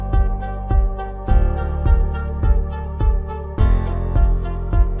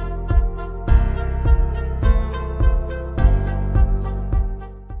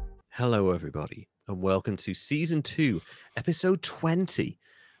Hello, everybody, and welcome to Season 2, Episode 20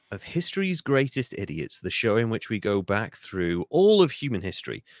 of History's Greatest Idiots, the show in which we go back through all of human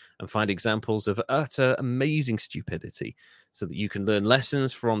history and find examples of utter amazing stupidity so that you can learn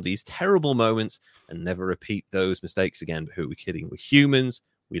lessons from these terrible moments and never repeat those mistakes again. But who are we kidding? We're humans,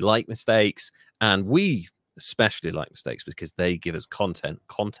 we like mistakes, and we especially like mistakes because they give us content.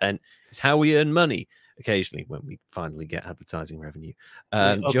 Content is how we earn money. Occasionally, when we finally get advertising revenue.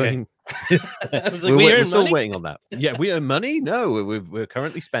 Okay. I was like, we're still money? waiting on that. Yeah, we earn money? No, we're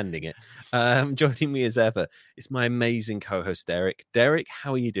currently spending it. Joining me as ever is my amazing co-host, Derek. Derek,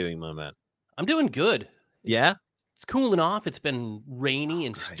 how are you doing, my man? I'm doing good. Yeah? It's cooling off. It's been rainy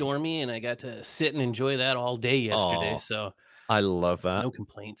and great. stormy, and I got to sit and enjoy that all day yesterday. Aw, So I love that. no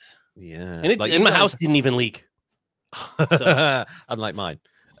complaints. Yeah. And, Like, and you my guys- house didn't even leak. Unlike mine.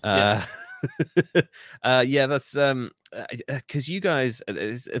 Yeah. Yeah, that's because you guys,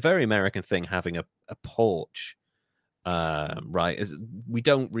 it's a very American thing having a porch, right? We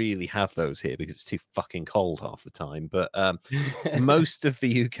don't really have those here because it's too fucking cold half the time. But most of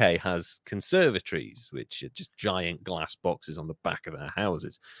the UK has conservatories, which are just giant glass boxes on the back of our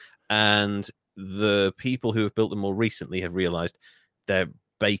houses, and the people who have built them more recently have realized they're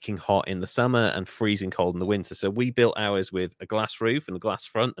baking hot in the summer and freezing cold in the winter. So we built ours with a glass roof and a glass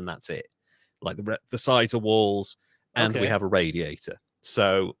front, and that's it. Like the sides are walls, and we Okay. have a radiator.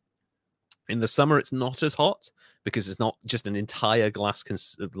 So in the summer, it's not as hot because it's not just an entire glass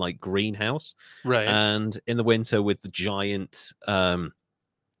like greenhouse. Right. And in the winter, with the giant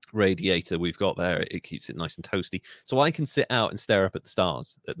radiator we've got there, it keeps it nice and toasty. So I can sit out and stare up at the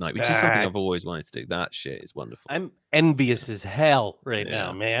stars at night, which is something I've always wanted to do. That shit is wonderful. I'm envious as hell right Yeah.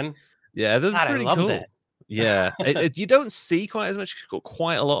 now, man. Yeah, that's God, I pretty love cool. that. Yeah, you don't see quite as much. You've got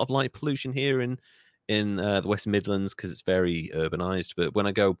quite a lot of light pollution here in the West Midlands because it's very urbanized. But when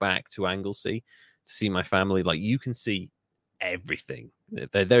I go back to Anglesey to see my family, like, you can see everything.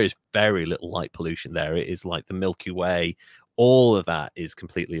 There is very little light pollution there. It is like the Milky Way. All of that is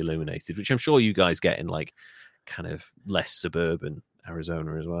completely illuminated, which I'm sure you guys get in like kind of less suburban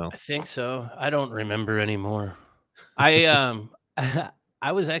Arizona as well. I think so. I don't remember anymore. I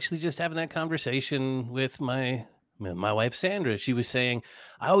I was actually just having that conversation with my wife Sandra. She was saying,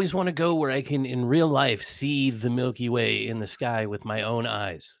 I always want to go where I can in real life see the Milky Way in the sky with my own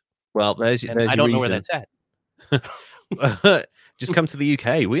eyes. Well, there's And your I don't know where reason. that's at. Just come to the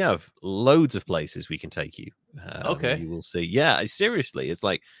UK. We have loads of places we can take you. Okay. You will see. Yeah, seriously. It's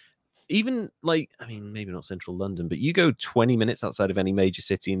like, even like, I mean, maybe not central London, but you go 20 minutes outside of any major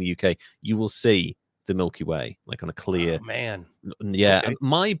city in the UK, you will see the Milky Way, like on a clear. Oh, man. Yeah. Okay. And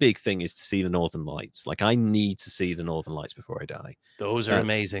my big thing is to see the Northern Lights. Like, I need to see the Northern Lights before I die. Those are That's-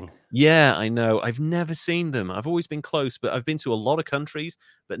 amazing. Yeah, I know. I've never seen them. I've always been close, but I've been to a lot of countries,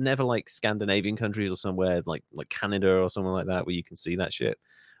 but never like Scandinavian countries or somewhere like Canada or somewhere like that where you can see that shit.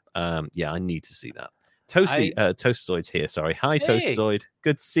 Yeah, I need to see that. Toastozoid's here. Sorry, hi, Hey. Toastozoid.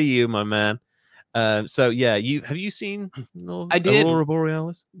 Good to see you, my man. So yeah, have you seen I did. Aurora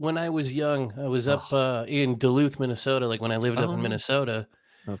Borealis? When I was young, I was up in Duluth, Minnesota, like when I lived up Oh, in nice. Minnesota.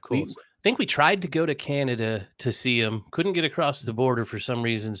 Of We course. think we tried to go to Canada to see them, couldn't get across the border for some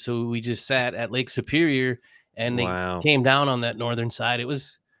reason, so we just sat at Lake Superior, and they Wow. came down on that northern side. It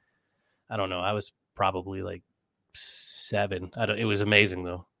was, I don't know, I was probably like 7. It was amazing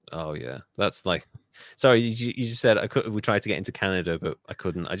though. Oh yeah, that's like. Sorry, you just said we tried to get into Canada, but I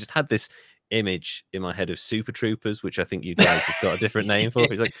couldn't. I just had this image in my head of Super Troopers, which I think you guys have got a different name for.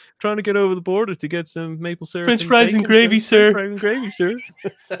 He's like trying to get over the border to get some maple syrup, French and fries and bacon, gravy, sir. French fries and gravy,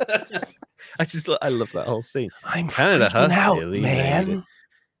 sir. I love that whole scene. I'm Canada, freaking huh? out, Really man.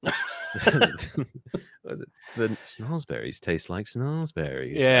 What is it? The snozberries taste like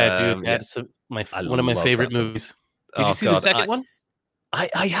snozberries. Yeah, dude, yeah. that's one I of my love favorite that film. movies. Did Oh, you see God, the second one?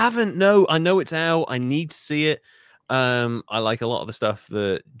 I haven't. No, I know it's out. I need to see it. I like a lot of the stuff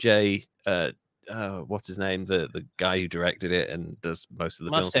that Jay, what's his name, the guy who directed it and does most of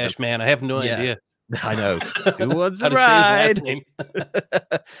the films with him. Mustache Man. I have no Yeah. idea. I know. Who wants How a to say his last ride?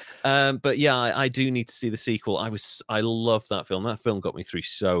 name. But yeah, I do need to see the sequel. I love that film. That film got me through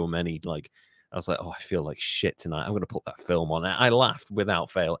so many. Like, I was like, oh, I feel like shit tonight. I'm going to put that film on. I laughed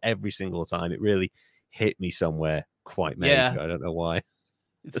without fail every single time. It really hit me somewhere quite major. Yeah. I don't know why.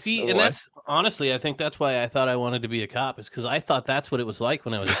 See, Why? and that's honestly, I think that's why I thought I wanted to be a cop, is because I thought that's what it was like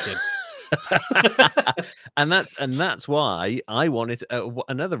when I was a kid. and that's why I wanted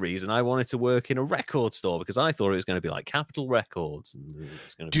another reason I wanted to work in a record store, because I thought it was going to be like Capitol Records and it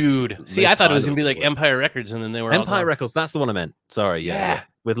was going to Dude, see, Liv I thought it was Tyler's gonna be like work. Empire Records, and then they were all Empire gone. Records. That's the one I meant. Sorry, yeah.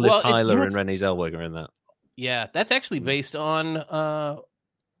 With Liv Well, Tyler you know and Renee Zellweger in that. Yeah, that's actually based on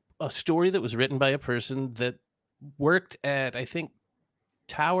a story that was written by a person that worked at, I think,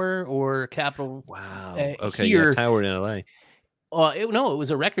 Tower or Capitol. Wow. Okay. Here. Yeah. Tower in LA. No, it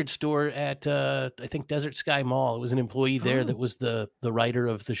was a record store at I think Desert Sky Mall. It was an employee there that was the writer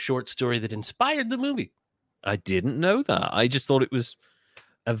of the short story that inspired the movie. I didn't know that. I just thought it was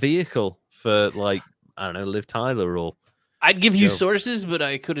a vehicle for, like, I don't know, Liv Tyler or. I'd give you sources, but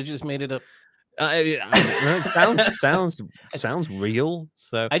I could have just made it up. It sounds real.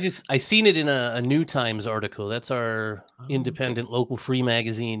 So I seen it in a New Times article. That's our independent local free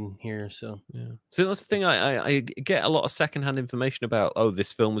magazine here. So so that's the thing. I get a lot of secondhand information about. Oh,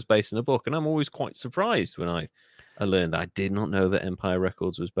 this film was based on a book, and I'm always quite surprised when I learned that. I did not know that Empire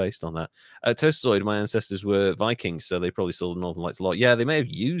Records was based on that. Toastoid, my ancestors were Vikings, so they probably saw the Northern Lights a lot. Yeah, they may have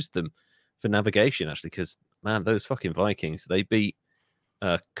used them for navigation actually, because man, those fucking Vikings, they beat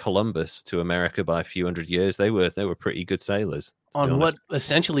Columbus to America by a few hundred years. They were pretty good sailors on what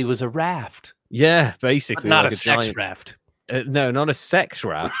essentially was a raft. Yeah, basically, not like a sex raft. No, not a sex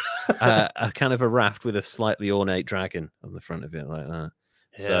raft. A kind of a raft with a slightly ornate dragon on the front of it, like that.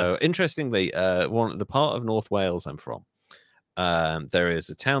 Yeah. So interestingly, the part of North Wales I'm from, there is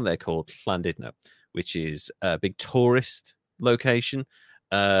a town there called Llandudno, which is a big tourist location,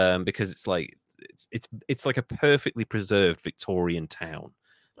 because it's like. It's like a perfectly preserved Victorian town.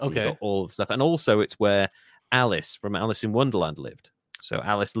 So you've got all the stuff, and also it's where Alice from Alice in Wonderland lived. So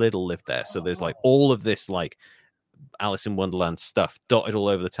Alice Liddell lived there. So there's like all of this like Alice in Wonderland stuff dotted all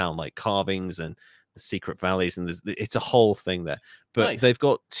over the town, like carvings and the secret valleys, and it's a whole thing there. But they've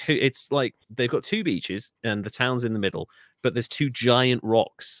got two. It's like they've got two beaches, and the town's in the middle. But there's two giant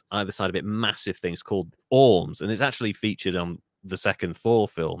rocks either side of it, massive things called Orms, and it's actually featured on the second Thor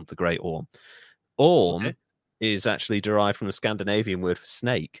film, The Great Orm. Orm is actually derived from the Scandinavian word for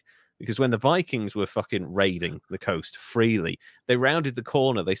snake, because when the Vikings were fucking raiding the coast freely, they rounded the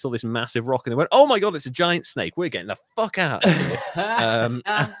corner, they saw this massive rock, and they went, "Oh my god, it's a giant snake! We're getting the fuck out of here!"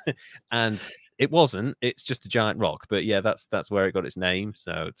 And it wasn't; it's just a giant rock. But yeah, that's where it got its name.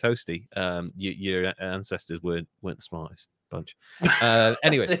 So Toasty, your ancestors weren't the smartest bunch.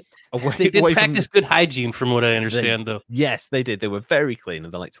 Anyway, they did practice good hygiene, from what I understand, though. Yes, they did. They were very clean,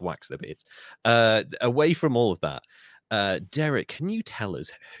 and they like to wax their beards. Away from all of that, Derek, can you tell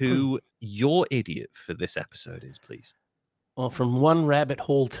us who your idiot for this episode is, please? Well, from one rabbit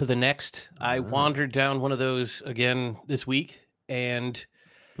hole to the next, I wandered down one of those again this week, and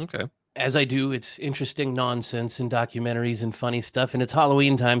as I do, it's interesting nonsense and documentaries and funny stuff, and it's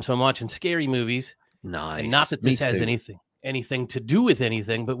Halloween time, so I'm watching scary movies. Nice. And not that this has anything to do with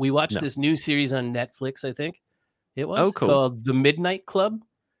anything, but we watched this new series on Netflix, I think it was called The Midnight Club,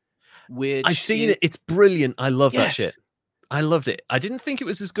 which I've seen it. It's brilliant. I love that shit. I loved it. I didn't think it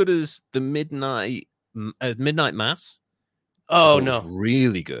was as good as the Midnight Mass. Oh no,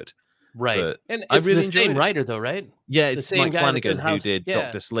 really good. Right. But and it's really the same writer though, right? Yeah, it's the same Mike Flanagan who did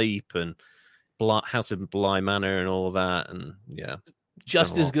Dr. Sleep and House of Bly Manor and all of that, and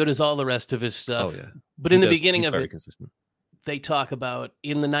just as good as all the rest of his stuff. Oh yeah. But in the beginning of it, consistent. They talk about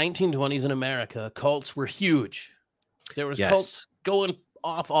in the 1920s in America, cults were huge. There was cults going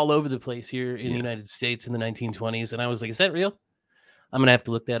off all over the place here in the United States in the 1920s. And I was like, is that real? I'm going to have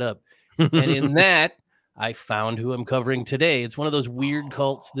to look that up. And in that, I found who I'm covering today. It's one of those weird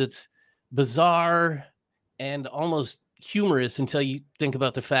cults that's bizarre and almost humorous until you think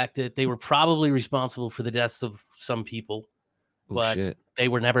about the fact that they were probably responsible for the deaths of some people, but they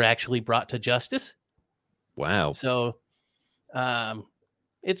were never actually brought to justice. Wow. So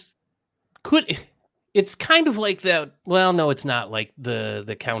it's kind of like that. Well, no, it's not like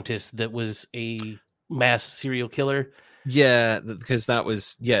the Countess that was a mass serial killer. Yeah, because that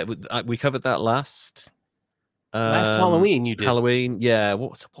was we covered that last Halloween. You did Halloween. Yeah.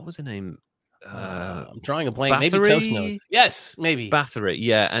 What was her name? I'm drawing a blank. Bathory? Maybe Toast Note. Yes, maybe Bathory.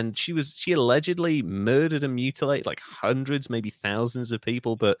 Yeah, and she allegedly murdered and mutilated like hundreds, maybe thousands of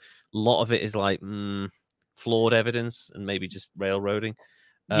people, but a lot of it is like flawed evidence and maybe just railroading.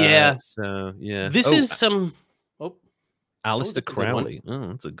 So yeah, this is some. Aleister Crowley. Oh,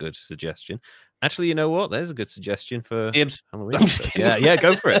 that's a good suggestion. Actually, you know what? There's a good suggestion for Dibs. Halloween. Yeah,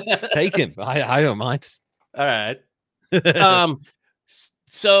 go for it. Take him. I don't mind. All right.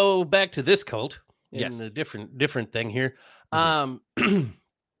 So back to this cult. A different thing here.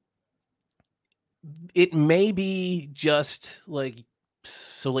 It may be just like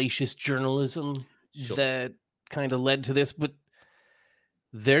salacious journalism that kind of led to this, but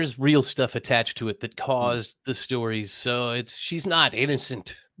there's real stuff attached to it that caused the stories. So she's not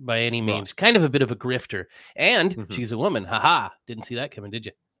innocent by any means. Kind of a bit of a grifter, and she's a woman. Haha! Didn't see that coming, did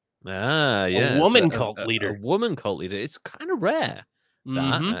you? Ah, yeah. A woman cult leader. A woman cult leader. It's kind of rare.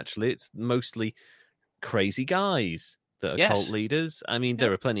 that. Actually, it's mostly crazy guys that are cult leaders. I mean,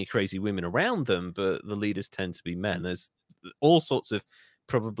 there are plenty of crazy women around them, but the leaders tend to be men. There's all sorts of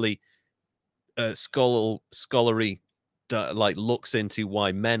probably scholarly like looks into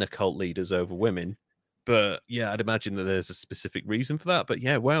why men are cult leaders over women. But yeah, I'd imagine that there's a specific reason for that. But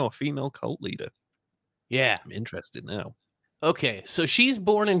yeah, wow, a female cult leader. Yeah. I'm interested now. Okay, so she's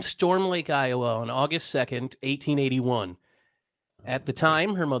born in Storm Lake, Iowa on August 2nd, 1881. At the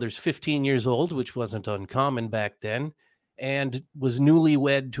time, her mother's 15 years old, which wasn't uncommon back then, and was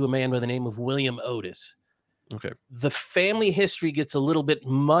newlywed to a man by the name of William Otis. Okay. The family history gets a little bit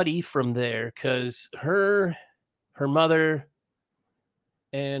muddy from there because her mother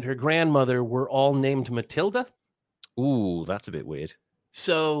and her grandmother were all named Matilda. Ooh, that's a bit weird.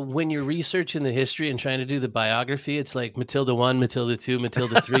 So when you're researching the history and trying to do the biography, it's like Matilda 1, Matilda 2,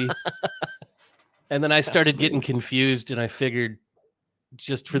 Matilda 3. And then I started getting confused, and I figured,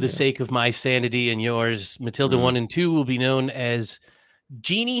 just for the sake of my sanity and yours, Matilda 1 and 2 will be known as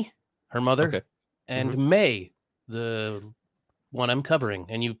Jeannie, her mother, and May, the one I'm covering.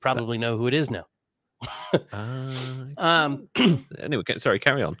 And you probably know who it is now. Anyway, sorry,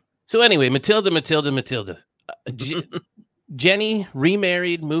 carry on. So anyway, Matilda. Jenny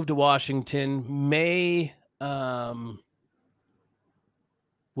remarried, moved to Washington. May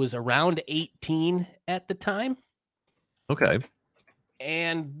was around 18 at the time. Okay.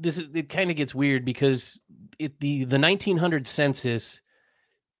 And it kind of gets weird because the 1900 census,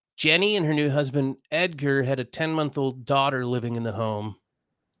 Jenny and her new husband Edgar had a 10-month-old daughter living in the home.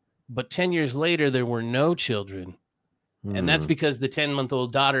 But 10 years later, there were no children. And that's because the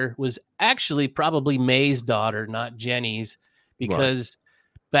 10-month-old daughter was actually probably May's daughter, not Jenny's, because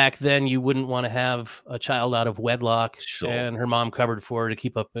back then you wouldn't want to have a child out of wedlock. Sure. And her mom covered for her to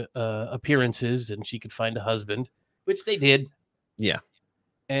keep up appearances, and she could find a husband, which they did. Yeah.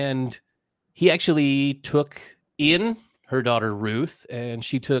 And he actually took in her daughter Ruth, and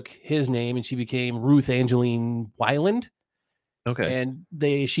she took his name, and she became Ruth Angeline Weiland. Okay. And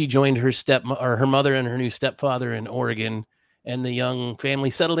she joined her mother and her new stepfather in Oregon, and the young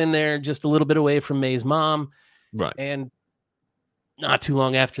family settled in there just a little bit away from May's mom. Right. And not too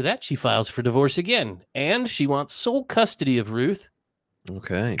long after that, she files for divorce again, and she wants sole custody of Ruth.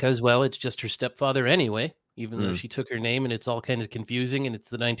 Okay. Because, well, it's just her stepfather anyway, even though she took her name, and it's all kind of confusing, and it's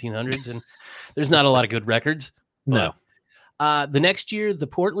the 1900s, and there's not a lot of good records. No. The next year, the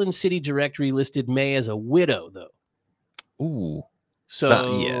Portland City Directory listed May as a widow, though. Ooh.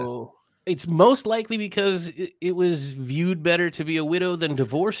 So it's most likely because it was viewed better to be a widow than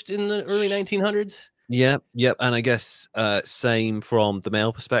divorced in the early 1900s. Yep. And I guess same from the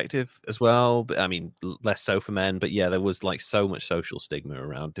male perspective as well. But I mean, less so for men. But yeah, there was like so much social stigma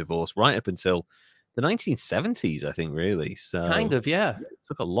around divorce right up until the 1970s, I think, really. So kind of, yeah. It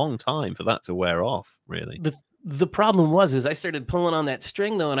took a long time for that to wear off, really. The problem is I started pulling on that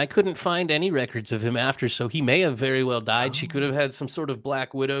string, though, and I couldn't find any records of him after, so he may have very well died. She could have had some sort of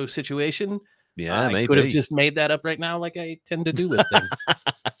Black Widow situation. Yeah, maybe. I could have just made that up right now like I tend to do with things.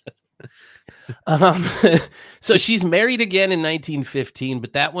 So she's married again in 1915,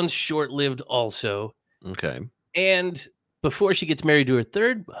 but that one's short-lived also. Okay. And before she gets married to her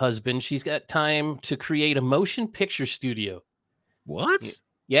third husband, she's got time to create a motion picture studio. What?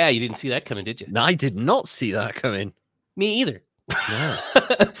 Yeah, you didn't see that coming, did you? No, I did not see that coming. Me either. Yeah.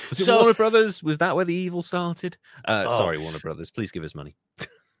 Was it Warner Brothers? Was that where the evil started? Sorry, Warner Brothers. Please give us money.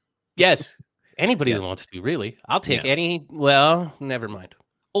 Yes. Anybody that wants to, really. I'll take any. Well, never mind.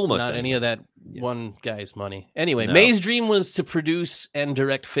 Almost not any of that one guy's money. Anyway, May's dream was to produce and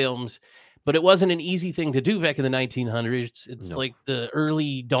direct films, but it wasn't an easy thing to do back in the 1900s. It's like the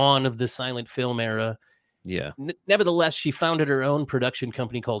early dawn of the silent film era. Yeah. Nevertheless, she founded her own production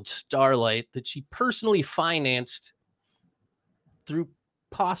company called Starlight that she personally financed through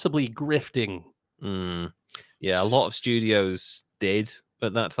possibly grifting. Yeah, a lot of studios did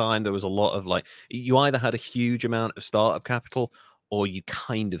at that time. There was a lot of you either had a huge amount of startup capital or you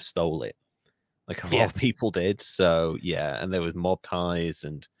kind of stole it. Like a lot of people did. So yeah, and there was mob ties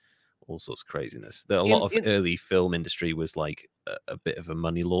and all sorts of craziness. A lot of early film industry was like a bit of a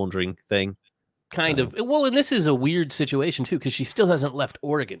money laundering thing. Kind of. Well, and this is a weird situation, too, because she still hasn't left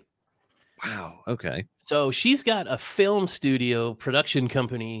Oregon. Wow. Okay. So she's got a film studio production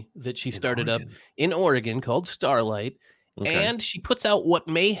company that she started up in Oregon called Starlight. Okay. And she puts out what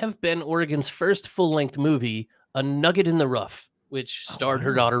may have been Oregon's first full-length movie, A Nugget in the Rough, which starred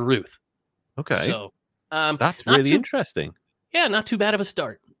her daughter, Ruth. Okay. So that's really interesting. Yeah, not too bad of a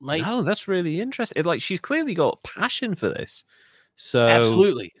start. No, that's really interesting. Like, she's clearly got passion for this. So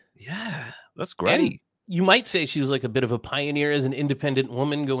absolutely. Yeah. That's great. you might say she was like a bit of a pioneer as an independent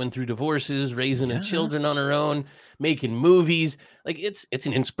woman going through divorces, raising her children on her own, making movies. Like it's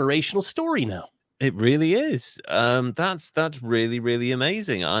an inspirational story now. It really is. That's really, really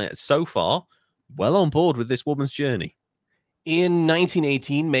amazing. So far, well on board with this woman's journey. In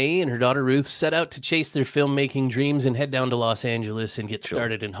 1918, May and her daughter Ruth set out to chase their filmmaking dreams and head down to Los Angeles and get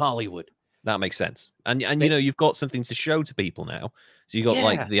started in Hollywood. That makes sense. And you know, you've got something to show to people now. So you got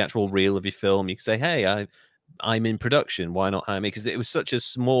like the actual reel of your film. You can say, hey, I'm in production. Why not hire me? Because it was such a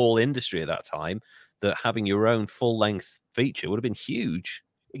small industry at that time that having your own full-length feature would have been huge.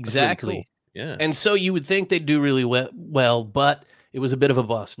 Exactly. Really cool. Yeah. And so you would think they'd do really well, but it was a bit of a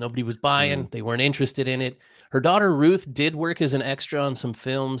bust. Nobody was buying. They weren't interested in it. Her daughter Ruth did work as an extra on some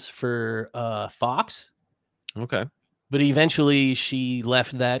films for Fox. Okay. But eventually she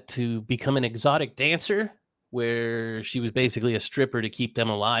left that to become an exotic dancer, where she was basically a stripper to keep them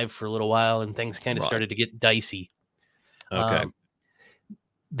alive for a little while, and things kind of started to get dicey. Okay.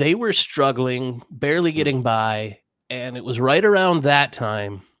 They were struggling, barely getting by, and it was right around that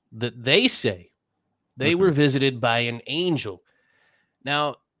time that they say they were visited by an angel.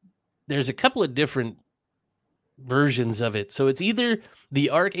 Now, there's a couple of different versions of it. So it's either the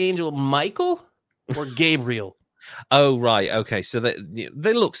Archangel Michael or Gabriel. Oh, right. Okay. So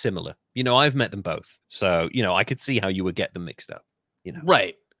they look similar. You know, I've met them both. So, you know, I could see how you would get them mixed up. You know,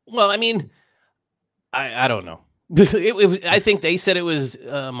 right. Well, I mean, I don't know. I think they said it was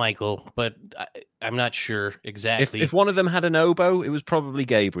Michael, but I'm not sure exactly. If one of them had an oboe, it was probably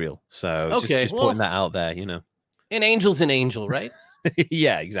Gabriel. So just putting that out there, you know. An angel's an angel, right?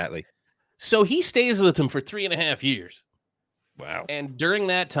 Yeah, exactly. So he stays with them for 3.5 years. Wow. And during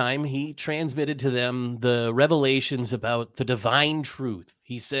that time, he transmitted to them the revelations about the divine truth.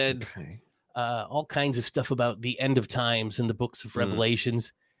 He said all kinds of stuff about the end of times in the books of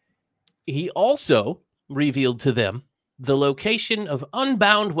Revelations. He also revealed to them the location of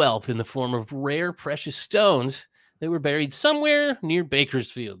unbound wealth in the form of rare precious stones that were buried somewhere near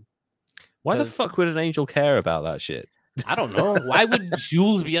Bakersfield. Why the fuck would an angel care about that shit? I don't know. Why would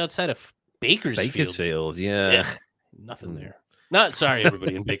jewels be outside of Bakersfield? Bakersfield, yeah. Ugh, nothing there. Not sorry,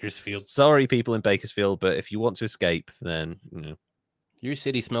 everybody in Bakersfield. Sorry, people in Bakersfield, but if you want to escape, then you know. Your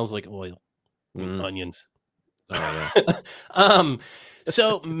city smells like oil and onions. Oh, yeah.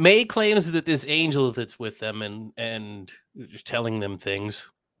 So May claims that this angel that's with them and telling them things,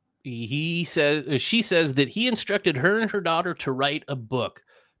 she says that he instructed her and her daughter to write a book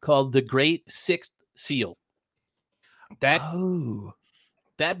called The Great Sixth Seal. That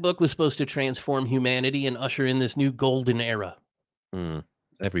book was supposed to transform humanity and usher in this new golden era.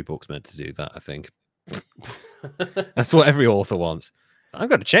 Every book's meant to do that, I think. That's what every author wants. I'm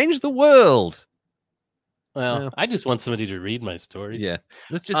going to change the world. Well, I just want somebody to read my stories. Yeah.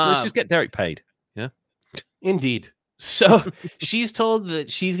 Let's just get Derek paid. Yeah. Indeed. So she's told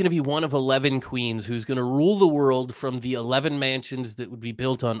that she's going to be one of 11 queens who's going to rule the world from the 11 mansions that would be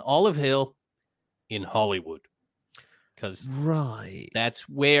built on Olive Hill in Hollywood. Because that's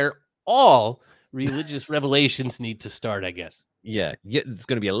where all religious revelations need to start, I guess. Yeah, there's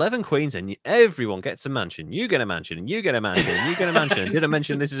going to be 11 queens, and everyone gets a mansion. You get a mansion, and you get a mansion, and you get a mansion. Didn't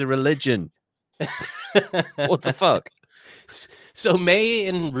mention this is a religion. What the fuck? So May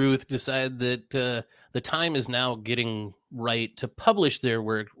and Ruth decide that the time is now getting right to publish their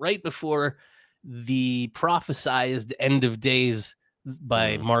work right before the prophesized end of days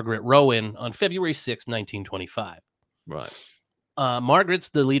by Margaret Rowan on February 6, 1925. Right. Margaret's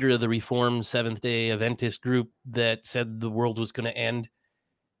the leader of the Reformed Seventh-day Adventist group that said the world was going to end,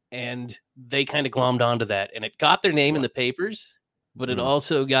 and they kind of glommed onto that, and it got their name in the papers, but it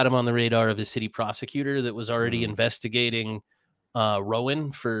also got them on the radar of a city prosecutor that was already investigating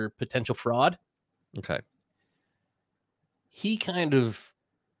Rowan for potential fraud. Okay. He kind of,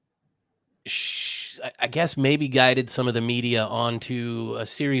 I guess, maybe guided some of the media onto a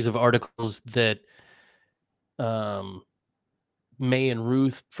series of articles that May and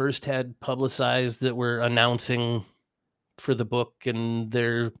Ruth first had publicized that were announcing for the book and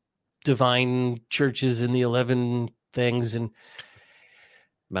their divine churches and the 11 things and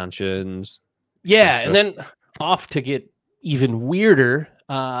mansions. Yeah, and then off to get even weirder,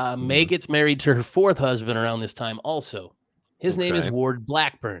 May gets married to her fourth husband around this time also. His name is Ward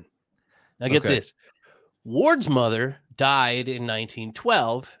Blackburn. Now get this. Ward's mother died in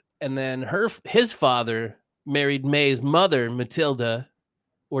 1912, and then his father married May's mother, Matilda,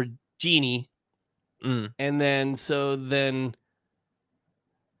 or Jeannie. And then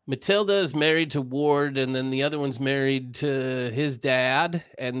Matilda is married to Ward, and then the other one's married to his dad.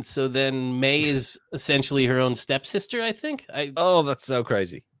 And so then May is essentially her own stepsister, I think. Oh, that's so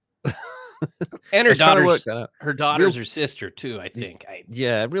crazy. And I was trying to work that out. her daughter's her sister too, I think.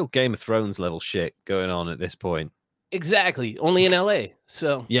 Yeah, real Game of Thrones level shit going on at this point. Exactly. Only in LA.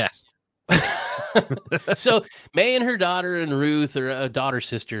 So yes. So May and her daughter and Ruth, or a daughter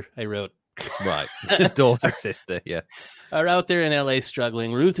sister, I wrote. Right. Daughter sister, yeah. Are out there in LA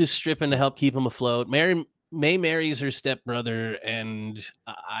struggling. Ruth is stripping to help keep them afloat. May marries her stepbrother, and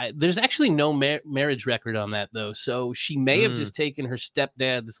there's actually no marriage record on that, though. So she may have just taken her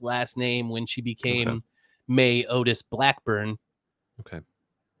stepdad's last name when she became May Otis Blackburn. Okay.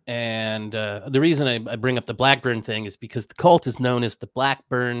 And the reason I bring up the Blackburn thing is because the cult is known as the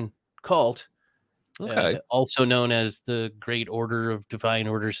Blackburn Cult. Okay. Also known as the Great Order of Divine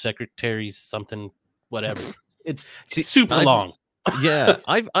Order Secretaries, something, whatever. It's super long. Yeah,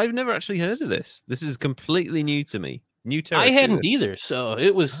 I've never actually heard of this. This is completely new to me. New territory. I hadn't either, so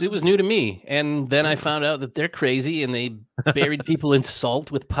it was new to me. And then I found out that they're crazy and they buried people in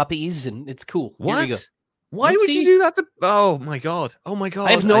salt with puppies, and it's cool. What? Here we go. Why would you do that to? Oh my god! Oh my god!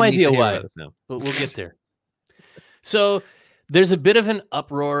 I have no idea why, but we'll get there. So there's a bit of an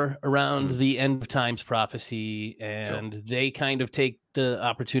uproar around the end of times prophecy, and they kind of take the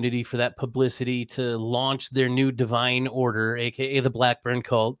opportunity for that publicity to launch their new divine order, aka the Blackburn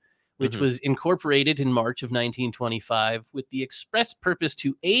Cult, which was incorporated in March of 1925 with the express purpose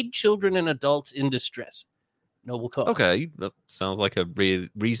to aid children and adults in distress. Noble cause. Okay, that sounds like a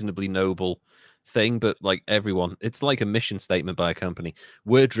reasonably noble thing, but like everyone, it's like a mission statement by a company.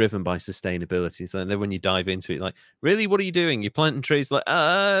 We're driven by sustainability. So then when you dive into it, like, really, what are you doing? You're planting trees. Like,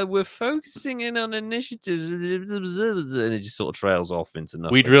 we're focusing in on initiatives, and it just sort of trails off into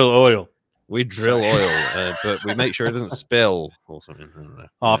nothing. We drill oil. But we make sure it doesn't spill or something. I don't know.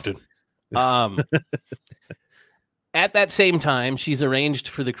 Often. At that same time, she's arranged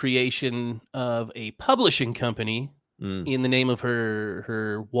for the creation of a publishing company in the name of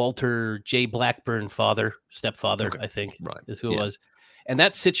her Walter J. Blackburn stepfather, I think, is who it was. And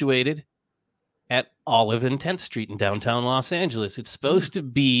that's situated at Olive and 10th Street in downtown Los Angeles. It's supposed to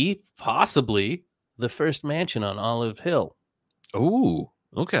be possibly the first mansion on Olive Hill. Oh,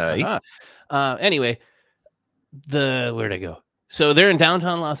 okay. Anyway, where'd I go? So they're in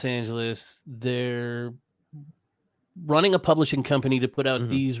downtown Los Angeles. They're running a publishing company to put out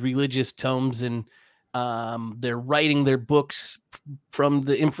these religious tomes, and they're writing their books from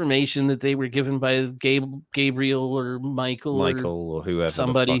the information that they were given by Gabriel or Michael or whoever.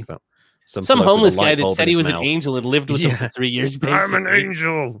 Somebody. Some homeless guy that said he was an angel and lived with them for 3 years. Basically. I'm an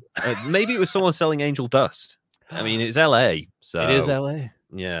angel. Maybe it was someone selling angel dust. I mean, it's LA, so it is LA.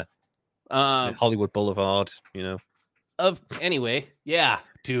 Yeah. Hollywood Boulevard, you know. Anyway, yeah,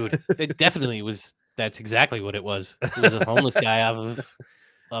 dude, it definitely was. That's exactly what it was. It was a homeless guy off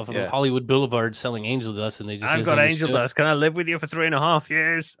of Hollywood Boulevard selling angel dust, and they just I've got angel dust. Can I live with you for 3.5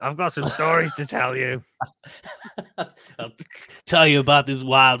 years? I've got some stories to tell you. I'll tell you about this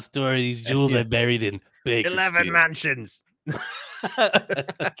wild story. These jewels I buried in Baker 11 Street. mansions.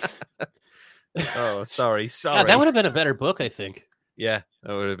 Oh, sorry. God, that would have been a better book, I think. Yeah,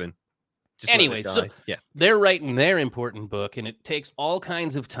 that would have been. Anyway, so they're writing their important book, and it takes all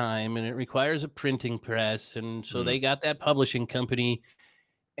kinds of time, and it requires a printing press, and so they got that publishing company,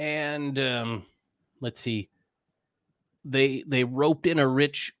 and let's see, they roped in a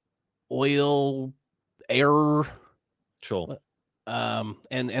rich oil heir,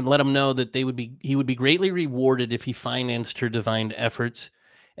 and let him know that he would be greatly rewarded if he financed her divine efforts.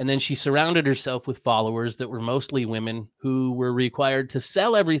 And then she surrounded herself with followers that were mostly women who were required to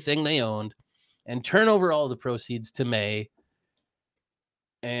sell everything they owned and turn over all the proceeds to May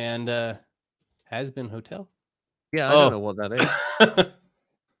and Has Been Hotel. Yeah, I don't know what that is.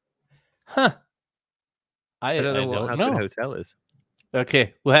 Huh. I don't know what Has Been Hotel is.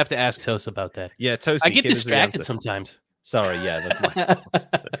 Okay, we'll have to ask Toast about that. Yeah, Toast. I get distracted sometimes. Sorry, yeah, that's my fault.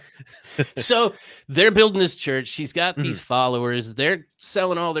 So they're building this church. She's got these followers. They're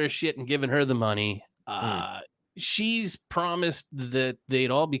selling all their shit and giving her the money. She's promised that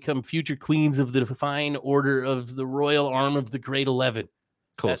they'd all become future queens of the divine order of the royal arm of the Great 11. Of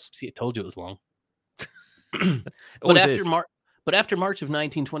course. See, I told you it was long. But after March of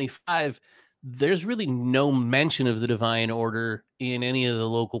 1925, there's really no mention of the divine order in any of the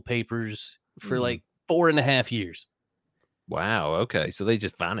local papers for like 4.5 years. Wow. Okay. So they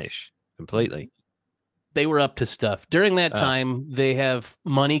just vanish completely. They were up to stuff. During that time, they have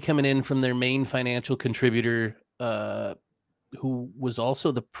money coming in from their main financial contributor, who was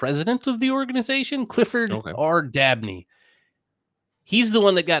also the president of the organization, Clifford R. Dabney. He's the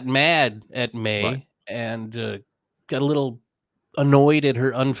one that got mad at May and got a little annoyed at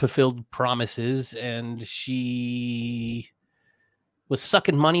her unfulfilled promises. And she was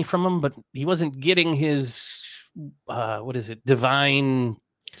sucking money from him, but he wasn't getting his divine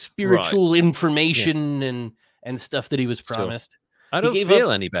spiritual information and stuff that he was promised. I don't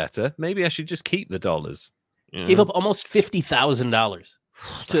feel any better. Maybe I should just keep the dollars. Gave up almost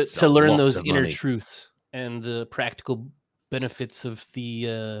 $50,000 to learn those inner truths and the practical benefits of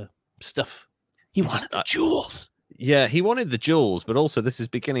the stuff. He wanted the jewels. Yeah, he wanted the jewels, but also this is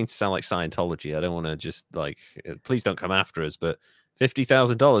beginning to sound like Scientology. I don't want to just please don't come after us, but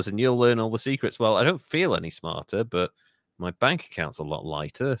 $50,000 and you'll learn all the secrets. Well, I don't feel any smarter, but my bank account's a lot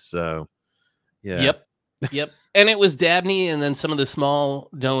lighter. So, yeah. Yep. And it was Dabney and then some of the small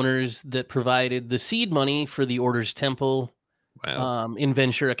donors that provided the seed money for the Order's Temple in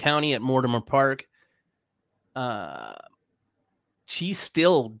Ventura County at Mortimer Park. She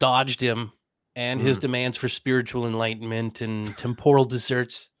still dodged him and his demands for spiritual enlightenment and temporal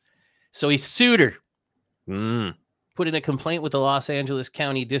desserts. So he sued her. Put in a complaint with the Los Angeles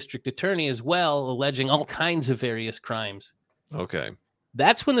County District Attorney as well, alleging all kinds of various crimes. Okay.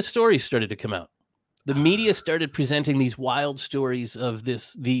 That's when the stories started to come out. The media started presenting these wild stories of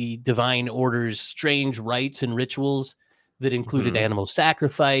the divine order's strange rites and rituals that included animal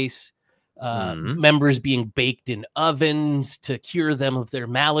sacrifice, members being baked in ovens to cure them of their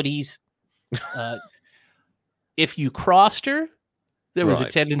maladies. If you crossed her, there was a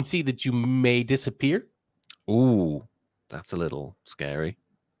tendency that you may disappear. Ooh, that's a little scary.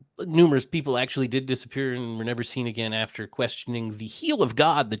 Numerous people actually did disappear and were never seen again after questioning the heel of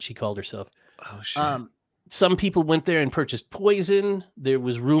God that she called herself. Oh, shit. Some people went there and purchased poison. There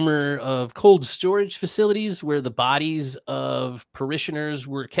was rumor of cold storage facilities where the bodies of parishioners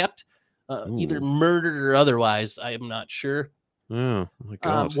were kept, either murdered or otherwise. I am not sure. Oh, my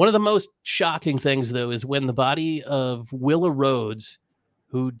God. One of the most shocking things, though, is when the body of Willa Rhodes,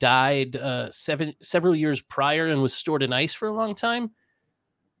 who died several years prior and was stored in ice for a long time,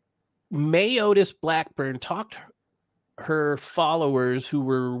 May Otis Blackburn talked her followers, who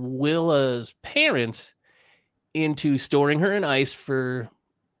were Willa's parents, into storing her in ice for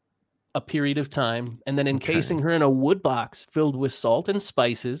a period of time and then encasing her in a wood box filled with salt and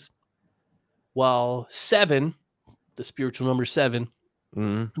spices, while 7, the spiritual number 7,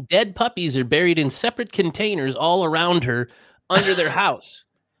 dead puppies are buried in separate containers all around her under their house.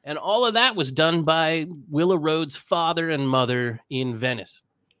 And all of that was done by Willa Rhodes' father and mother in Venice.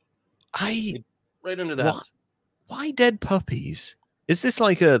 Right under the house. Why dead puppies? Is this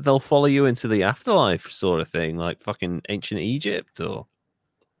like they'll follow you into the afterlife sort of thing, like fucking ancient Egypt, or?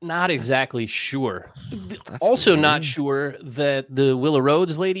 Not exactly sure. Also weird. Not sure that the Willa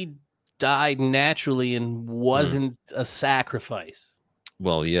Rhodes lady died naturally and wasn't a sacrifice.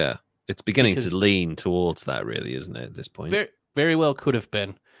 Well, yeah. It's beginning to lean towards that, really, isn't it, at this point? Very, very well could have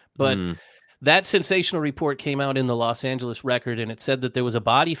been. But that sensational report came out in the Los Angeles Record, and it said that there was a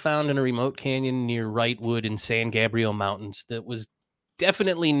body found in a remote canyon near Wrightwood in San Gabriel Mountains that was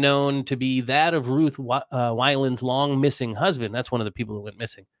definitely known to be that of Ruth Weiland's long-missing husband. That's one of the people who went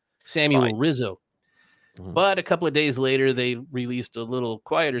missing, Samuel Rizzo. But a couple of days later, they released a little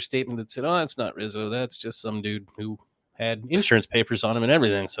quieter statement that said, it's not Rizzo. That's just some dude who had insurance papers on him and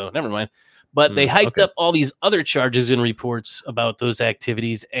everything, so never mind. But they hyped up all these other charges and reports about those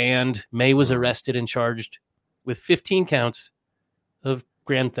activities, and May was arrested and charged with 15 counts of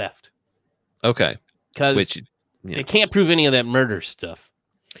grand theft. Okay. Because they can't prove any of that murder stuff.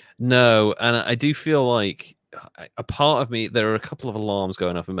 No, and I do feel like a part of me, there are a couple of alarms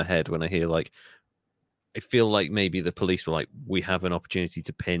going off in my head when I hear, like, I feel like maybe the police were like, we have an opportunity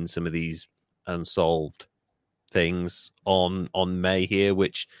to pin some of these unsolved things on May here,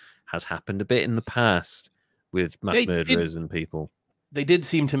 which has happened a bit in the past with mass murderers and people. They did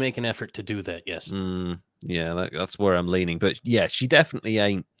seem to make an effort to do that, yes. Yeah, that's where I'm leaning. But yeah, she definitely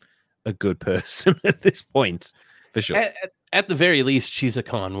ain't a good person at this point, for sure. At the very least, she's a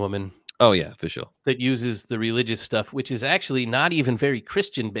con woman. Oh, yeah, for sure. That uses the religious stuff, which is actually not even very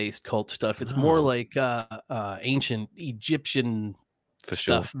Christian-based cult stuff. It's more like ancient Egyptian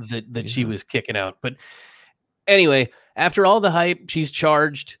stuff that she was kicking out. But anyway, after all the hype, she's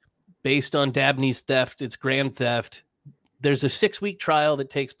charged based on Dabney's theft. It's grand theft. There's a 6-week trial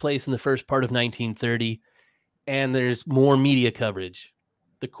that takes place in the first part of 1930, and there's more media coverage.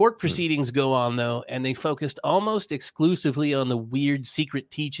 The court proceedings go on, though, and they focused almost exclusively on the weird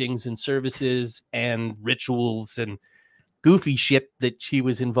secret teachings and services and rituals and goofy shit that she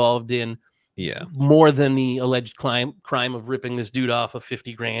was involved in. Yeah. More than the alleged crime of ripping this dude off of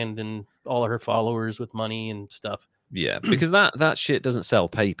 50 grand and all of her followers with money and stuff. Yeah, because that shit doesn't sell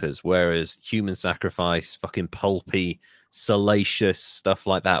papers, whereas human sacrifice, fucking pulpy, salacious stuff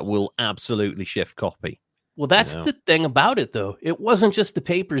like that will absolutely shift copy. Well, that's know? the thing about it, though. It wasn't just the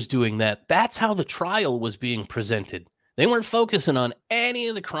papers doing that. That's how the trial was being presented. They weren't focusing on any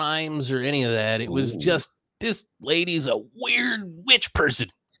of the crimes or any of that. It was Ooh. just, this lady's a weird witch person.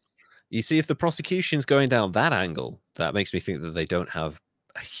 You see, if the prosecution's going down that angle, that makes me think that they don't have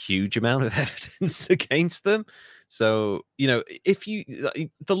a huge amount of evidence against them. So, you know, if you,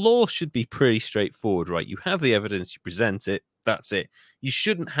 the law should be pretty straightforward, right? You have the evidence, you present it, that's it. You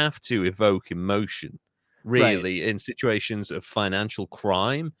shouldn't have to evoke emotion, really, in situations of financial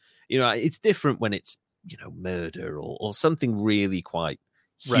crime. You know, it's different when it's, you know, murder or something really quite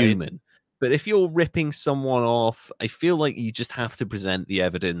human. But if you're ripping someone off, I feel like you just have to present the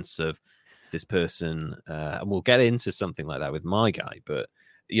evidence of this person. And we'll get into something like that with my guy. But,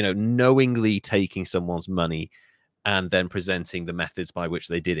 you know, knowingly taking someone's money and then presenting the methods by which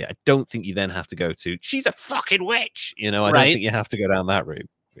they did it. I don't think you then have to go to, she's a fucking witch. You know, I don't think you have to go down that route.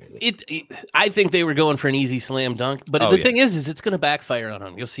 Really. I think they were going for an easy slam dunk. But the thing is it's going to backfire on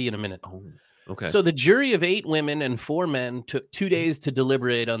them. You'll see in a minute. Oh. Okay. So the jury of 8 women and 4 men took 2 days to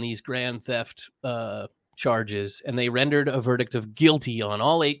deliberate on these grand theft charges, and they rendered a verdict of guilty on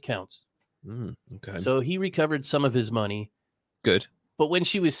all 8 counts. Okay. So he recovered some of his money. Good. But when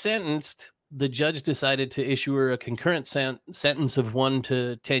she was sentenced, the judge decided to issue her a concurrent sentence of 1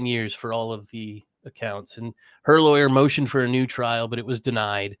 to 10 years for all of the accounts. And her lawyer motioned for a new trial, but it was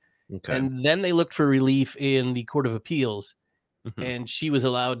denied. Okay. And then they looked for relief in the Court of Appeals. And she was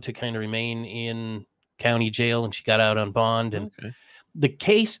allowed to kind of remain in county jail, and she got out on bond. And the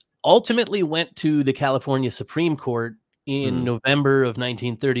case ultimately went to the California Supreme Court in November of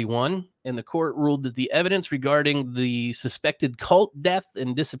 1931. And the court ruled that the evidence regarding the suspected cult death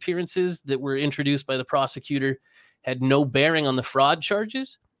and disappearances that were introduced by the prosecutor had no bearing on the fraud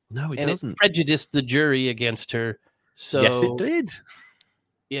charges. No, it doesn't. It prejudiced the jury against her. So yes, it did.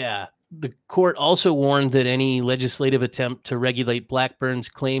 Yeah. The court also warned that any legislative attempt to regulate Blackburn's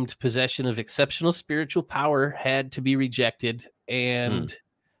claimed possession of exceptional spiritual power had to be rejected. And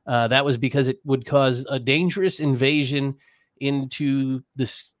that was because it would cause a dangerous invasion into the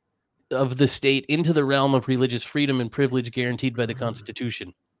state into the realm of religious freedom and privilege guaranteed by the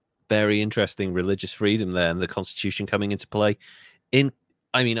Constitution. Very interesting religious freedom there, and the Constitution coming into play. I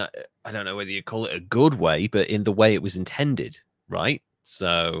don't know whether you call it a good way, but in the way it was intended, right?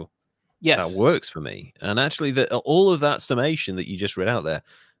 So... yes, that works for me. And actually, all of that summation that you just read out there,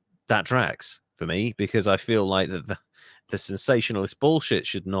 that tracks for me, because I feel like that the sensationalist bullshit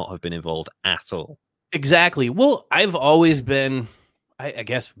should not have been involved at all. Exactly. Well, I've always been, I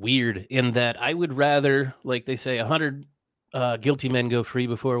guess, weird in that I would rather, like they say, 100 guilty men go free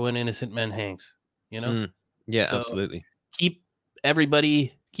before one innocent man hangs. You know? Yeah, so absolutely. Keep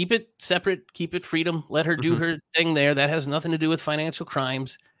it separate, keep it freedom. Let her do her thing there. That has nothing to do with financial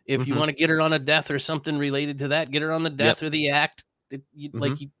crimes. If you want to get her on a death or something related to that, get her on the death or the act.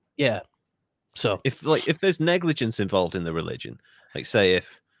 So if there's negligence involved in the religion, like say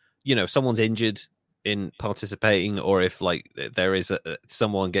if, you know, someone's injured in participating, or if like there is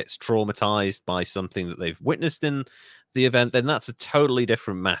someone gets traumatized by something that they've witnessed in the event, then that's a totally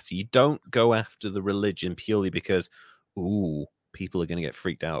different matter. You don't go after the religion purely because, people are going to get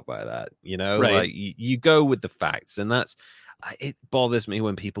freaked out by that. You know, like you go with the facts, and it bothers me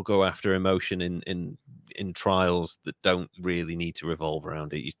when people go after emotion in trials that don't really need to revolve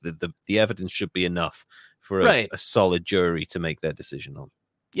around it. The evidence should be enough for a solid jury to make their decision on.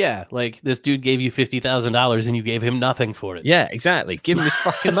 Yeah, like this dude gave you $50,000 and you gave him nothing for it. Yeah, exactly. Give him his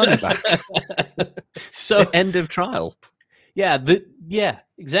fucking money back. So end of trial. Yeah,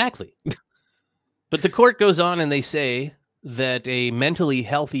 exactly. But the court goes on and they say that a mentally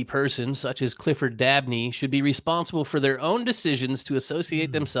healthy person such as Clifford Dabney should be responsible for their own decisions to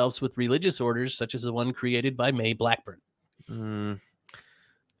associate themselves with religious orders such as the one created by May Blackburn.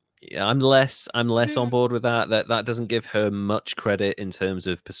 Yeah, I'm less on board with that. That doesn't give her much credit in terms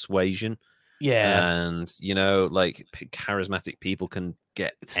of persuasion. Yeah. And, you know, like charismatic people can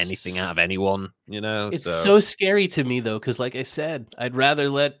get anything out of anyone, you know? It's so scary to me, though, because like I said, I'd rather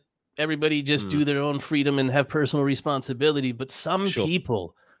let everybody just do their own freedom and have personal responsibility. But some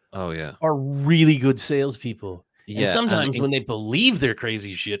people are really good salespeople. Yeah. And sometimes when they believe they're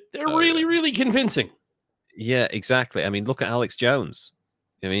crazy shit, they're really convincing. Yeah, exactly. I mean, look at Alex Jones.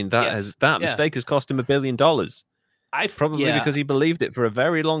 I mean, that mistake has cost him $1 billion. Probably because he believed it for a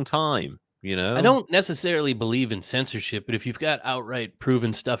very long time. You know, I don't necessarily believe in censorship, but if you've got outright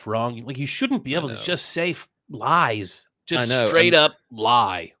proven stuff wrong, like you shouldn't be able to just say lies, just straight up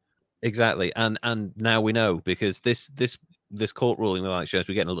lie. Exactly, and now we know because this court ruling with Alex Jones,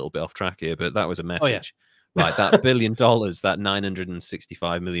 we're getting a little bit off track here, but that was a message Right, that $1 billion, that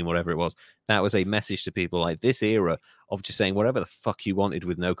 965 million, whatever it was, that was a message to people like this era of just saying whatever the fuck you wanted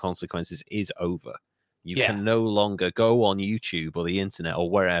with no consequences is over. You can no longer go on YouTube or the internet or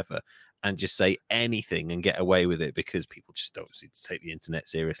wherever and just say anything and get away with it because people just don't take the internet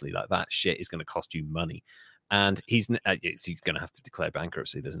seriously. Like that shit is going to cost you money. And he's going to have to declare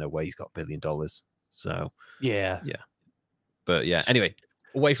bankruptcy. There's no way he's got $1 billion. So, yeah. But yeah, anyway.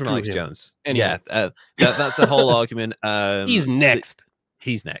 Away from Alex Jones. Anyway. Yeah, that's a whole argument. He's next.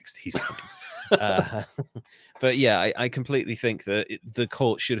 He's next. He's coming. But yeah, I completely think that the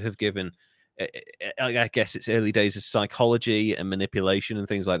court should have given. I guess it's early days of psychology and manipulation and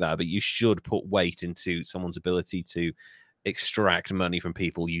things like that, but you should put weight into someone's ability to extract money from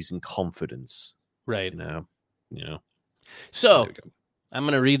people using confidence. Right. You know. So I'm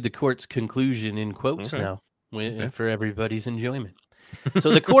going to read the court's conclusion in quotes now for everybody's enjoyment.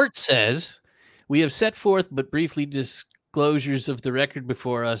 So the court says, we have set forth but briefly disclosures of the record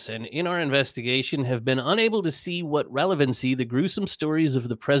before us, and in our investigation have been unable to see what relevancy the gruesome stories of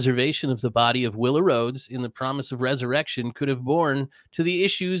the preservation of the body of Willa Rhodes in the promise of resurrection could have borne to the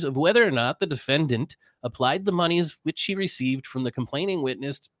issues of whether or not the defendant applied the monies which she received from the complaining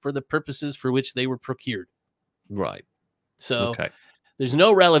witness for the purposes for which they were procured. Right. So there's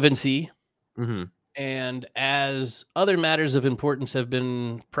no relevancy. Mm-hmm. And as other matters of importance have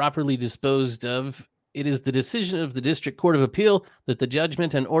been properly disposed of, it is the decision of the District Court of Appeal that the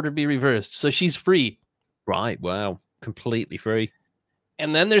judgment and order be reversed. So she's free. Right. Wow. Completely free.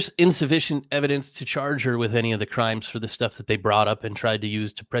 And then there's insufficient evidence to charge her with any of the crimes for the stuff that they brought up and tried to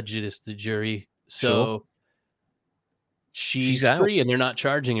use to prejudice the jury. So she's free and they're not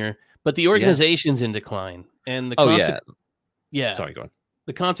charging her. But the organization's in decline. And the Sorry, go on.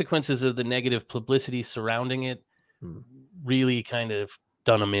 The consequences of the negative publicity surrounding it really kind of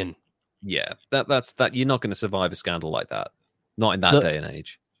done them in. Yeah, that's you're not going to survive a scandal like that. Not in that day and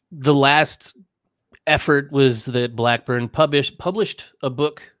age. The last effort was that Blackburn published a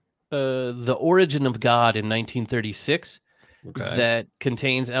book, The Origin of God, in 1936, that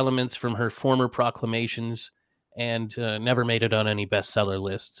contains elements from her former proclamations and never made it on any bestseller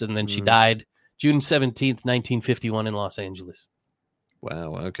lists. And then she died June 17th, 1951 in Los Angeles.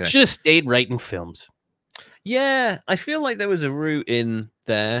 Wow, okay. Should have stayed writing films. Yeah, I feel like there was a route in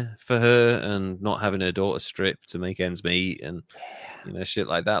there for her and not having her daughter stripped to make ends meet and shit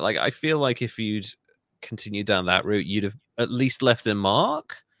like that. Like I feel like if you'd continued down that route, you'd have at least left a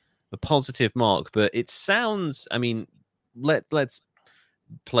positive mark. But it sounds, I mean, let's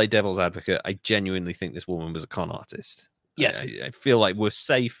play devil's advocate. I genuinely think this woman was a con artist. Yes. I feel like we're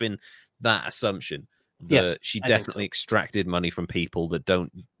safe in that assumption. That she definitely extracted money from people that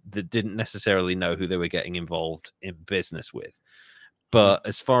didn't necessarily know who they were getting involved in business with. But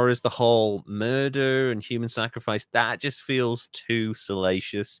as far as the whole murder and human sacrifice, that just feels too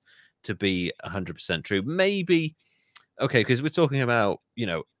salacious to be 100% true. Maybe, because we're talking about,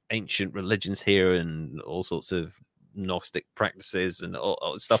 ancient religions here and all sorts of Gnostic practices and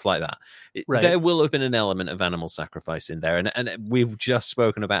all stuff like that. There will have been an element of animal sacrifice in there. And we've just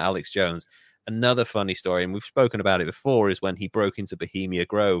spoken about Alex Jones. Another funny story, and we've spoken about it before, is when he broke into Bohemia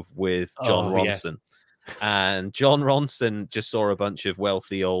Grove with John Ronson. And John Ronson just saw a bunch of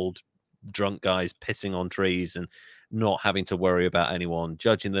wealthy old drunk guys pissing on trees and not having to worry about anyone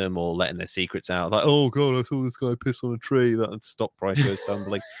judging them or letting their secrets out. Like, oh God, I saw this guy piss on a tree. That stock price goes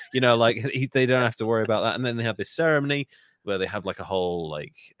tumbling. They don't have to worry about that. And then they have this ceremony where they have like a whole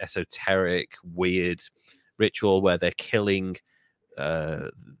like esoteric, weird ritual where they're killing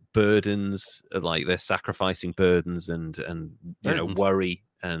burdens, like they're sacrificing burdens and worry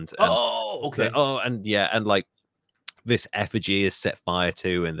and like this effigy is set fire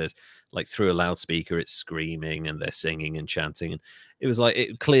to, and there's like through a loudspeaker it's screaming and they're singing and chanting, and it was like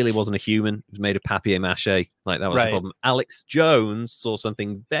it clearly wasn't a human. It was made of papier-mâché. Like that was the problem. Alex Jones saw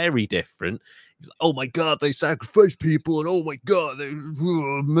something very different. He's like, oh my God, they sacrifice people, and oh my God, they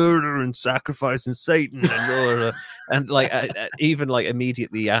murder and sacrifice and Satan and like even like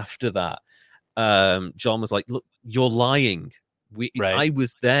immediately after that, John was like, look, you're lying. I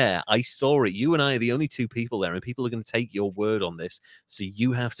was there. I saw it. You and I are the only two people there, and people are going to take your word on this. So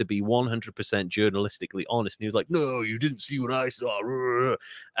you have to be 100% journalistically honest. And he was like, no, you didn't see what I saw.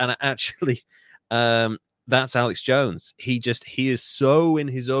 And actually, that's Alex Jones. He is so in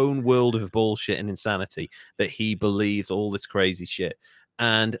his own world of bullshit and insanity that he believes all this crazy shit.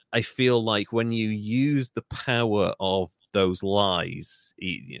 And I feel like when you use the power of those lies,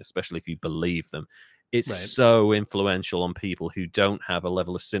 especially if you believe them, it's so influential on people who don't have a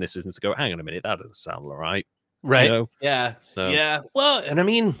level of cynicism to go, hang on a minute, that doesn't sound all right. Right. You know, Yeah. so Yeah. Well, and I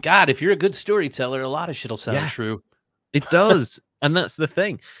mean, God, if you're a good storyteller, a lot of shit'll sound yeah, true. it does, and that's the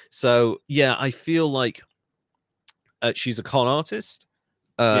thing. So yeah, I feel like she's a con artist,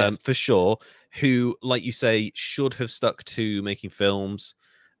 Yes. for sure, who, like you say, should have stuck to making films,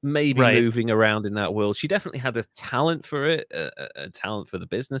 maybe Right. moving around in that world. She definitely had a talent for it, a talent for the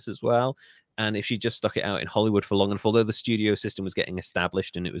business as well. And if she just stuck it out in Hollywood for long enough, although the studio system was getting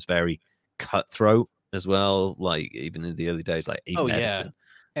established and it was very cutthroat as well, like even in the early days, like Oh even yeah. Edison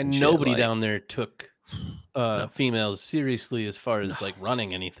and And shit, nobody like down there took no, females seriously as far no. as like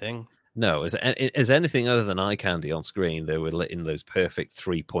running anything. No, as anything other than eye candy on screen, they were lit in those perfect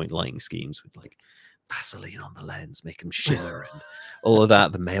 3-point lighting schemes with like Vaseline on the lens, make them shimmer, and all of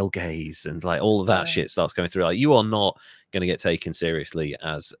that. The male gaze and like all of that shit starts coming through. Like you are not going to get taken seriously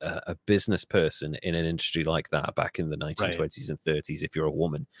as a business person in an industry like that back in the 1920s and 30s. If you're a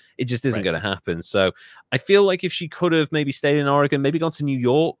woman, it just isn't Right. going to happen. So I feel like if she could have maybe stayed in Oregon, maybe gone to New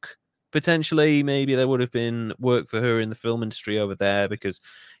York. Potentially, maybe there would have been work for her in the film industry over there because,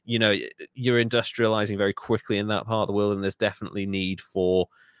 you know, you're industrializing very quickly in that part of the world, and there's definitely need for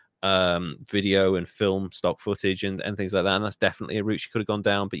video and film stock footage and things like that. And that's definitely a route she could have gone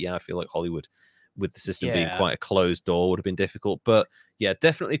down. But yeah, I feel like Hollywood, with the system being Yeah. quite a closed door, would have been difficult. But yeah,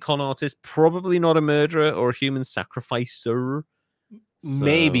 definitely con artist, probably not a murderer or a human sacrificer.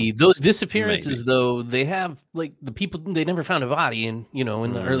 Maybe those disappearances, maybe. though, they have like the people they never found a body in, in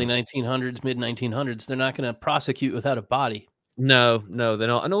the early 1900s, mid 1900s. They're not going to prosecute without a body. No, they're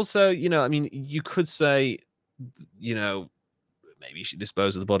not. And also, I mean, you could say, you know, maybe she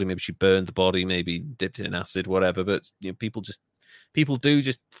disposed of the body, maybe she burned the body, maybe dipped it in acid, whatever. But people do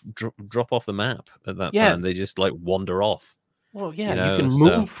just drop off the map at that time. Yes. They just like wander off, Well, yeah, you can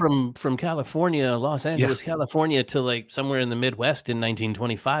So move from California, Los yeah, Angeles, California to like somewhere in the Midwest in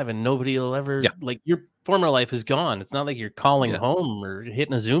 1925 and nobody will ever yeah, like your former life is gone. It's not like you're calling yeah, home or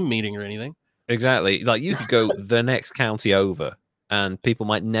hitting a Zoom meeting or anything. exactly. Like you could go the next county over, and people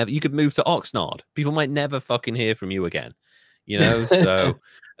might never. You could move to Oxnard. People might never fucking hear from you again. So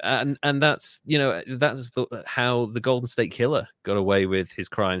and that's how the Golden State Killer got away with his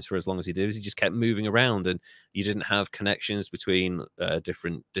crimes for as long as he did. Is he just kept moving around, and you didn't have connections between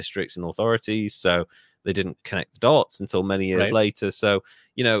different districts and authorities, so they didn't connect the dots until many years Right. later. So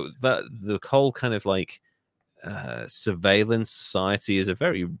that the whole kind of like surveillance society is a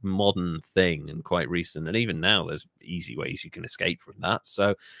very modern thing and quite recent, and even now there's easy ways you can escape from that.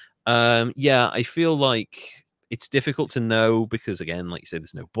 So yeah, I feel like it's difficult to know because, again, like you said,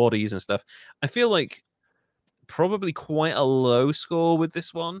 there's no bodies and stuff. I feel like probably quite a low score with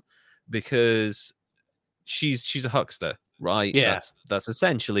this one because she's a huckster, right? Yeah. That's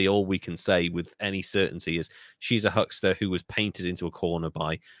essentially all we can say with any certainty is she's a huckster who was painted into a corner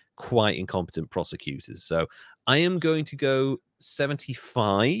by quite incompetent prosecutors. So I am going to go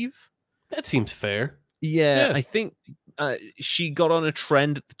 75. That seems fair. Yeah, Yeah. I think she got on a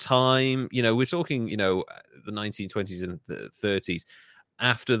trend at the time. We're talking, the 1920s and the 30s,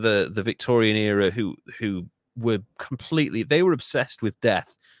 after the Victorian era, who were they were obsessed with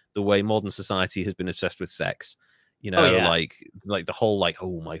death the way modern society has been obsessed with sex. Oh, yeah. Like the whole like,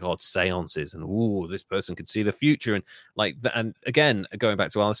 oh my god, seances, and oh, this person could see the future, and like and again, going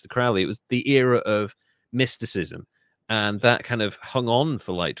back to Aleister Crowley, it was the era of mysticism. And that kind of hung on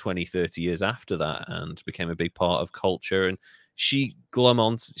for like 20, 30 years after that and became a big part of culture. And she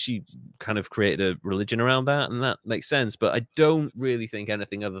kind of created a religion around that, and that makes sense. But I don't really think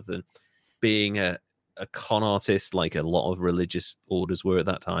anything other than being a con artist, like a lot of religious orders were at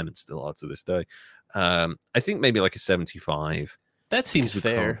that time and still are to this day. I think maybe like a 75. That seems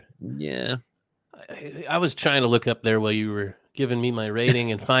fair. Yeah. I was trying to look up there while you were giving me my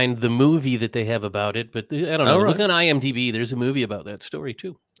rating and find the movie that they have about it, but I don't know. Right. Look on IMDb. There's a movie about that story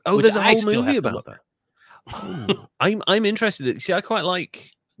too. Oh, there's a whole movie about that. Oh, I'm interested. See, I quite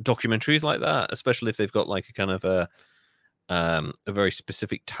like documentaries like that, especially if they've got like a kind of a very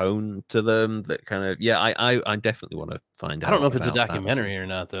specific tone to them. That kind of I definitely want to find out. I don't know if it's a documentary or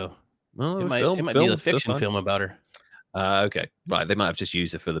not, though. Well, it might be a fiction film about her. Okay, right. They might have just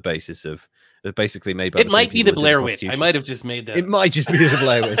used it for the basis of basically made by. It might be the Blair Witch. I might have just made that. It might just be the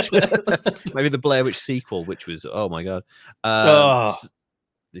Blair Witch. Maybe the Blair Witch sequel, which was oh my god.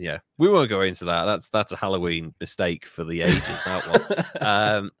 Yeah, we won't go into that. That's a Halloween mistake for the ages. That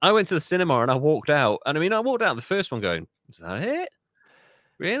one. I went to the cinema and I walked out, and I walked out the first one going, "Is that it?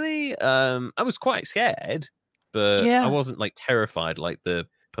 Really?" I was quite scared, but I wasn't like terrified like the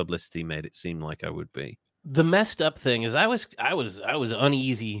publicity made it seem like I would be. The messed up thing is I was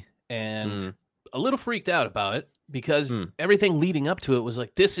uneasy and a little freaked out about it because everything leading up to it was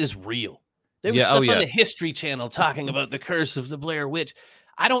like, this is real. There was stuff on the History Channel talking about the curse of the Blair Witch.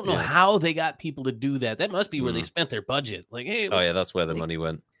 I don't know how they got people to do that. That must be where they spent their budget. Like, hey, that's where the money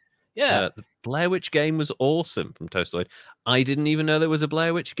went. Yeah, the Blair Witch game was awesome from Toastoid. I didn't even know there was a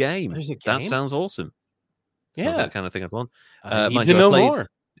Blair Witch game. There's a game? That sounds awesome. Sounds like the kind of thing I'd want. I need to know more.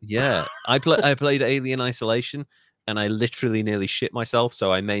 Yeah, I played Alien Isolation, and I literally nearly shit myself.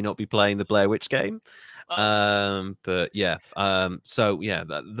 So I may not be playing the Blair Witch game. But yeah,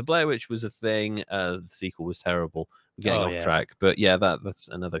 the Blair Witch was a thing. The sequel was terrible. We're getting off track, but yeah, that's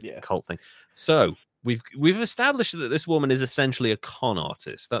another cult thing. So we've established that this woman is essentially a con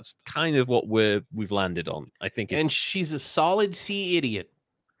artist. That's kind of what we've landed on. I think, and she's a solid C idiot.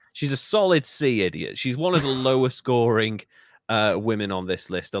 She's a solid C idiot. She's one of the lower scoring women on this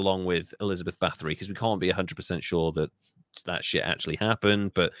list, along with Elizabeth Bathory, because we can't be 100% sure that shit actually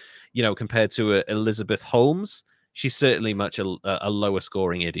happened. But compared to Elizabeth Holmes, she's certainly much a lower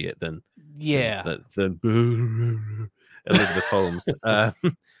scoring idiot than than Elizabeth Holmes.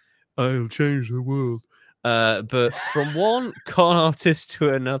 I'll change the world. But from one con artist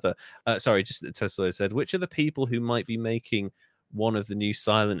to another, just Tesla said, which are the people who might be making one of the new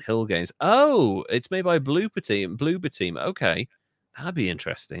Silent Hill games? Oh, it's made by Bloober Team. Okay. That'd be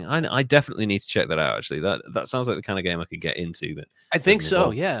interesting. I definitely need to check that out. Actually, that sounds like the kind of game I could get into. That I think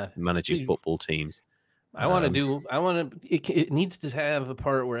so. Yeah, managing football teams. It needs to have a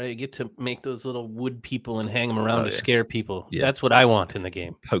part where I get to make those little wood people and hang them around to scare people. Yeah. That's what I want in the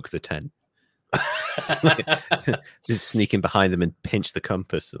game. Poke the tent. Just sneak in behind them and pinch the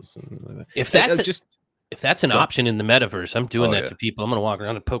compass or something like that. If that's an option in the metaverse, I'm doing that to people. I'm going to walk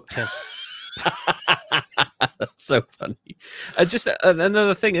around and poke tents. That's so funny. Just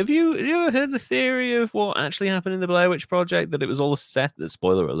another thing. Have you ever heard the theory of what actually happened in the Blair Witch Project? That it was all a set.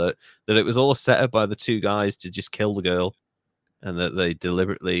 Spoiler alert. That it was all set up by the two guys to just kill the girl, and that they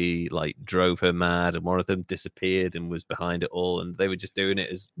deliberately drove her mad, and one of them disappeared and was behind it all, and they were just doing it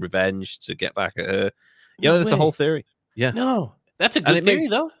as revenge to get back at her. That's a whole theory. Yeah. No. That's a good theory,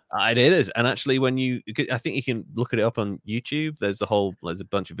 though. It is. And actually, I think you can look it up on YouTube. There's a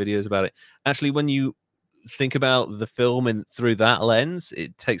bunch of videos about it. Actually, when you think about the film through that lens,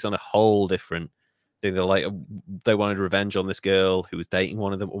 it takes on a whole different thing. They wanted revenge on this girl who was dating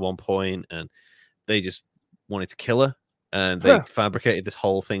one of them at one point, and they just wanted to kill her. And they fabricated this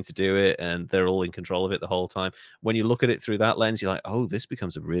whole thing to do it, and they're all in control of it the whole time. When you look at it through that lens, you're like, oh, this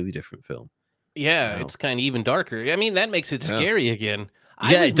becomes a really different film. Yeah, it's kind of even darker. I mean, that makes it scary again.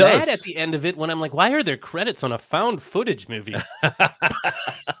 I was mad at the end of it when I'm like, why are there credits on a found footage movie?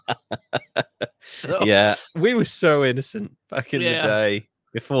 We were so innocent back in the day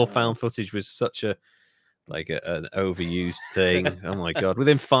before found footage was such an overused thing. Oh my God.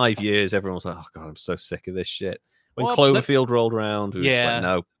 Within 5 years, everyone was like, oh God, I'm so sick of this shit. When Cloverfield rolled around, we were just like,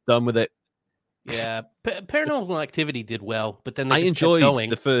 no, done with it. Yeah, Paranormal Activity did well, but then they I enjoyed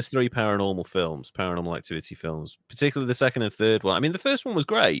the first 3 Paranormal Activity films, particularly the second and third one. I mean, the first one was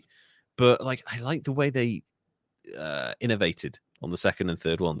great, but I like the way they innovated on the second and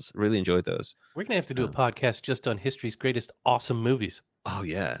third ones. Really enjoyed those. We're gonna have to do a podcast just on history's greatest awesome movies. Oh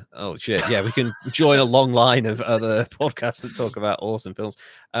yeah. Oh shit. Yeah, we can join a long line of other podcasts that talk about awesome films.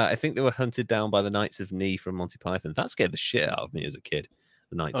 I think they were hunted down by the Knights of Ni from Monty Python. That scared the shit out of me as a kid.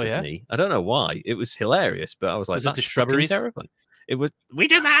 The Knights of Ni. I don't know why. It was hilarious, but I was like, that's the Shrubberies? Terrifying. It was, we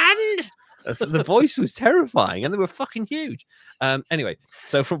demand! The voice was terrifying, and they were fucking huge. Anyway,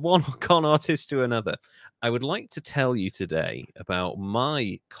 so from one con artist to another, I would like to tell you today about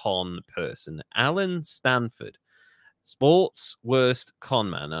my con person, Alan Stanford, sports worst con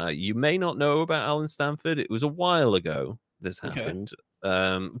man. You may not know about Alan Stanford. It was a while ago this happened,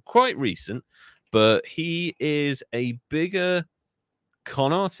 quite recent, but he is a bigger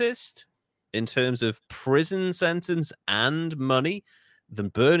con artist in terms of prison sentence and money than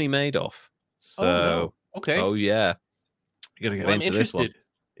Bernie Madoff. So, oh yeah, you're gonna get into this one.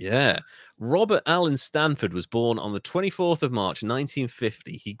 Yeah, Robert Allen Stanford was born on the 24th of March,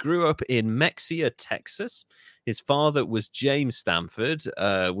 1950. He grew up in Mexia, Texas. His father was James Stanford,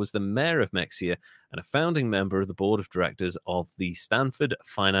 was the mayor of Mexia and a founding member of the board of directors of the Stanford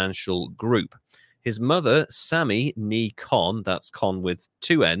Financial Group. His mother, Sammy Nee Con, that's con with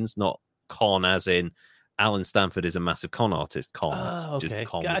 2 N's, not con as in Alan Stanford is a massive con artist. Con, that's just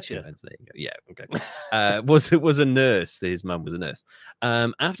con with 2 N's. There you go. Yeah, okay. Was a nurse. His mum was a nurse.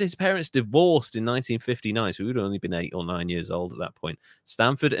 After his parents divorced in 1959, so he would have only been 8 or 9 years old at that point,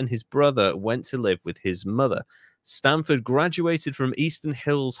 Stanford and his brother went to live with his mother. Stanford graduated from Eastern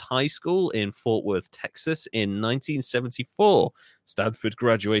Hills High School in Fort Worth, Texas in 1974. Stanford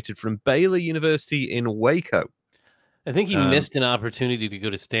graduated from Baylor University in Waco. I think he missed an opportunity to go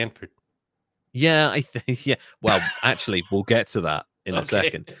to Stanford. Yeah, I think. Yeah. Well, actually, we'll get to that in a Okay.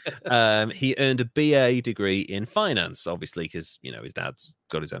 second. He earned a BA degree in finance, obviously, because his dad's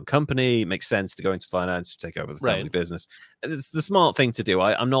got his own company. It makes sense to go into finance to take over the family Right. business. It's the smart thing to do.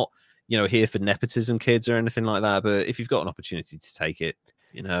 I'm not, here for nepotism kids or anything like that. But if you've got an opportunity to take it,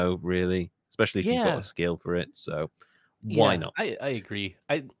 really, especially if you've got a Yeah. skill for it, so why Yeah. not? I agree.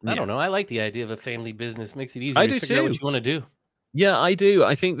 I Yeah, don't know. I like the idea of a family business. Makes it I easier to do figure out what too. you want to do. Yeah, I do.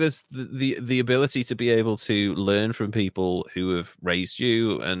 I think there's the ability to be able to learn from people who have raised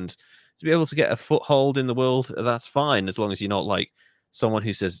you and to be able to get a foothold in the world. That's fine as long as you're not like someone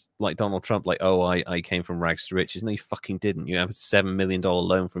who says like Donald Trump, like, "Oh, I came from rags to riches." No, you fucking didn't. You have a $7 million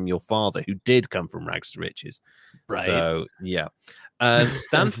loan from your father who did come from rags to riches. Right. So yeah.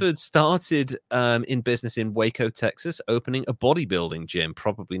 Stanford started in business in Waco, Texas, opening a bodybuilding gym,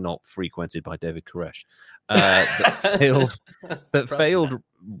 probably not frequented by David Koresh, that failed that Probably not. failed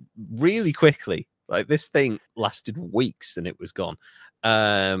really quickly. Like this thing lasted weeks and it was gone.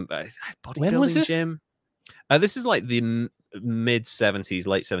 When was Bodybuilding this? gym. This is like the mid 70s,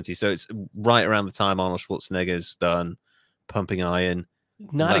 late 70s. So it's right around the time Arnold Schwarzenegger's done Pumping Iron.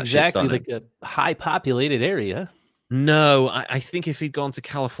 Not That shit exactly started. like a high populated area. No, I think if he'd gone to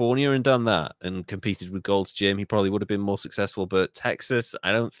California and done that and competed with Gold's Gym, he probably would have been more successful. But Texas,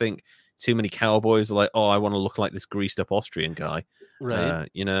 I don't think too many cowboys are like, oh, I want to look like this greased up Austrian guy. Right.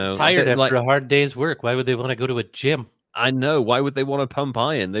 Tired Like after a hard day's work. Why would they want to go to a gym? I know. Why would they want to pump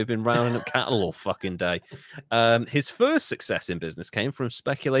iron? They've been rounding up cattle all fucking day. His first success in business came from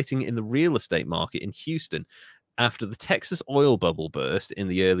speculating in the real estate market in Houston. After the Texas oil bubble burst in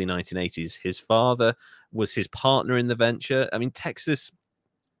the early 1980s, his father was his partner in the venture. I mean, Texas,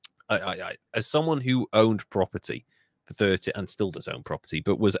 as someone who owned property for 30 and still does own property,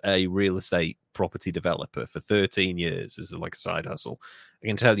 but was a real estate property developer for 13 years as like a side hustle, I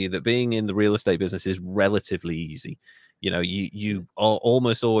can tell you that being in the real estate business is relatively easy. You are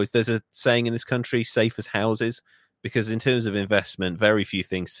almost always, there's a saying in this country, safe as houses, because in terms of investment, very few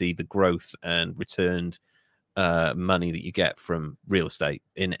things see the growth and returned money that you get from real estate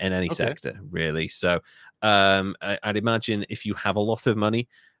in any Okay. sector, really. So I'd imagine if you have a lot of money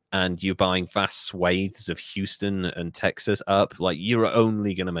and you're buying vast swathes of Houston and Texas up, like you're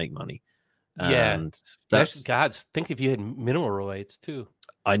only going to make money. Yeah. And Especially, that's, God, think if you had mineral rights too.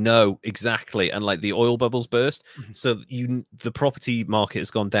 I know exactly. And like the oil bubbles burst. Mhm. So the property market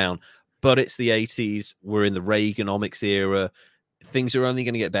has gone down, but it's the 80s. We're in the Reaganomics era. Things are only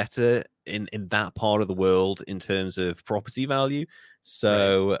going to get better in that part of the world in terms of property value. Right.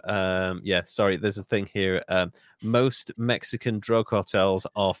 So yeah, sorry, there's a thing here. Most Mexican drug cartels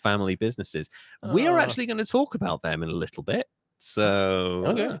are family businesses. We are Uh, actually going to talk about them in a little bit. So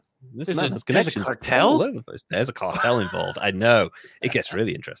okay. this man has There's a connections all cartel? over the place. There's a cartel involved. I know. It gets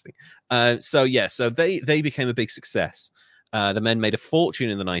really interesting. So yeah, so they became a big success. The men made a fortune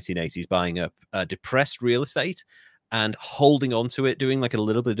in the 1980s buying up depressed real estate and holding on to it, doing like a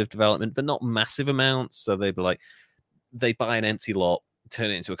little bit of development, but not massive amounts. So they'd be like, they buy an empty lot,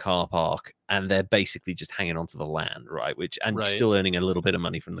 turn it into a car park, and they're basically just hanging on to the land, right? And Right. still earning a little bit of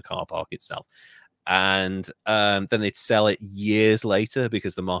money from the car park itself. And then they'd sell it years later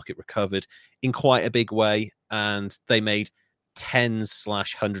because the market recovered in quite a big way, and they made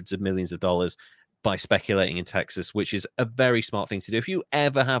tens/hundreds of millions of dollars by speculating in Texas, which is a very smart thing to do. If you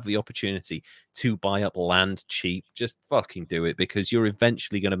ever have the opportunity to buy up land cheap, just fucking do it because you're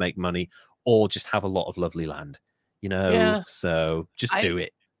eventually going to make money or just have a lot of lovely land, Yeah. so just I do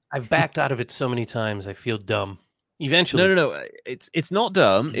it. I've backed out of it so many times. I feel dumb. No, Eventually. no, no. It's not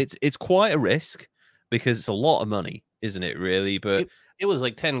dumb. It's quite a risk because it's a lot of money, isn't it? Really, but It was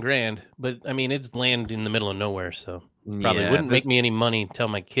like 10 grand, but I mean, it's land in the middle of nowhere, so probably yeah, wouldn't make there's me any money until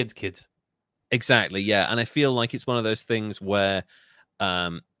my kids. exactly, yeah. And I feel like it's one of those things where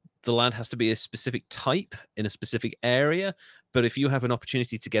um, the land has to be a specific type in a specific area. But if you have an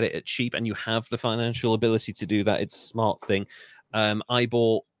opportunity to get it at cheap and you have the financial ability to do that, it's a smart thing. I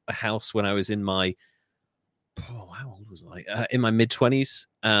bought a house when I was in my how old was I? In my mid-20s,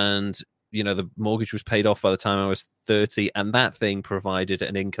 and the mortgage was paid off by the time I was 30, and that thing provided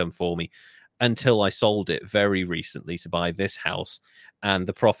an income for me until I sold it very recently to buy this house. And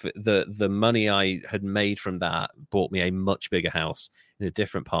the profit, the money I had made from that bought me a much bigger house in a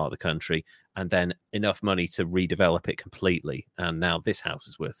different part of the country, and then enough money to redevelop it completely. And now this house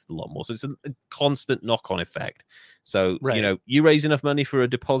is worth a lot more. So it's a constant knock-on effect. So, Right. you raise enough money for a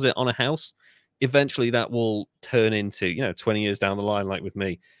deposit on a house, eventually that will turn into 20 years down the line, like with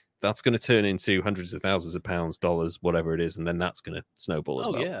me, that's going to turn into hundreds of thousands of pounds, dollars, whatever it is, and then that's going to snowball as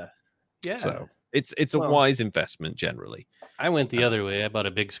Oh well. yeah. Yeah. So It's a wise investment generally. I went the other way. I bought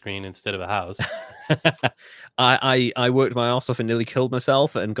a big screen instead of a house. I worked my ass off and nearly killed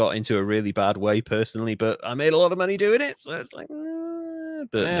myself and got into a really bad way personally, but I made a lot of money doing it, so it's like,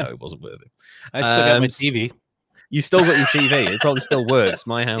 but no, it wasn't worth it. I still got my TV. You still got your TV. It probably still works.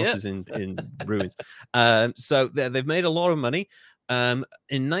 My house is in ruins. So they've made a lot of money. In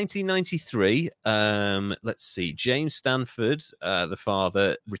 1993, let's see, James Stanford, the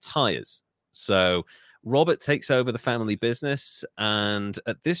father, retires. So Robert takes over the family business, and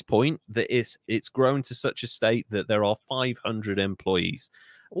at this point, it's grown to such a state that there are 500 employees.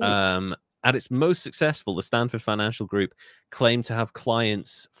 At its most successful, the Stanford Financial Group claimed to have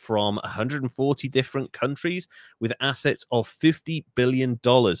clients from 140 different countries with assets of $50 billion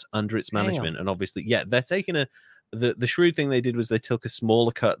under its management. And obviously, they're taking the shrewd thing they did was they took a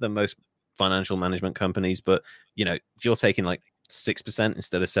smaller cut than most financial management companies. But, if you're taking like 6%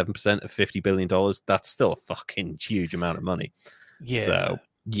 instead of 7% of $50 billion, that's still a fucking huge amount of money. Yeah. So,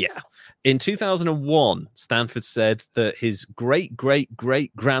 in 2001, Stanford said that his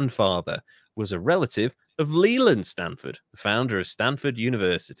great-great-great-grandfather was a relative of Leland Stanford, the founder of Stanford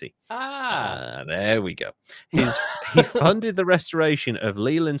University. There we go. He funded the restoration of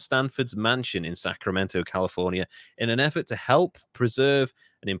Leland Stanford's mansion in Sacramento, California, in an effort to help preserve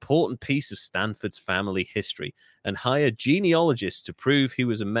an important piece of Stanford's family history and hired genealogists to prove he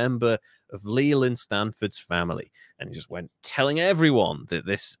was a member of Leland Stanford's family. And he just went telling everyone that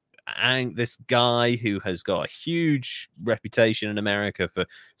this guy who has got a huge reputation in America for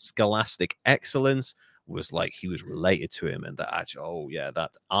scholastic excellence was like he was related to him, and that actually,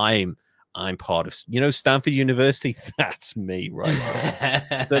 I'm part of Stanford University. That's me,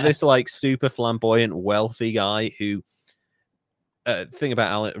 right? So this like super flamboyant, wealthy guy who. Thing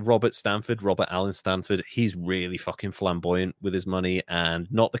about Robert Allen Stanford, he's really fucking flamboyant with his money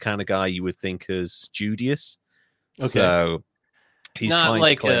and not the kind of guy you would think as studious. Okay. So he's not trying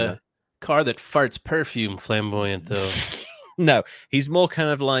like to claim a car that farts perfume flamboyant, though. No, he's more kind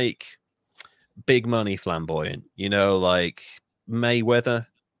of like big money flamboyant, like Mayweather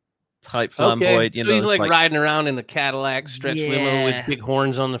type flamboyant. So he's like riding around in the Cadillac stretch limo with big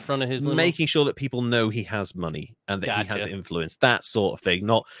horns on the front of his limo. Making sure that people know he has money and that he has influence, that sort of thing.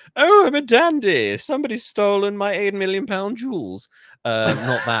 Not, I'm a dandy, somebody's stolen my 8 million pound jewels.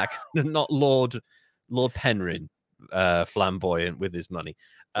 Not that, not Lord Penryn flamboyant with his money.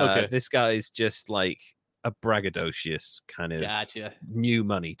 This guy is just like a braggadocious kind of new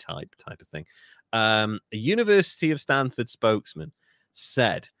money type of thing. A University of Stanford spokesman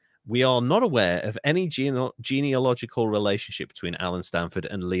said, "We are not aware of any genealogical relationship between Allen Stanford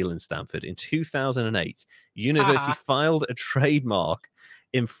and Leland Stanford. In 2008, University filed a trademark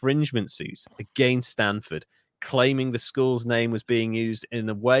infringement suit against Stanford, claiming the school's name was being used in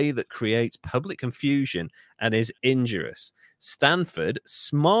a way that creates public confusion and is injurious. Stanford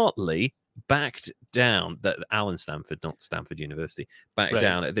smartly backed down, that Allen Stanford, not Stanford University, backed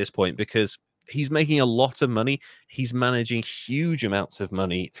down at this point because he's making a lot of money. He's managing huge amounts of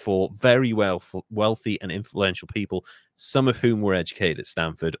money for very wealthy and influential people, some of whom were educated at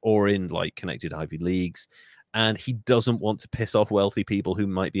Stanford or in like connected Ivy Leagues. And he doesn't want to piss off wealthy people who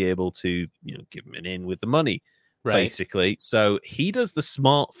might be able to, give him an in with the money, basically. So he does the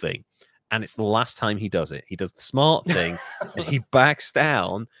smart thing, and it's the last time he does it. He does the smart thing, and he backs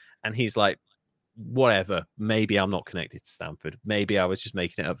down, and he's like, whatever, maybe I'm not connected to Stanford. Maybe I was just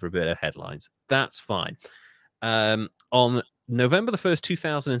making it up for a bit of headlines. That's fine. On November the 1st,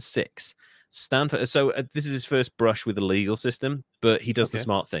 2006, Stanford... So this is his first brush with the legal system, but he does the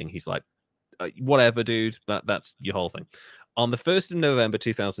smart thing. He's like, whatever, dude, that's your whole thing. On the 1st of November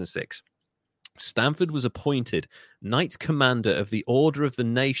 2006, Stanford was appointed Knight Commander of the Order of the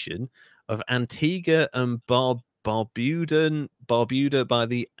Nation of Antigua and Barbuda by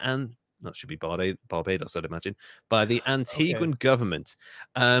the... that should be Barbados, I'd imagine, by the Antiguan government.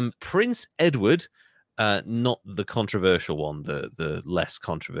 Prince Edward, not the controversial one, the less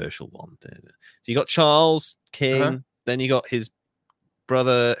controversial one. So you got Charles, King, then you got his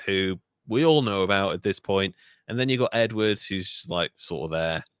brother, who we all know about at this point, and then you got Edward, who's like sort of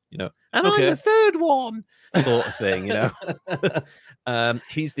there, and I'm the third one, sort of thing,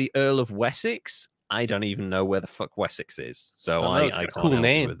 He's the Earl of Wessex. I don't even know where the fuck Wessex is, so I can't cool help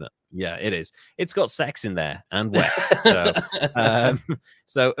name with that. Yeah, it is. It's got sex in there and West. So,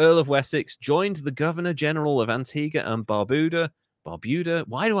 so Earl of Wessex joined the Governor General of Antigua and Barbuda.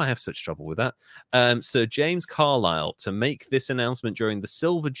 Why do I have such trouble with that? Sir James Carlisle, to make this announcement during the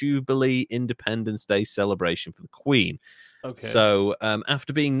Silver Jubilee Independence Day celebration for the Queen. So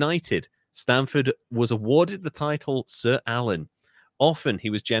after being knighted, Stanford was awarded the title Sir Allen, Often he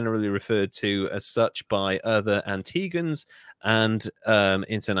was generally referred to as such by other Antiguans and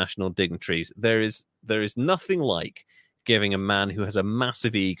international dignitaries. There is nothing like giving a man who has a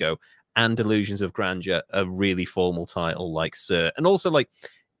massive ego and delusions of grandeur a really formal title like Sir. And also, like,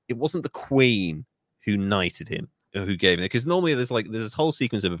 it wasn't the Queen who knighted him or who gave him it, because normally there's this whole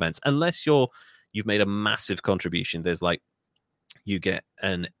sequence of events. Unless you've made a massive contribution, there's like you get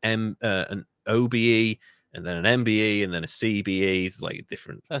an OBE and then an MBE and then a CBE. It's like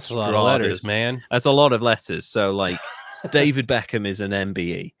different. That's a lot of letters, man. That's a lot of letters. So like David Beckham is an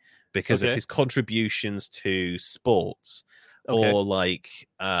MBE because of his contributions to sports. Or like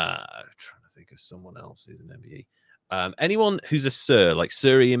I'm trying to think of someone else who's an MBE. Anyone who's a Sir, like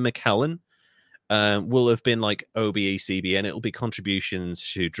Sir Ian McKellen, will have been like OBE, CBE, and it'll be contributions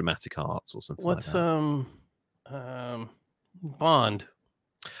to dramatic arts or something like that. What's Bond?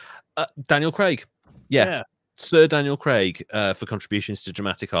 Daniel Craig. Yeah. Sir Daniel Craig for contributions to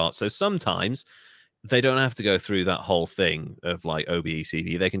dramatic art. So sometimes they don't have to go through that whole thing of like OBE,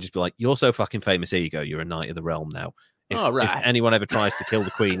 CBE. They can just be like, you're so fucking famous, ego. You're a knight of the realm now. If anyone ever tries to kill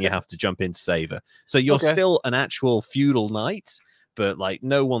the queen, you have to jump in to save her. So you're still an actual feudal knight, but like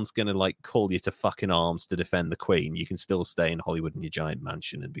no one's gonna like call you to fucking arms to defend the queen. You can still stay in Hollywood in your giant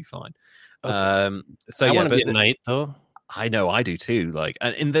mansion and be fine. So I want to be a knight though. I know, I do too. Like,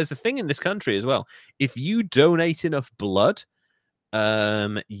 and there's a thing in this country as well. If you donate enough blood,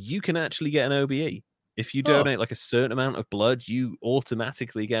 you can actually get an OBE. If you donate like a certain amount of blood, you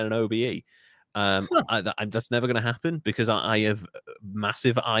automatically get an OBE. That's never going to happen because I have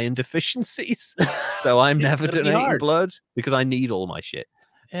massive iron deficiencies, so I'm never donating blood because I need all my shit.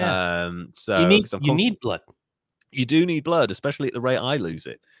 So you need blood. You do need blood, especially at the rate I lose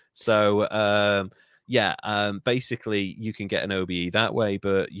it. So basically you can get an OBE that way,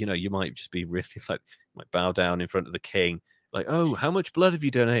 but you might just be really like might bow down in front of the king, like, oh, how much blood have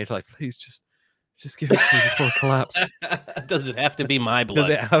you donated? Like, please just give it to me before I collapse. Does it have to be my blood? Does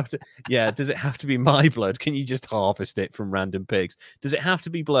it have to be my blood? Can you just harvest it from random pigs? Does it have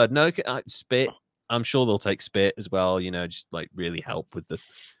to be blood? No, spit. I'm sure they'll take spit as well, just like really help with the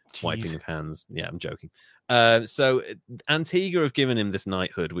wiping of hands. Yeah, I'm joking. So Antigua have given him this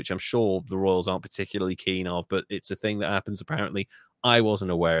knighthood, which I'm sure the royals aren't particularly keen of, but it's a thing that happens apparently. I wasn't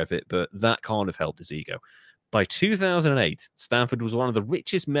aware of it, but that kind of helped his ego. By 2008, Stanford was one of the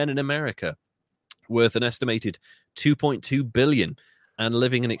richest men in America, worth an estimated $2.2 billion, and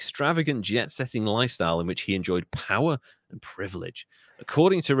living an extravagant jet-setting lifestyle in which he enjoyed power and privilege.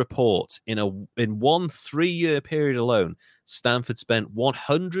 According to reports, in 1 3-year period alone, Stanford spent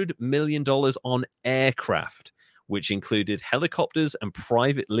 $100 million on aircraft, which included helicopters and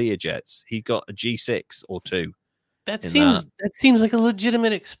private Learjets. He got a G6 or 2. That seems like a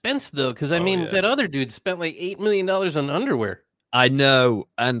legitimate expense, though, because that other dude spent like $8 million on underwear. I know,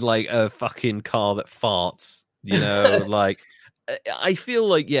 and like a fucking car that farts, like I feel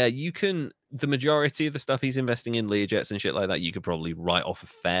like, you can, the majority of the stuff he's investing in, Learjets and shit like that, you could probably write off a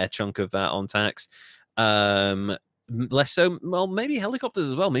fair chunk of that on tax. Less so, well, maybe helicopters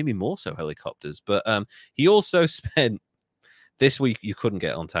as well, maybe more so helicopters. But he also spent, this week you couldn't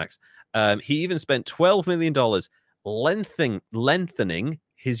get on tax. He even spent $12 million lengthening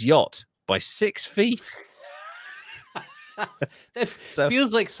his yacht by 6 feet. That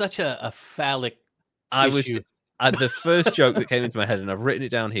feels like such a phallic issue. The first joke that came into my head, and I've written it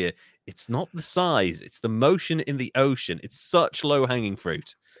down here, it's not the size, it's the motion in the ocean. It's such low-hanging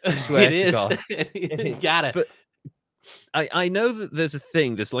fruit. I swear it is. God. You got it. But I know that there's a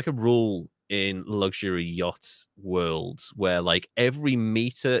thing, there's like a rule in luxury yachts worlds where like every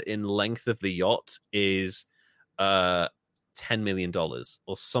meter in length of the yacht is $10 million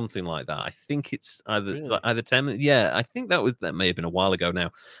or something like that. I think it's either 10 million. Yeah, I think that may have been a while ago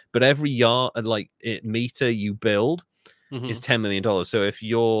now. But every yard, meter you build is $10 million. So if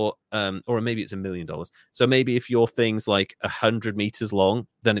you're, or maybe it's $1 million. So maybe if your thing's like 100 meters long,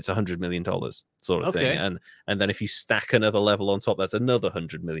 then it's $100 million sort of thing. And then if you stack another level on top, that's another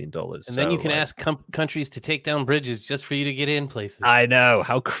 $100 million. And then you can ask countries to take down bridges just for you to get in places. I know.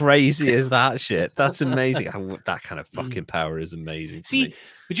 How crazy is that shit? That's amazing. That kind of fucking power is amazing. See,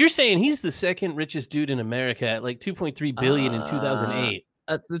 but you're saying he's the second richest dude in America at like 2.3 billion in 2008.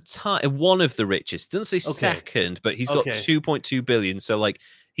 At the time, one of the richest. Doesn't say second, but he's got 2.2 billion. So like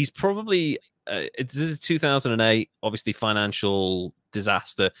he's probably this is 2008, obviously financial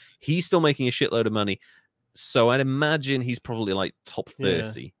disaster. He's still making a shitload of money. So I'd imagine he's probably like top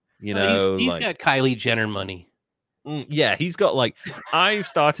 30. He's got Kylie Jenner money. Yeah, he's got like, I've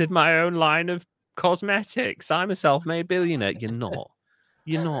started my own line of cosmetics. I'm a self-made billionaire. You're not.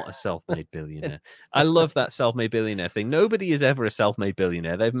 You're not a self-made billionaire. I love that self-made billionaire thing. Nobody is ever a self-made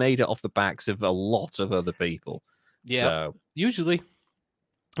billionaire. They've made it off the backs of a lot of other people. Yeah, So usually.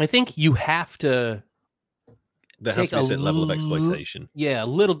 I think you have to. there has to be a certain level of exploitation. Yeah, a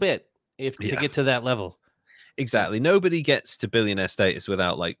little bit to get to that level. Exactly. Nobody gets to billionaire status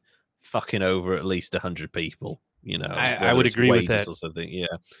without like fucking over at least 100 people. You know, I would agree with that. Or something.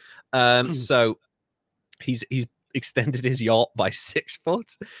 Yeah. So he's extended his yacht by 6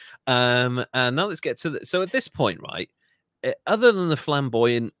 foot. And now let's get to so at this point, right? Other than the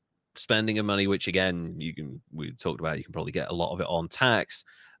flamboyant spending of money, which again we talked about, you can probably get a lot of it on tax.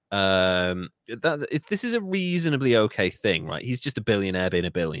 This is a reasonably okay thing, right? He's just a billionaire being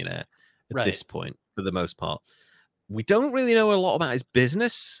a billionaire at this point, for the most part. We don't really know a lot about his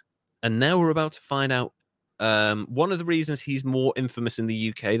business, and now we're about to find out one of the reasons he's more infamous in the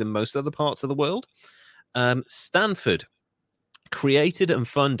UK than most other parts of the world. Stanford created and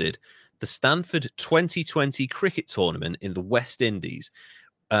funded the Stanford 2020 cricket tournament in the West Indies,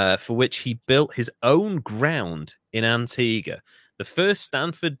 for which he built his own ground in Antigua. The first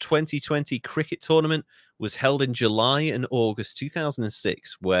Stanford 2020 cricket tournament was held in July and August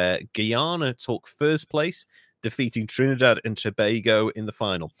 2006, where Guyana took first place, defeating Trinidad and Tobago in the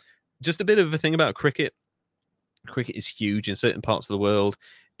final. Just a bit of a thing about cricket. Cricket is huge in certain parts of the world,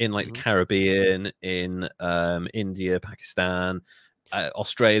 in like the Caribbean, in India, Pakistan,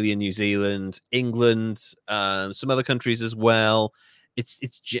 Australia, New Zealand, England, some other countries as well.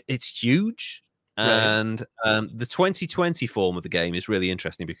 It's huge. And the 2020 form of the game is really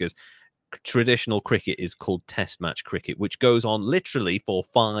interesting because traditional cricket is called test match cricket, which goes on literally for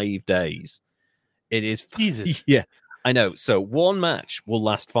 5 days. It is Jesus. Yeah, I know. So one match will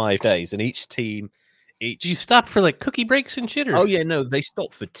last 5 days, and each team. Do you stop for like cookie breaks and shit? Oh yeah, no, they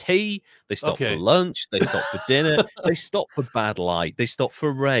stop for tea, they stop for lunch, they stop for dinner, they stop for bad light, they stop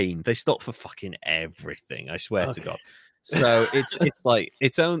for rain, they stop for fucking everything. I swear to God. So it's like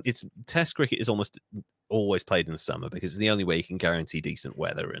it's test cricket is almost always played in the summer because it's the only way you can guarantee decent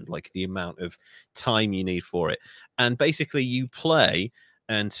weather and like the amount of time you need for it. And basically you play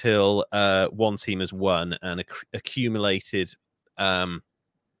until one team has won and accumulated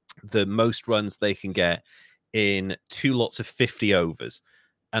the most runs they can get in 2 lots of 50 overs.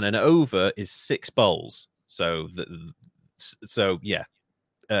 And an over is 6 bowls. So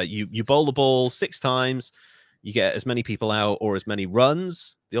you bowl the ball 6 times. You get as many people out or as many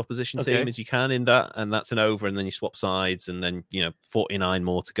runs, the opposition team, as you can in that. And that's an over. And then you swap sides and then, 49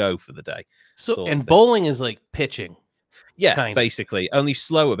 more to go for the day. So, and bowling is like pitching. Yeah, basically. Only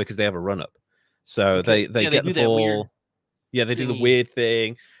slower because they have a run up. So they get the ball. Yeah, they do the weird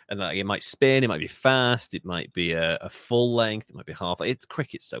thing. And like, it might spin, it might be fast, it might be a full length, it might be half. It's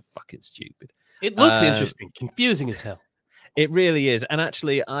cricket's so fucking stupid. It looks interesting, confusing as hell. It really is. And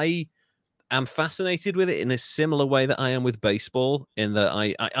actually, I am fascinated with it in a similar way that I am with baseball, in that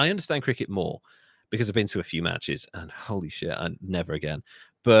I understand cricket more because I've been to a few matches and holy shit, never again.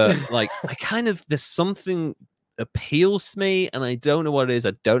 But like, there's something appeals to me and I don't know what it is.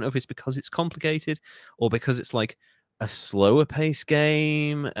 I don't know if it's because it's complicated or because it's like a slower pace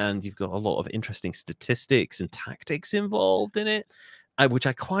game and you've got a lot of interesting statistics and tactics involved in it, which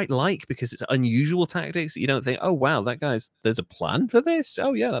I quite like because it's unusual tactics that you don't think, oh wow, there's a plan for this.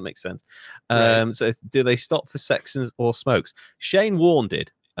 Oh yeah, that makes sense. So do they stop for Sextons or Smokes? Shane Warne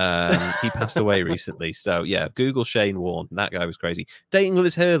did. He passed away recently. So yeah, Google Shane Warne. That guy was crazy. Dating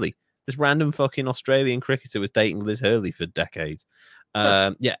Liz Hurley. This random fucking Australian cricketer was dating Liz Hurley for decades.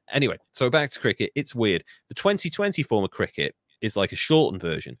 Anyway, so back to cricket. It's weird. The 2020 form of cricket is like a shortened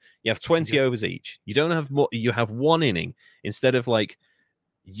version. You have 20 overs each. You don't have more. You have one inning instead of like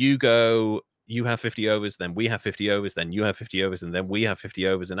you have 50 overs, then we have 50 overs, then you have 50 overs, and then we have 50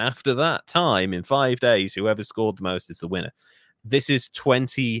 overs. And after that time, in 5 days, whoever scored the most is the winner. This is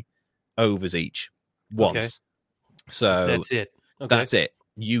 20 overs each once. Okay. So that's it. That's it.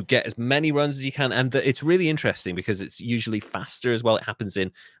 You get as many runs as you can. And it's really interesting because it's usually faster as well. It happens in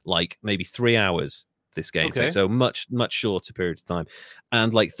like maybe 3 hours, this game. So much, much shorter period of time.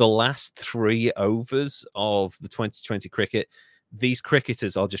 And like the last 3 overs of the 2020 cricket, these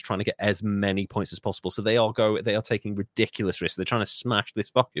cricketers are just trying to get as many points as possible. So they are taking ridiculous risks. They're trying to smash this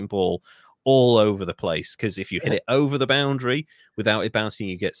fucking ball all over the place. Because if you hit it over the boundary without it bouncing,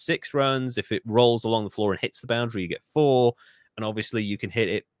 you get 6 runs. If it rolls along the floor and hits the boundary, you get 4. And obviously you can hit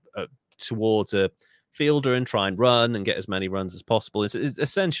it towards a fielder and try and run and get as many runs as possible. It's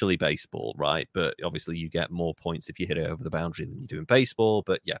essentially baseball, right? But obviously you get more points if you hit it over the boundary than you do in baseball.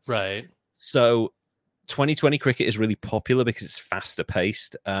 But yeah. Right. So 2020 cricket is really popular because it's faster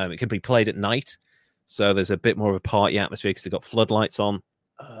paced. It can be played at night. So there's a bit more of a party atmosphere because they've got floodlights on.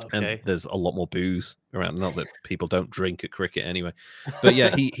 And Okay. there's a lot more booze around. Not that people don't drink at cricket anyway, but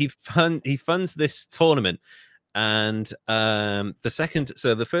yeah, he funds this tournament, and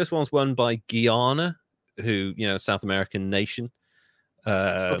the first one's won by Guyana, who South American nation.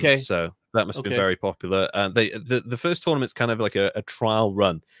 Okay. So that must have been Okay. very popular. The first tournament's kind of like a trial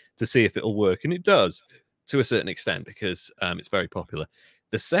run to see if it'll work, and it does to a certain extent because it's very popular.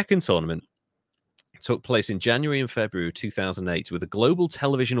 The second tournament took place in January and February 2008 with a global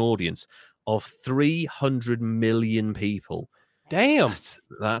television audience of 300 million people. Damn. So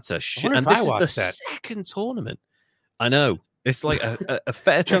that's a shit. wonder And if this I is the watched that. second tournament. I know. It's like a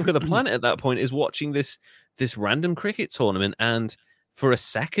fair chunk of the planet at that point is watching this random cricket tournament. And for a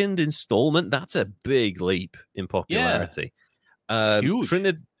second installment, that's a big leap in popularity. It's huge.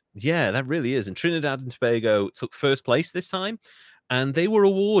 Yeah, that really is. And Trinidad and Tobago took first place this time, and they were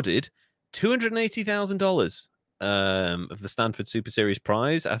awarded $280,000 of the Stanford Super Series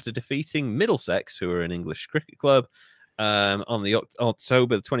prize after defeating Middlesex, who are an English cricket club, on the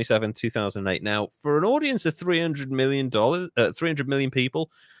October 27, 2008. Now, for an audience of $300 million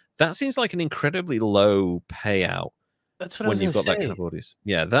people, that seems like an incredibly low payout. That's what when you've got that kind of audience.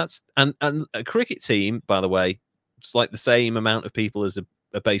 Yeah, that's and a cricket team, by the way, it's like the same amount of people as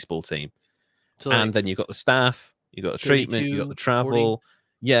a baseball team. So and then you've got the staff, you've got the treatment, you've got the 32, travel. 40.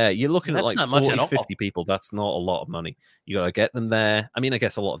 Yeah, you're looking at That's like not much 40, at all. 50 people. That's not a lot of money. You got to get them there. I mean, I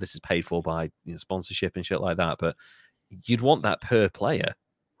guess a lot of this is paid for by sponsorship and shit like that, but you'd want that per player,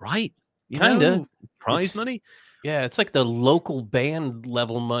 right? Kinda. Prize money. Yeah, it's like the local band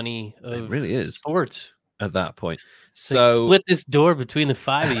level money of It really is sports. at that point. It's like, So split this door between the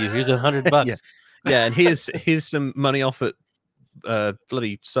five of you. Here's $100. yeah, and here's some money off at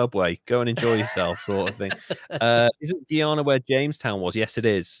bloody Subway. Go and enjoy yourself, sort of thing. Isn't Guyana where Jamestown was? Yes, it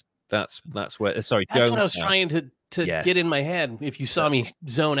is. That's where. Sorry, That's what I was Jonestown. trying to get in my head. If you saw me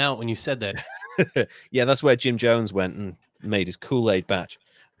zone out when you said that. Yeah, that's where Jim Jones went and made his Kool-Aid batch.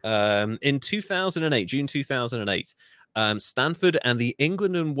 In 2008, June 2008, Stanford and the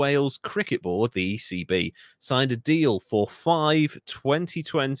England and Wales Cricket Board, the ECB, signed a deal for 5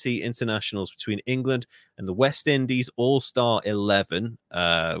 2020 internationals between England and the West Indies All-Star 11,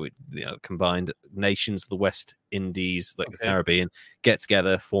 combined nations of the West Indies, like the Caribbean, get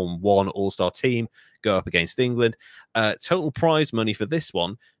together, form one All-Star team, go up against England. Total prize money for this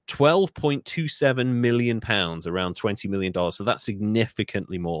one, £12.27 million, around $20 million. So that's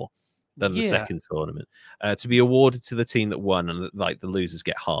significantly more than the second tournament, to be awarded to the team that won, and like the losers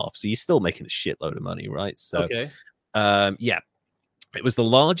get half. So you're still making a shitload of money, right? So, it was the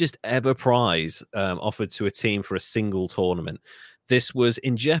largest ever prize offered to a team for a single tournament. This was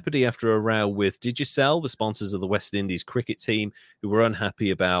in jeopardy after a row with Digicel, the sponsors of the West Indies cricket team, who were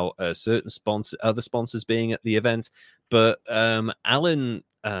unhappy about other sponsors being at the event. But Alan,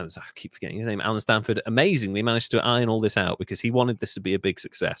 I keep forgetting his name, Alan Stanford, amazingly managed to iron all this out because he wanted this to be a big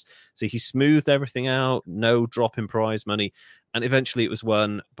success. So he smoothed everything out, no drop in prize money, and eventually it was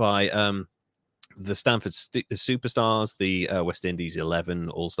won by the Stanford Superstars, the West Indies 11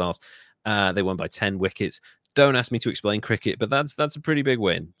 All-Stars. They won by 10 wickets. Don't ask me to explain cricket, but that's a pretty big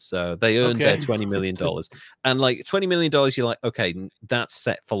win. So they earned their $20 million. And like $20 million, you're like, okay, that's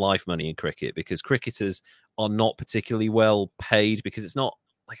set for life money in cricket, because cricketers are not particularly well paid because it's not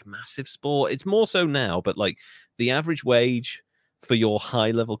like a massive sport. It's more so now, but like the average wage for your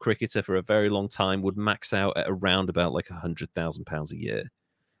high level cricketer for a very long time would max out at around about like £100,000 a year.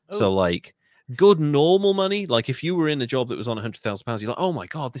 So like good normal money, like if you were in a job that was on £100,000, you're like, oh my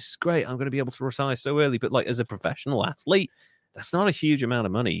god, this is great, I'm going to be able to retire so early. But like as a professional athlete, that's not a huge amount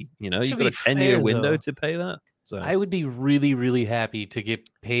of money. You've got a 10-year window to pay that. So I would be really, really happy to get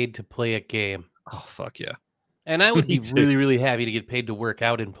paid to play a game. Oh fuck yeah. And I would be really, really happy to get paid to work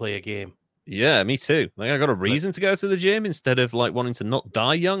out and play a game. Yeah, me too. Like I got a reason to go to the gym instead of like wanting to not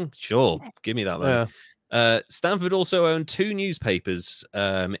die young. Sure, give me that money. Stanford also owned 2 newspapers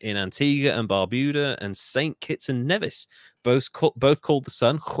in Antigua and Barbuda and St. Kitts and Nevis, both called the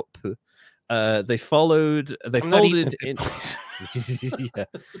Sun. They folded in.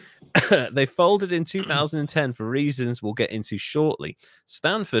 They folded in 2010 for reasons we'll get into shortly.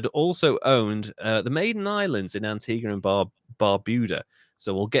 Stanford also owned the Maiden Islands in Antigua and Barbuda.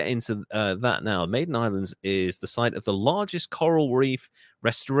 So we'll get into that now. Maiden Islands is the site of the largest coral reef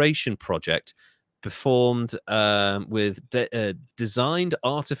restoration project performed with designed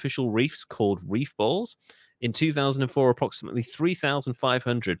artificial reefs called reef balls. In 2004, approximately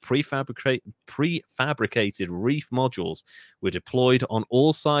 3,500 prefabricated reef modules were deployed on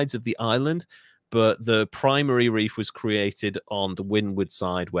all sides of the island, but the primary reef was created on the windward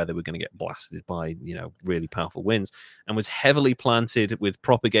side where they were going to get blasted by, really powerful winds, and was heavily planted with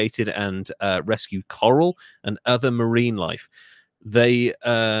propagated and rescued coral and other marine life.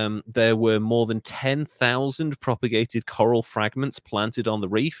 There were more than 10,000 propagated coral fragments planted on the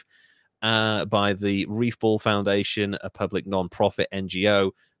reef by the Reef Ball Foundation, a public non-profit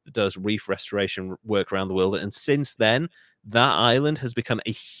NGO that does reef restoration work around the world. And since then, that island has become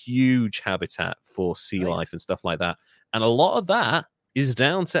a huge habitat for sea life and stuff like that. And a lot of that is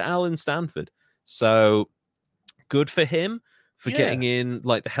down to Alan Stanford. So good for him for getting in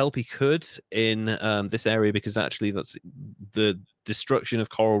like the help he could in this area, because actually that's the destruction of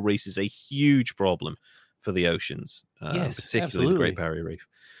coral reefs is a huge problem for the oceans, particularly the Great Barrier Reef.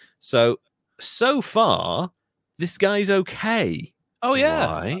 So far, this guy's okay. Oh,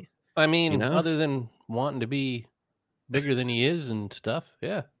 yeah. Right? I mean, other than wanting to be bigger than he is and stuff.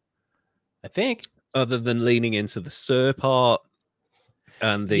 Yeah. I think. Other than leaning into the Sir part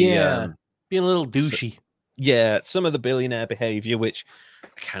and the... being a little douchey. Some of the billionaire behavior, which I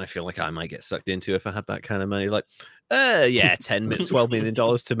kind of feel like I might get sucked into if I had that kind of money. Like, $12 million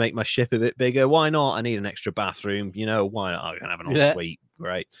to make my ship a bit bigger. Why not? I need an extra bathroom. Why not? I can have an ensuite,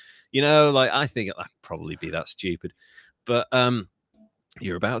 right? I think it'll probably be that stupid. But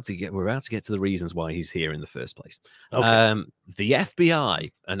we're about to get to the reasons why he's here in the first place. Okay. The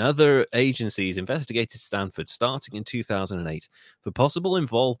FBI and other agencies investigated Stanford starting in 2008 for possible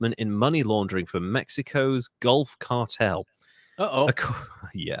involvement in money laundering for Mexico's Gulf Cartel.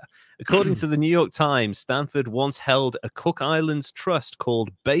 According to the New York Times, Stanford once held a Cook Islands trust called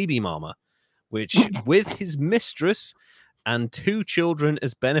Baby Mama, which with his mistress and 2 children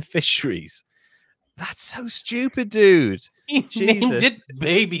as beneficiaries. That's so stupid, dude. He named it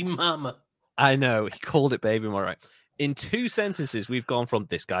Baby Mama. I know. He called it Baby Mama, right? In 2 sentences, we've gone from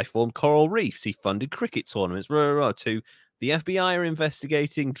this guy formed coral reefs, he funded cricket tournaments, to the FBI are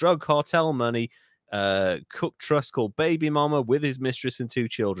investigating drug cartel money, Cook Trust called Baby Mama with his mistress and 2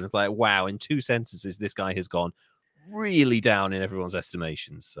 children. It's like, wow, in 2 sentences, this guy has gone really down in everyone's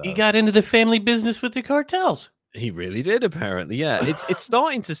estimations. So. He got into the family business with the cartels. He really did, apparently. Yeah, it's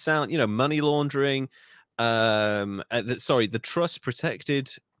starting to sound, money laundering. The trust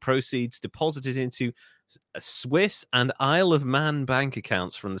protected proceeds deposited into Swiss and Isle of Man bank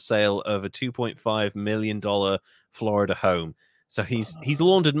accounts from the sale of a $2.5 million Florida home. So he's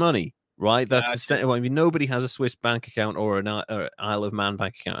laundered money, right? That's nobody has a Swiss bank account or an Isle of Man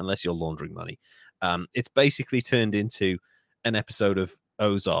bank account unless you're laundering money. It's basically turned into an episode of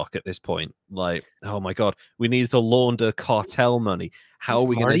Ozark at this point. Like, oh my god, we need to launder cartel money. How are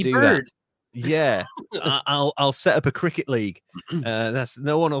we going to do that? Yeah, I'll set up a cricket league. That's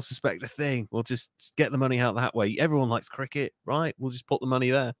no one will suspect a thing. We'll just get the money out that way. Everyone likes cricket, right? We'll just put the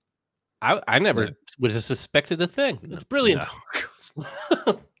money there. I never would have suspected a thing. It's brilliant.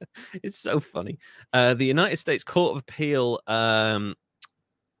 No. It's so funny. The United States Court of Appeal.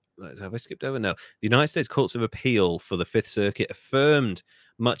 Have I skipped over? No. The United States Courts of Appeal for the Fifth Circuit affirmed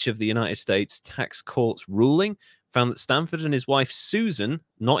much of the United States tax court's ruling, found that Stanford and his wife Susan,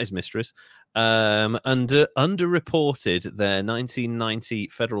 not his mistress, underreported their 1990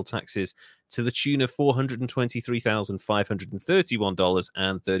 federal taxes to the tune of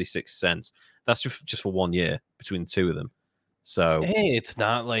 $423,531.36. That's just for 1 year between the two of them. So hey, it's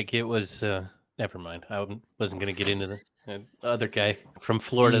not like it was. Never mind. I wasn't going to get into the other guy from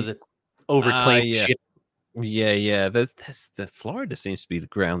Florida that overclaimed shit. Yeah. The Florida seems to be the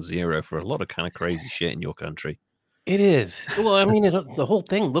ground zero for a lot of kind of crazy shit in your country. It is. Well, I mean, the whole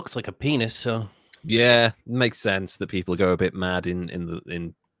thing looks like a penis, so yeah, it makes sense that people go a bit mad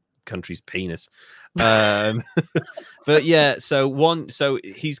in country's penis. But yeah, so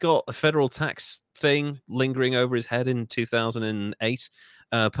he's got a federal tax thing lingering over his head in 2008.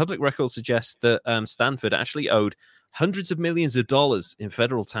 Public records suggest that Stanford actually owed hundreds of millions of dollars in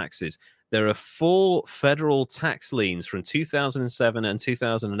federal taxes. There are 4 federal tax liens from 2007 and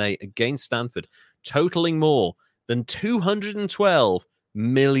 2008 against Stanford, totaling more than $212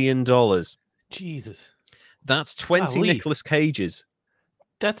 million. Jesus. That's 20 Nicolas Cages.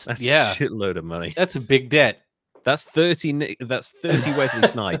 That's a shitload of money. That's a big debt. That's 30 Wesley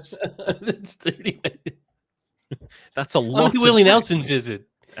Snipes. That's 30. That's a lot. How many Willie Nelsons is it?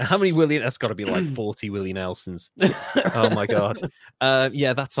 How many Willie? That's got to be like 40 Willie Nelsons. Oh my god.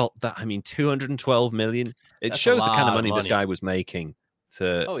 Yeah, that's all. That I mean, 212 million. It shows the kind of money this guy was making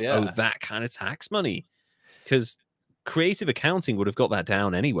to owe that kind of tax money. Because creative accounting would have got that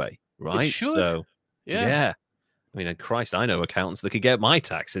down anyway, right? It should. So yeah. I mean, Christ, I know accountants that could get my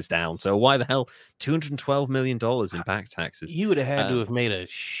taxes down. So why the hell $212 million in back taxes? You would have had to have made a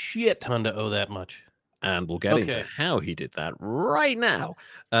shit ton to owe that much. And we'll get into how he did that right now.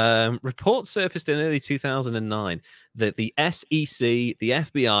 Reports surfaced in early 2009 that the SEC, the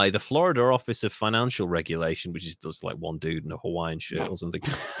FBI, the Florida Office of Financial Regulation, which is just like one dude in a Hawaiian shirt or something,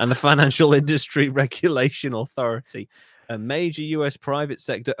 and the Financial Industry Regulation Authority, a major U.S. private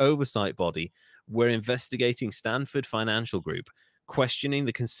sector oversight body, were investigating Stanford Financial Group, questioning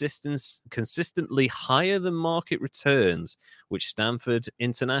the consistently higher than market returns which Stanford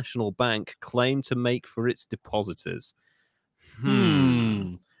International Bank claimed to make for its depositors.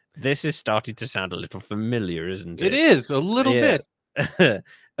 This is starting to sound a little familiar, isn't it? It is, a little bit.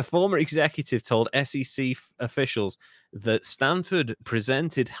 A former executive told SEC officials that Stanford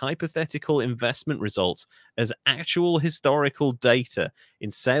presented hypothetical investment results as actual historical data in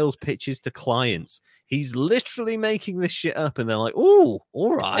sales pitches to clients. He's literally making this shit up, and they're like, "Ooh,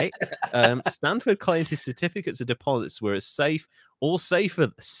 all right." Stanford claimed his certificates of deposits were as safe or safer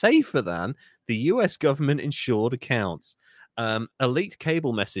than the U.S. government insured accounts. A leaked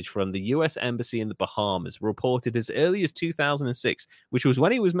cable message from the U.S. Embassy in the Bahamas reported as early as 2006, which was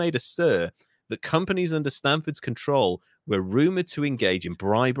when he was made a sir, that companies under Stanford's control were rumored to engage in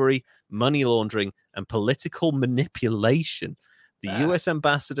bribery, money laundering, and political manipulation. The U.S.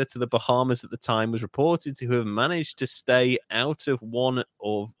 ambassador to the Bahamas at the time was reported to have managed to stay out of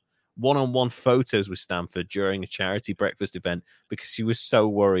one-on-one photos with Stanford during a charity breakfast event because he was so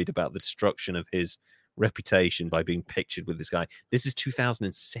worried about the destruction of his reputation by being pictured with this guy. This is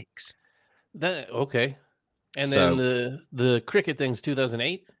 2006. Okay. And so, then the cricket thing's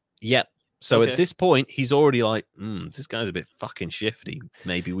 2008? Yep. So at this point, he's already like, this guy's a bit fucking shifty.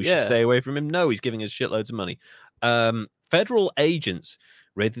 Maybe we should stay away from him. No, he's giving us shitloads of money. Federal agents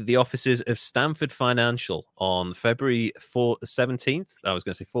raided the offices of Stanford Financial on February 17th. I was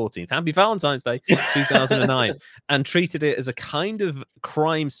going to say 14th. Happy Valentine's Day, 2009, and treated it as a kind of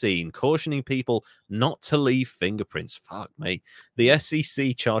crime scene, cautioning people not to leave fingerprints. Fuck me. The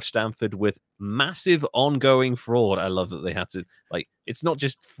SEC charged Stanford with massive ongoing fraud. I love that they had to, like, it's not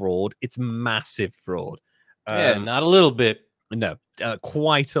just fraud, it's massive fraud. Not a little bit. No,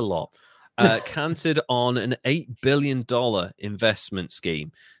 quite a lot. Canted on an $8 billion investment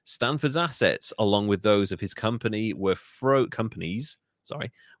scheme. Stanford's assets, along with those of his company, were frozen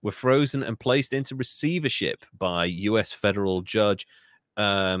and placed into receivership by U.S. federal judge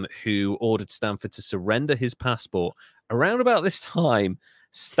who ordered Stanford to surrender his passport. Around about this time,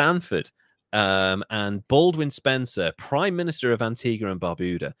 Stanford and Baldwin Spencer, Prime Minister of Antigua and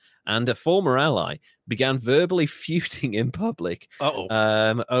Barbuda, and a former ally, began verbally feuding in public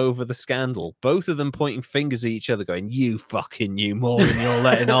over the scandal. Both of them pointing fingers at each other, going, "You fucking knew more than you're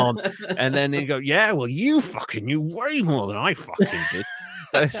letting on." And then they go, "Yeah, well, you fucking knew way more than I fucking did."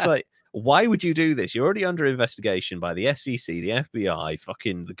 So it's like, why would you do this? You're already under investigation by the SEC, the FBI,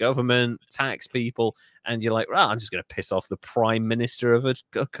 fucking the government, tax people, and you're like, I'm just going to piss off the Prime Minister of a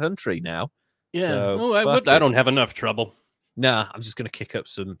country now. Yeah, so, I don't have enough trouble. Nah, I'm just going to kick up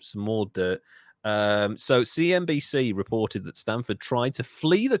some more dirt. So CNBC reported that Stanford tried to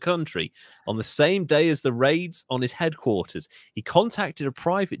flee the country on the same day as the raids on his headquarters. He contacted a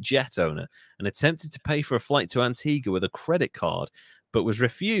private jet owner and attempted to pay for a flight to Antigua with a credit card, but was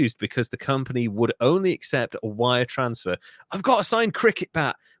refused because the company would only accept a wire transfer. "I've got a signed cricket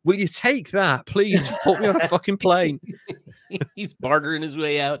bat. Will you take that? Please just put me on a fucking plane." He's bartering his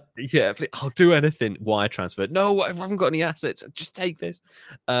way out. Yeah, I'll do anything. Wire transfer. No, I haven't got any assets. Just take this.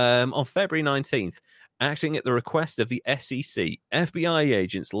 On February 19th, acting at the request of the SEC, FBI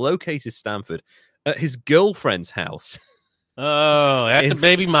agents located Stanford at his girlfriend's house. Oh, at the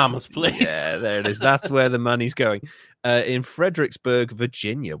baby mama's place. Yeah, there it is. That's where the money's going. In Fredericksburg,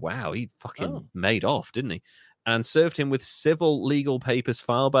 Virginia. Wow, he fucking made off, didn't he? And served him with civil legal papers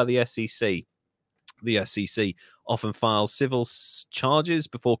filed by the SEC. The SEC often files civil charges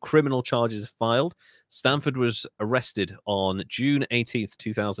before criminal charges are filed. Stanford was arrested on June 18th,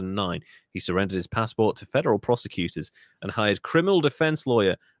 2009. He surrendered his passport to federal prosecutors and hired criminal defense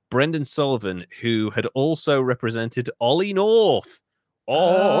lawyer Brendan Sullivan, who had also represented Ollie North.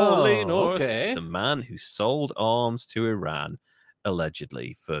 Ollie North, the man who sold arms to Iran,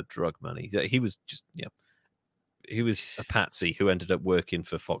 allegedly for drug money. He was just, he was a patsy who ended up working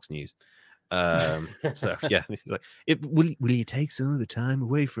for Fox News. So yeah, he's like, will you take some of the time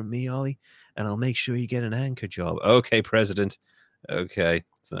away from me, Ollie, and I'll make sure you get an anchor job. Okay, President. Okay,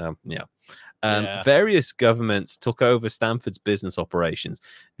 so yeah. Various governments took over Stanford's business operations.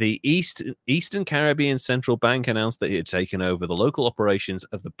 The Eastern Caribbean Central Bank announced that it had taken over the local operations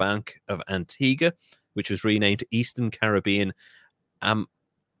of the Bank of Antigua, which was renamed Eastern Caribbean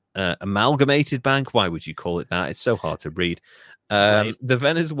Amalgamated Bank. Why would you call it that? It's so hard to read. Right. The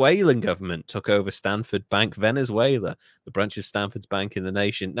Venezuelan government took over Stanford Bank Venezuela, the branch of Stanford's bank in the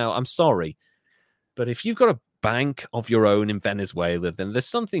nation. Now, I'm sorry, but if you've got a bank of your own in Venezuela, then there's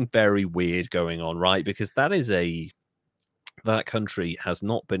something very weird going on, right? Because that country has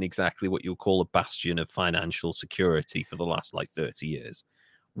not been exactly what you'll call a bastion of financial security for the last 30 years.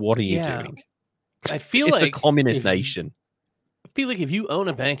 What are you doing? I feel it's like a communist nation. I feel like if you own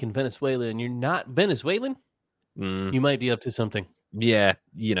a bank in Venezuela and you're not Venezuelan, you might be up to something. Yeah,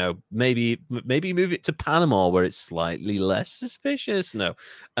 maybe move it to Panama where it's slightly less suspicious. No.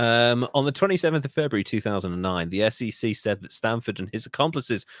 On the 27th of February 2009, the SEC said that Stanford and his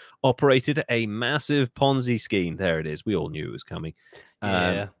accomplices operated a massive Ponzi scheme. There it is. We all knew it was coming.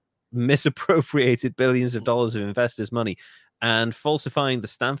 Misappropriated billions of dollars of investors' money and falsifying the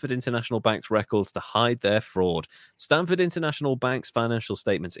Stanford International Bank's records to hide their fraud. Stanford International Bank's financial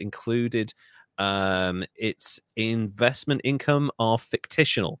statements included its investment income are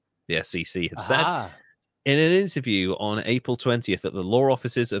fictional, the SEC have said. In an interview on April 20th at the law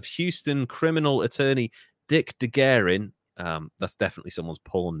offices of Houston criminal attorney Dick DeGuerin, that's definitely someone's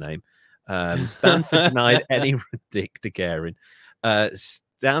porn name, Stanford denied any Dick DeGuerin.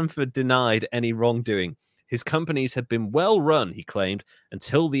 Stanford denied any wrongdoing. His companies had been well run, he claimed,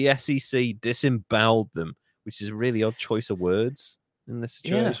 until the SEC disemboweled them, which is a really odd choice of words in this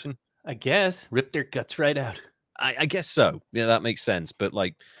situation. I guess. Rip their guts right out. I guess so. Yeah, that makes sense. But,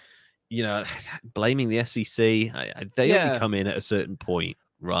 blaming the SEC, they only come in at a certain point,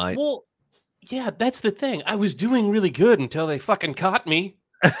 right? Well, yeah, that's the thing. I was doing really good until they fucking caught me.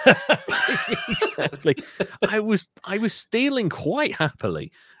 Exactly. I was stealing quite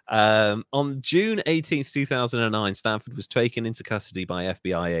happily. On June 18th, 2009, Stanford was taken into custody by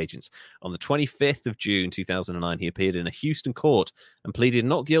FBI agents. On the 25th of June, 2009, he appeared in a Houston court and pleaded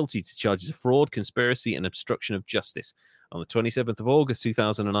not guilty to charges of fraud, conspiracy, and obstruction of justice. On the 27th of August,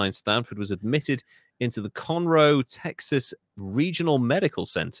 2009, Stanford was admitted into the Conroe, Texas Regional Medical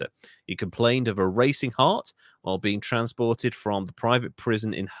Center. He complained of a racing heart while being transported from the private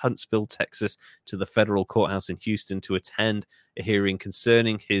prison in Huntsville, Texas, to the federal courthouse in Houston to attend a hearing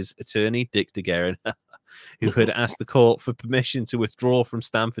concerning his attorney, Dick DeGuerin, who had asked the court for permission to withdraw from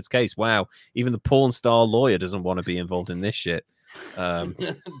Stanford's case. Wow, even the porn star lawyer doesn't want to be involved in this shit.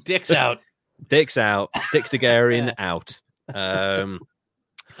 Dick's out. Dick's out. Dick DeGuerin out.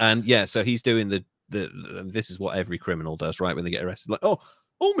 And yeah, so he's doing the this is what every criminal does, right? When they get arrested, like, oh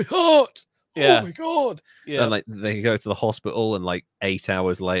my heart. Yeah. Oh my god. Yeah. And they go to the hospital and 8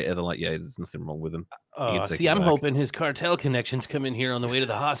 hours later they're like, yeah, there's nothing wrong with him. See, I'm hoping his cartel connections come in here on the way to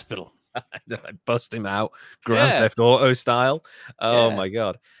the hospital. Bust him out, Grand Theft Auto style. Oh my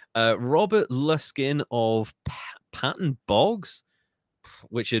god. Robert Luskin of Patton Boggs,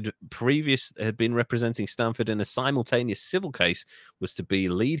 which had been representing Stanford in a simultaneous civil case, was to be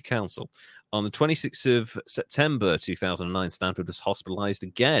lead counsel. On the 26th of September 2009, Stanford was hospitalized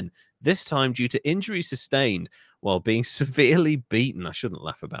again, this time due to injuries sustained while being severely beaten, I shouldn't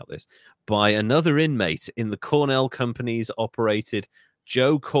laugh about this, by another inmate in the Cornell Company's operated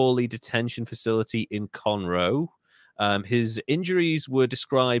Joe Corley detention facility in Conroe. His injuries were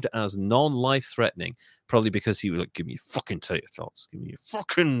described as non-life-threatening, probably because he was like, give me your fucking tater tots, give me your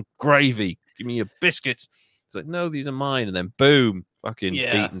fucking gravy, give me your biscuits. It's like, no, these are mine. And then boom, fucking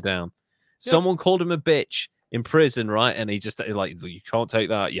beaten down. Someone called him a bitch in prison, right? And he just like, you can't take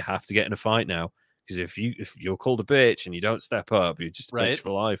that. You have to get in a fight now. Because if you're called a bitch and you don't step up, you're just a bitch for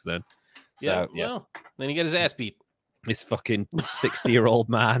life then. So, well, then he got his ass beat. This fucking 60-year-old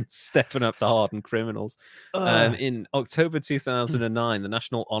man stepping up to hardened criminals. In October 2009, the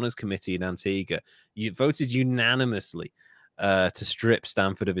National Honors Committee in Antigua voted unanimously to strip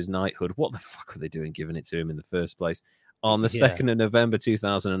Stanford of his knighthood. What the fuck were they doing giving it to him in the first place? On the 2nd of November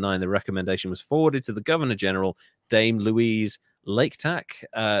 2009, the recommendation was forwarded to the Governor General, Dame Louise Laketack.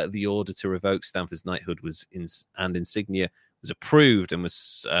 The order to revoke Stanford's knighthood and insignia was approved and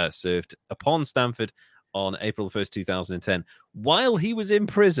was served upon Stanford on April 1st, 2010, while he was in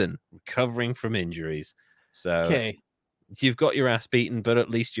prison, recovering from injuries. So you've got your ass beaten, but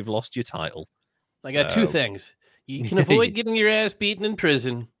at least you've lost your title. I got two things. You can avoid getting your ass beaten in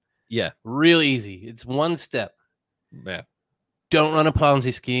prison. Yeah. Real easy. It's one step. Yeah. Don't run a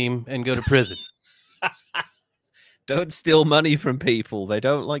Ponzi scheme and go to prison. Don't steal money from people. They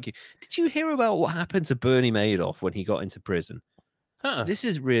don't like you. Did you hear about what happened to Bernie Madoff when he got into prison? This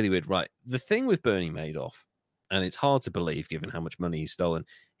is really weird, right? The thing with Bernie Madoff, and it's hard to believe given how much money he's stolen.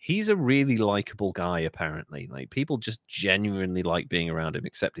 He's a really likable guy, apparently. Like, people just genuinely like being around him,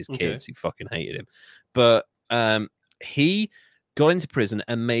 except his kids who fucking hated him. But he got into prison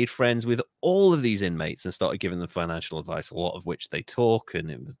and made friends with all of these inmates and started giving them financial advice, a lot of which they took,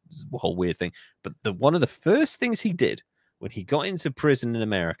 and it was a whole weird thing. But one of the first things he did when he got into prison in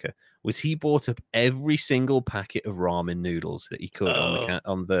America was he bought up every single packet of ramen noodles that he could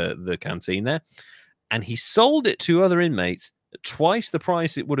on the canteen there, and he sold it to other inmates at twice the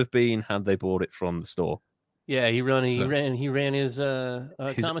price it would have been had they bought it from the store. Yeah, he ran his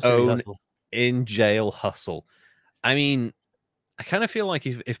commissary own hustle. In jail hustle. I mean, I kind of feel like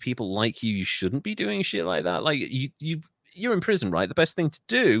if people like you, you shouldn't be doing shit like that. Like, you're in prison, right? The best thing to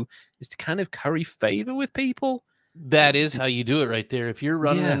do is to kind of curry favor with people. That is how you do it right there. If you're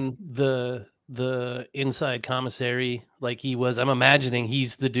running the inside commissary like he was, I'm imagining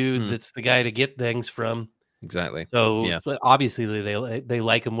he's the dude that's the guy to get things from. Exactly. So obviously they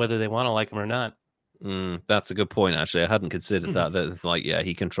like him whether they want to like him or not. That's a good point, actually. I hadn't considered that. That it's like,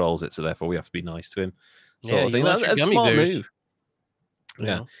 he controls it, so therefore we have to be nice to him. So I think that's a smart move.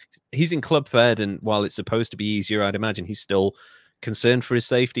 Yeah. He's in Club Fed, and while it's supposed to be easier, I'd imagine he's still concerned for his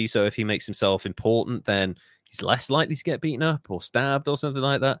safety. So if he makes himself important, then he's less likely to get beaten up or stabbed or something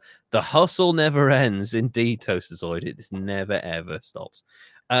like that. The hustle never ends. Indeed, Toasterzoid. It just never, ever stops.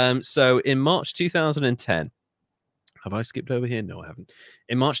 So in March 2010, have I skipped over here? No, I haven't.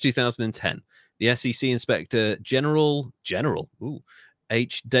 In March 2010, the SEC Inspector General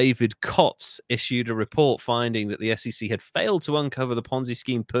H. David Kotz issued a report finding that the SEC had failed to uncover the Ponzi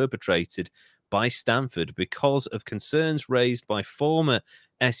scheme perpetrated by Stanford because of concerns raised by former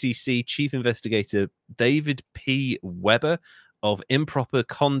SEC Chief Investigator David P. Weber of improper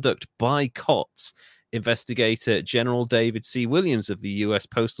conduct by Kotz. Investigator General David C. Williams of the U.S.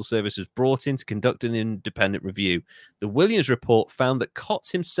 Postal Service was brought in to conduct an independent review. The Williams report found that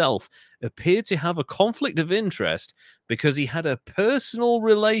Kotz himself appeared to have a conflict of interest because he had a personal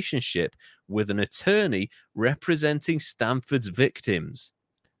relationship with an attorney representing Stanford's victims.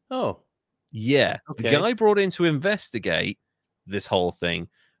 Oh. Yeah. Okay. The guy brought in to investigate this whole thing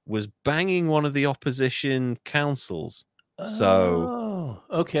was banging one of the opposition counsels. So,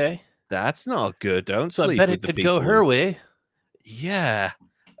 okay. That's not good. Don't so sleep. I bet with it the could people. go her way. Yeah.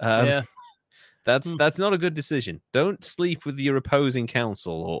 That's not a good decision. Don't sleep with your opposing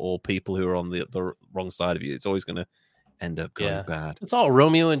counsel or people who are on the wrong side of you. It's always going to end up going bad. It's all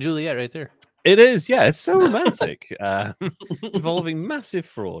Romeo and Juliet right there. It is. Yeah, it's so romantic. Involving massive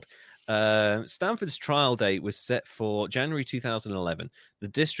fraud. Stanford's trial date was set for January 2011. The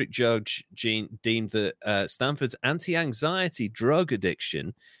district judge deemed that Stanford's anti-anxiety drug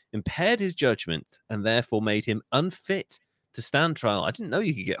addiction impaired his judgment and therefore made him unfit to stand trial. I didn't know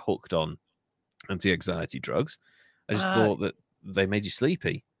you could get hooked on anti-anxiety drugs. I just thought that they made you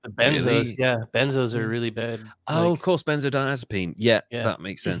sleepy. The benzos, really? Yeah. Benzos are really bad. Oh, of course, benzodiazepine. Yeah, that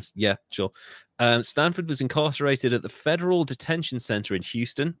makes sense. Yeah, sure. Stanford was incarcerated at the Federal Detention Center in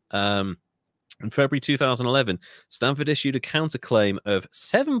Houston. In February 2011, Stanford issued a counterclaim of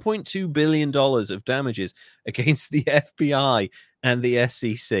 $7.2 billion of damages against the FBI and the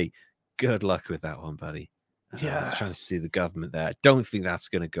SEC. Good luck with that one, buddy. I was trying to see the government there. I don't think that's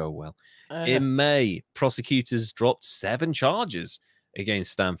going to go well. In May, prosecutors dropped 7 charges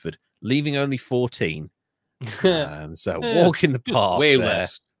against Stanford, leaving only 14. So walk in the park. Way there.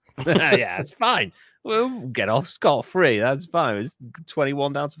 less. Yeah, it's fine. We'll get off scot-free. That's fine. It's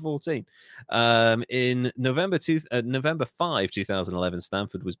 21 down to 14. In November 5, 2011,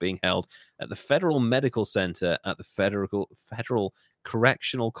 Stanford was being held at the Federal Medical Center at the Federal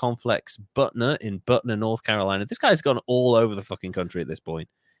Correctional Complex Butner in Butner, North Carolina. This guy's gone all over the fucking country at this point.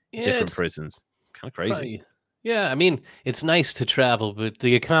 Different prisons. It's kind of crazy. Probably. Yeah, I mean, it's nice to travel, but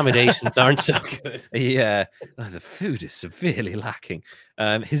the accommodations aren't so good. Yeah, the food is severely lacking.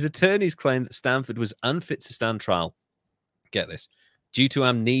 His attorneys claim that Stanford was unfit to stand trial. Get this. Due to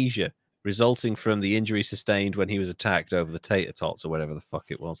amnesia resulting from the injury sustained when he was attacked over the tater tots or whatever the fuck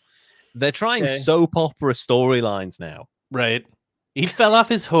it was. They're trying soap opera storylines now. Right. He fell off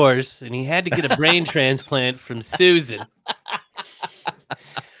his horse and he had to get a brain transplant from Susan.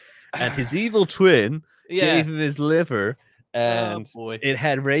 And his evil twin gave him his liver and it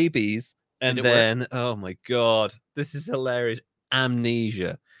had rabies. And then, oh my God, this is hilarious.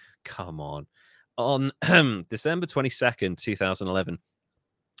 Amnesia. Come on. On December 22nd, 2011,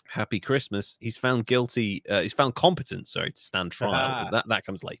 happy Christmas. He's found guilty. He's found competent, to stand trial. That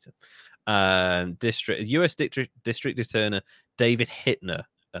comes later. U.S. District Attorney David Hittner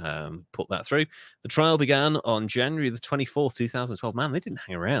put that through. The trial began on January the 24th, 2012. Man, they didn't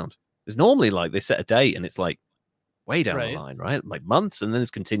hang around. It's normally like they set a date and it's like way down the Right. line, right? Like months, and then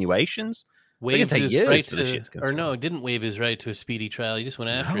there's continuations. So it can Waived take his years right for this shit to, to come or to no, trial. didn't waive his right to a speedy trial. He just went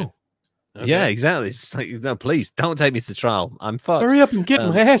after it. No. Yeah, Okay. exactly. It's just like, no, please don't take me to trial. I'm fucked. Hurry up and get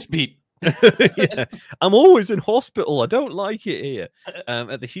my ass beat. Yeah, I'm always in hospital. I don't like it here.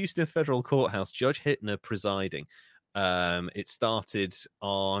 At the Houston Federal Courthouse, Judge Hittner presiding. It started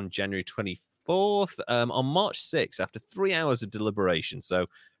on January 24th. On March 6th, after 3 hours of deliberation, so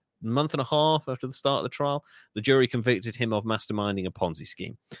a month and a half after the start of the trial, the jury convicted him of masterminding a Ponzi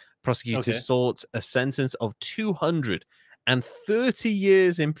scheme. Prosecutors sought a sentence of 230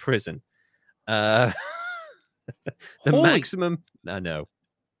 years in prison. The maximum. I know.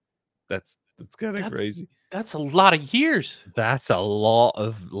 That's kind of crazy. That's a lot of years. That's a lot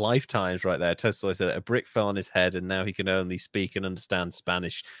of lifetimes right there. Tolstoy said a brick fell on his head and now he can only speak and understand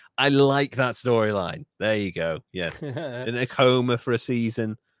Spanish. I like that storyline. There you go. Yes. In a coma for a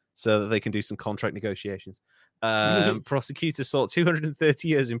season so that they can do some contract negotiations. Prosecutors sought 230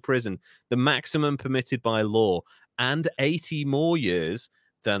 years in prison, the maximum permitted by law, and 80 more years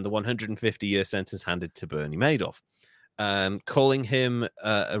than the 150-year sentence handed to Bernie Madoff. Calling him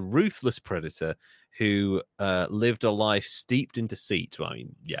a ruthless predator who lived a life steeped in deceit. Well, I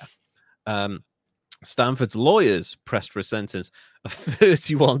mean, yeah. Stanford's lawyers pressed for a sentence of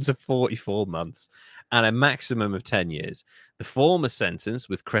 31 to 44 months and a maximum of 10 years. The former sentence,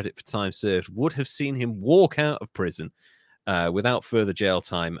 with credit for time served, would have seen him walk out of prison without further jail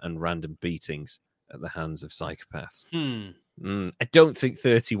time and random beatings at the hands of psychopaths. I don't think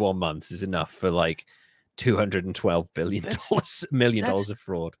 31 months is enough for like $212 million of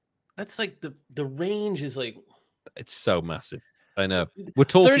fraud. That's like the range is like, it's so massive. I know. We're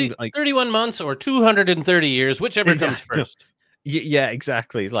talking 31 months or 230 years, whichever comes first. Yeah,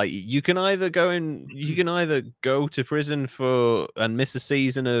 exactly. Like you can either go to prison and miss a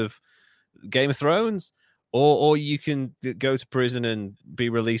season of Game of Thrones, or you can go to prison and be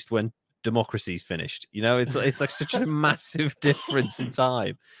released when democracy's finished. You know, it's like such a massive difference in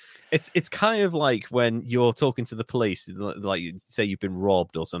time. It's kind of like when you're talking to the police, like you say you've been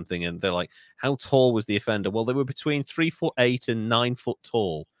robbed or something, and they're like, "How tall was the offender?" Well, they were between 3'8" and 9 foot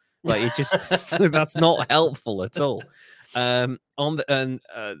tall. Like it just that's not helpful at all. According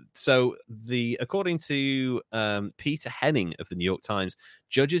to Peter Henning of the New York Times,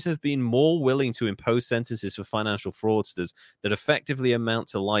 judges have been more willing to impose sentences for financial fraudsters that effectively amount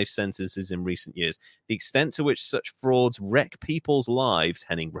to life sentences in recent years. The extent to which such frauds wreck people's lives,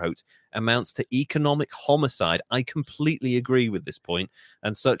 Henning wrote, amounts to economic homicide. I completely agree with this point,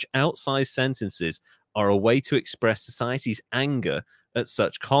 and such outsized sentences are a way to express society's anger at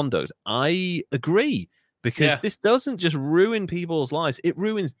such conduct. I agree. Because this doesn't just ruin people's lives, it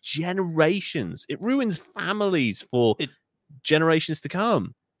ruins generations. It ruins families for generations to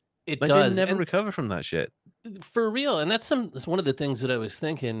come. It does. They never recover from that shit. For real. And that's one of the things that I was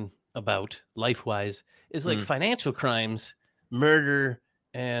thinking about life-wise is like financial crimes, murder,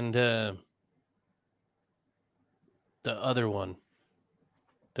 and the other one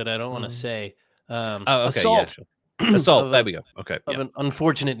that I don't want to say. Assault. Yeah, assault. There we go. Okay. Of an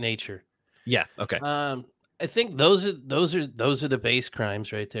unfortunate nature. Yeah. Okay. I think those are the base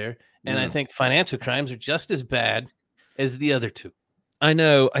crimes right there, and I think financial crimes are just as bad as the other two. I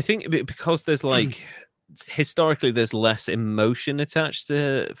know. I think because there's like historically there's less emotion attached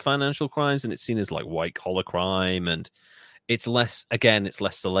to financial crimes, and it's seen as like white collar crime, and it's less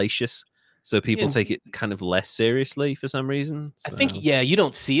salacious, so people take it kind of less seriously for some reason. So. I think you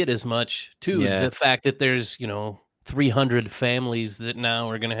don't see it as much too. Yeah. The fact that there's 300 families that now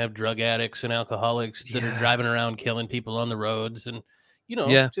are going to have drug addicts and alcoholics that are driving around killing people on the roads. And,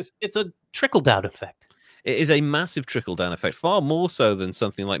 just it's a trickle-down effect. It is a massive trickle-down effect, far more so than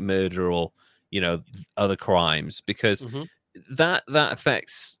something like murder or, other crimes, because that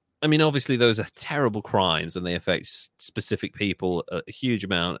affects, I mean, obviously those are terrible crimes and they affect specific people a huge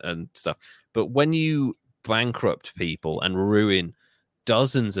amount and stuff. But when you bankrupt people and ruin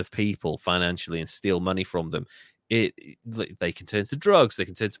dozens of people financially and steal money from them, they can turn to drugs, they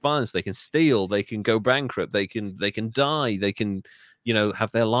can turn to violence, they can steal, they can go bankrupt, they can die, they can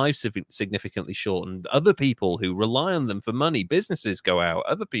have their lives significantly shortened. Other people who rely on them for money, businesses go out,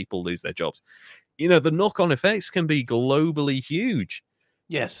 other people lose their jobs. The knock-on effects can be globally huge.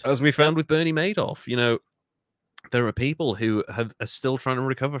 Yes, as we found with Bernie Madoff. There are people who are still trying to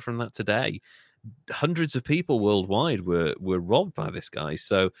recover from that today. Hundreds of people worldwide were robbed by this guy.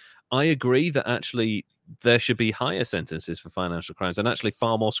 So I agree that actually there should be higher sentences for financial crimes and actually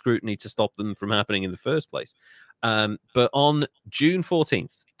far more scrutiny to stop them from happening in the first place. But on June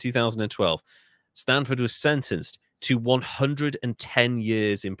 14th, 2012, Stanford was sentenced to 110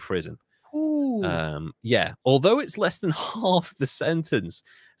 years in prison. Yeah, although it's less than half the sentence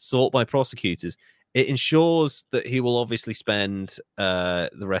sought by prosecutors, it ensures that he will obviously spend the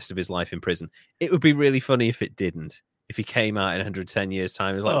rest of his life in prison. It would be really funny if it didn't. If he came out in 110 years'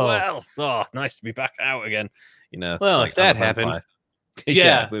 time, it's like, nice to be back out again. It's Well, like if that I'm a vampire. happened,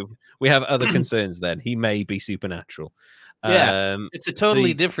 Yeah, we have other concerns then. He may be supernatural. It's a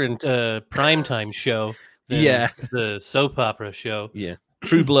totally different primetime show than the soap opera show. Yeah.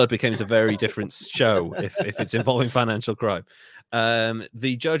 True Blood becomes a very different show if it's involving financial crime.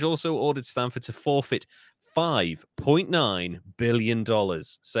 The judge also ordered Stanford to forfeit $5.9 billion,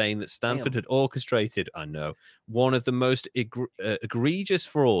 saying that Stanford had orchestrated, one of the most egregious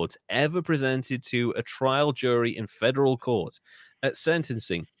frauds ever presented to a trial jury in federal court. At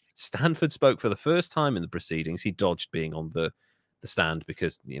sentencing, Stanford spoke for the first time in the proceedings. He dodged being on the stand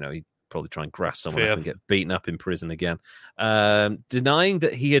because, he'd probably try and grass someone up and get beaten up in prison again, denying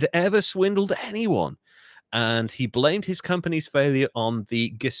that he had ever swindled anyone. And he blamed his company's failure on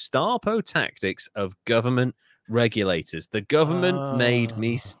the Gestapo tactics of government regulators. The government made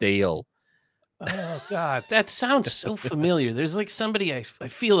me steal. Oh, God. That sounds so familiar. There's like somebody I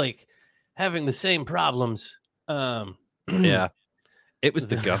feel like having the same problems. Yeah. It was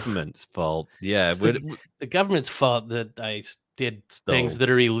the government's fault. Yeah. The government's fault that I did things that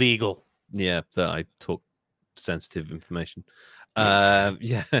are illegal. Yeah, that I took sensitive information.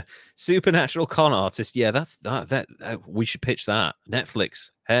 Yeah, supernatural con artist. Yeah, that's that. We should pitch that.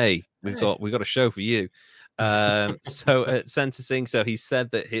 Netflix. Hey, we've got a show for you. So at sentencing, so he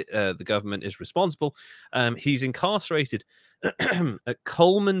said that the government is responsible. He's incarcerated at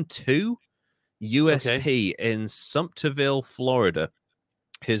Coleman 2 USP in Sumterville, Florida.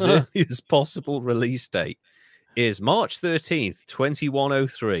 His earliest possible release date is March 13th,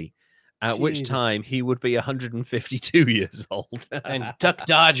 2103. At which time he would be 152 years old. And Duck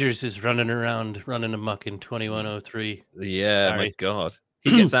Dodgers is running amok in 2103. Yeah, sorry. My God.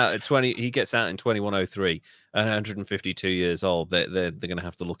 He gets out at 20. He gets out in 2103, 152 years old. They're going to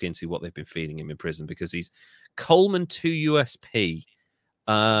have to look into what they've been feeding him in prison because he's Coleman 2 USP.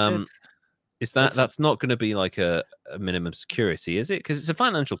 That's not going to be like a minimum security, is it? Because it's a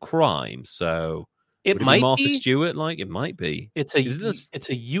financial crime, so. It might be Martha Stewart, it might be. It's a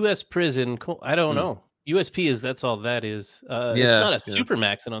U.S. prison. I don't know. USP that's all that is. It's not a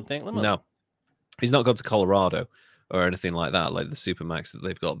Supermax, I don't think. No, he's not gone to Colorado or anything like that, like the Supermax that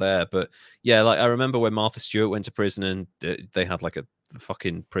they've got there. But yeah, I remember when Martha Stewart went to prison and they had the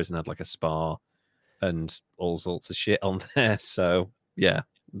fucking prison had a spa and all sorts of shit on there. So yeah,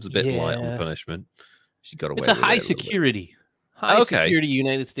 it was a bit light on the punishment. She got away. It's a high security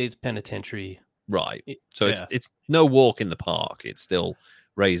United States penitentiary. Right. So it's no walk in the park. It's still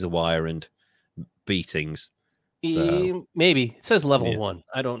razor wire and beatings. So, maybe. It says level 1.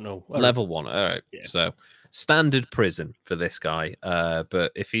 I don't know. Level 1. All right. Yeah. So standard prison for this guy.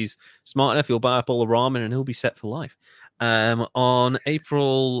 But if he's smart enough, he'll buy up all the ramen and he'll be set for life. On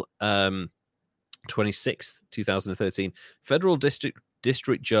April 26th, 2013, Federal District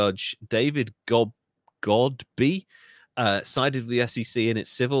Judge David Godby sided with the SEC in its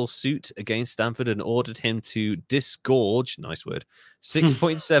civil suit against Stanford and ordered him to disgorge, nice word,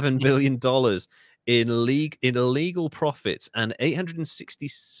 $6.7 billion in illegal profits and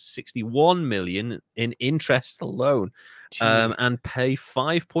 $861 million in interest alone, and pay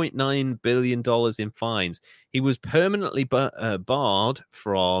 $5.9 billion in fines. He was permanently barred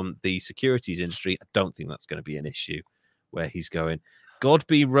from the securities industry. I don't think that's going to be an issue where he's going.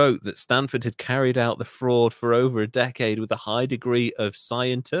 Godby wrote that Stanford had carried out the fraud for over a decade with a high degree of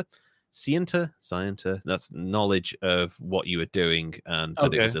scienter, that's knowledge of what you were doing and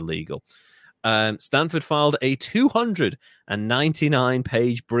that it was illegal. Stanford filed a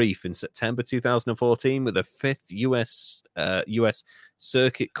 299-page brief in September 2014 with the Fifth U.S.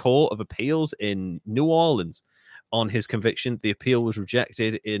 Circuit Court of Appeals in New Orleans on his conviction. The appeal was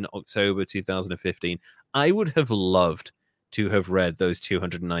rejected in October 2015. I would have loved to have read those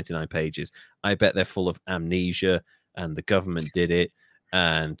 299 pages. I bet they're full of amnesia and the government did it.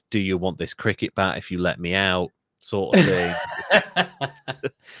 And do you want this cricket bat if you let me out? Sort of thing.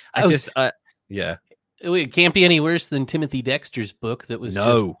 It can't be any worse than Timothy Dexter's book that was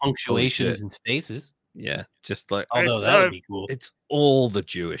just punctuations and spaces. Yeah, just although that would be cool. It's all the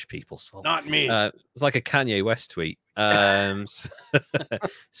Jewish people's fault. Not me. It's like a Kanye West tweet. Yeah,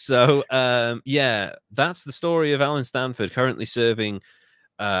 that's the story of Alan Stanford currently serving.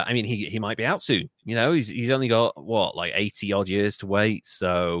 He might be out soon. He's only got 80 odd years to wait.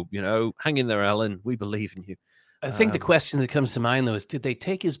 So hang in there, Alan. We believe in you. I think the question that comes to mind though is, did they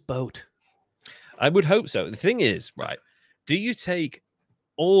take his boat? I would hope so. The thing is, right? Do you take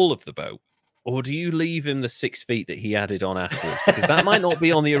all of the boat, or do you leave him the 6 feet that he added on afterwards? Because that might not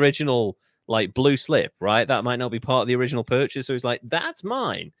be on the original like blue slip, right? That might not be part of the original purchase. So he's like, that's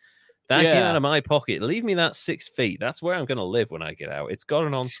mine. That came out of my pocket. Leave me that 6 feet. That's where I'm going to live when I get out. It's got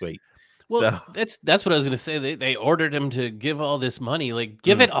an ensuite. Well, so that's what I was going to say. They ordered him to give all this money. Like,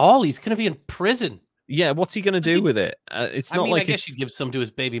 give it all. He's going to be in prison. Yeah, what's he going to do with it? It's not like I guess you give some to his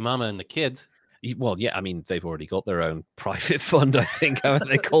baby mama and the kids. Well, yeah, I mean, they've already got their own private fund, I think, haven't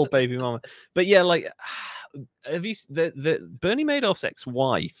they, called baby mama? But yeah, like, have you the Bernie Madoff's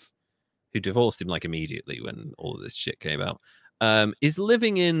ex-wife, who divorced him like immediately when all of this shit came out, is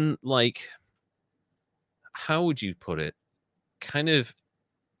living in like, how would you put it? Kind of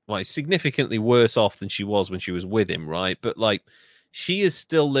like significantly worse off than she was when she was with him, right? But like, she is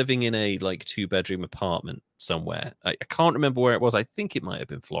still living in a like 2-bedroom apartment somewhere. I can't remember where it was. I think it might have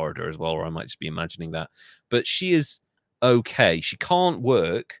been Florida as well, or I might just be imagining that. But she is okay. She can't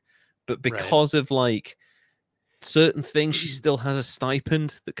work, but because of like certain things, she still has a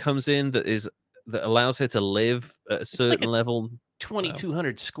stipend that comes in that allows her to live at a certain level.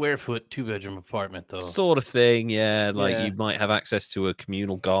 2,200 square foot 2-bedroom apartment, though. Sort of thing, yeah. Like you might have access to a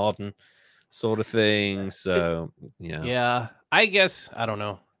communal garden, sort of thing. So yeah. I guess I don't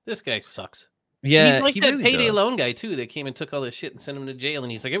know. This guy sucks. Yeah, he's like that really payday does. loan guy too. That came and took all this shit and sent him to jail.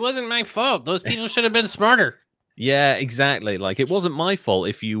 And he's like, "It wasn't my fault. Those people should have been smarter." Yeah, exactly. Like it wasn't my fault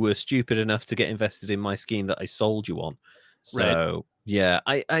if you were stupid enough to get invested in my scheme that I sold you on. So yeah,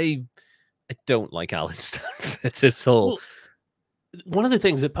 I don't like Alan Stanford at all. Well, one of the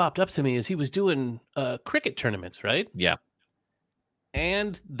things that popped up to me is he was doing cricket tournaments, right? Yeah.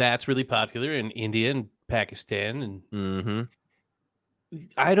 And that's really popular in India and Pakistan. And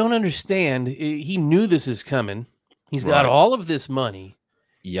I don't understand. He knew this is coming. He's got all of this money.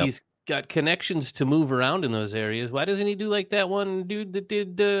 Yep. He's got connections to move around in those areas. Why doesn't he do like that one dude that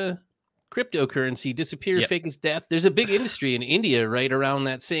did cryptocurrency, disappear, fake his death? There's a big industry in India right around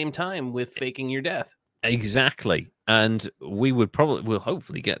that same time with faking your death. Exactly. And we'll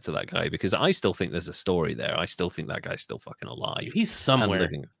hopefully get to that guy, because I still think there's a story there. I still think that guy's still fucking alive. He's somewhere.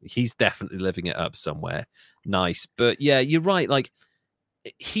 He's definitely living it up somewhere. Nice. But yeah, you're right. Like,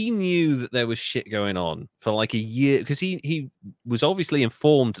 he knew that there was shit going on for like a year, because he was obviously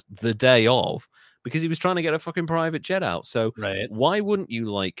informed the day of, because he was trying to get a fucking private jet out. So why wouldn't you,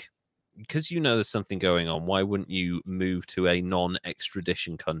 like, because there's something going on, why wouldn't you move to a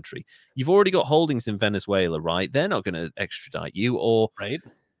non-extradition country? You've already got holdings in Venezuela, right? They're not going to extradite you. Or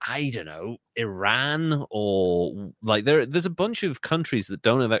I don't know, Iran, or like there's a bunch of countries that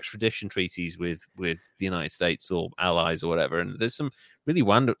don't have extradition treaties with the United States or allies or whatever, and there's some really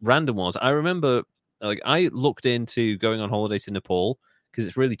random ones. I remember, like, I looked into going on holiday to Nepal because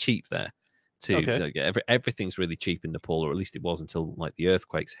it's really cheap there. Like, everything's really cheap in Nepal, or at least it was until like the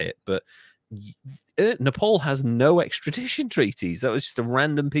earthquakes hit. But Nepal has no extradition treaties. That was just a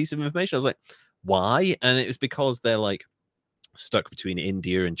random piece of information. I was like, why? And it was because they're like stuck between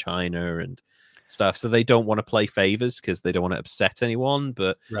India and China and stuff, so they don't want to play favors because they don't want to upset anyone.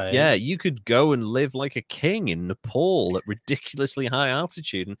 But yeah, you could go and live like a king in Nepal at ridiculously high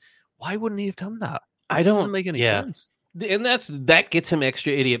altitude, and why wouldn't he have done that? It doesn't make any sense. And that gets him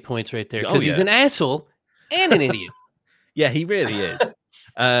extra idiot points right there, because he's an asshole and an idiot. Yeah, he really is.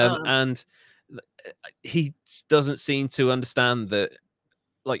 And he doesn't seem to understand that,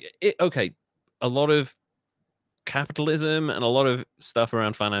 like, a lot of capitalism and a lot of stuff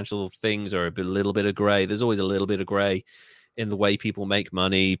around financial things are a little bit of gray. There's always a little bit of gray in the way people make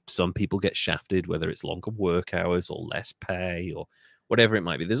money. Some people get shafted, whether it's longer work hours or less pay or whatever it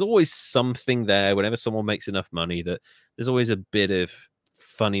might be. There's always something there. Whenever someone makes enough money, that there's always a bit of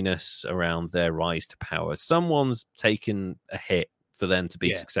funniness around their rise to power. Someone's taken a hit for them to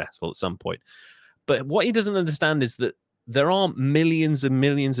be successful at some point. But what he doesn't understand is that there are millions and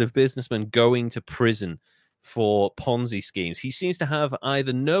millions of businessmen going to prison for Ponzi schemes. He seems to have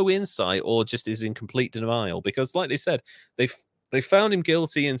either no insight or just is in complete denial, because, like they said, they found him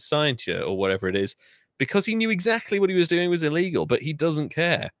guilty in Scientia or whatever it is, because he knew exactly what he was doing was illegal, but he doesn't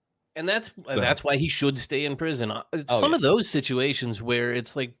care. And that's why he should stay in prison. Some of those situations where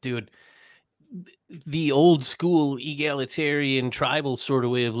it's like, dude, the old school egalitarian tribal sort of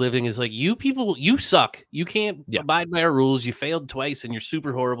way of living is like, you people, you suck. You can't abide by our rules. You failed twice and you're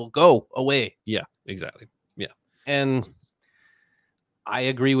super horrible. Go away. Yeah, exactly. Yeah. And I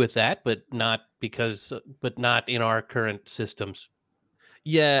agree with that, but not in our current systems.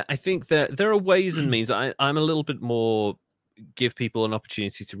 Yeah, I think that there are ways and means. I'm a little bit more give people an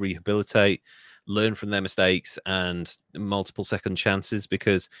opportunity to rehabilitate, learn from their mistakes, and multiple second chances,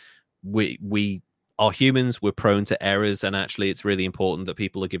 because we are humans. We're prone to errors, and actually, it's really important that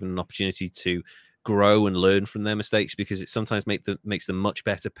people are given an opportunity to grow and learn from their mistakes because it sometimes makes them much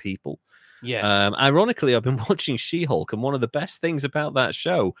better people. Yes. Ironically, I've been watching She-Hulk, and one of the best things about that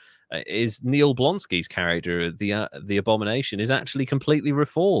show is Neil Blonsky's character, the Abomination, is actually completely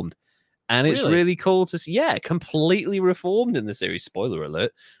reformed. And it's really cool to see. Yeah, completely reformed in the series. Spoiler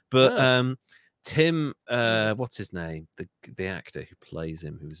alert. But Tim, what's his name? The actor who plays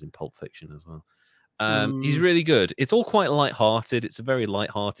him, who was in Pulp Fiction as well. He's really good. It's all quite lighthearted. It's a very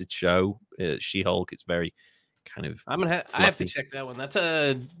lighthearted show. She-Hulk. It's very kind of. I have to check that one. That's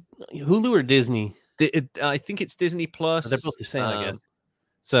a Hulu or Disney. I think it's Disney Plus. They're both the same, I guess.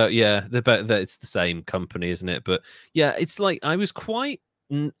 So yeah, it's the same company, isn't it? But yeah, it's like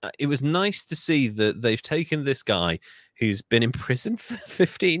it was nice to see that they've taken this guy who's been in prison for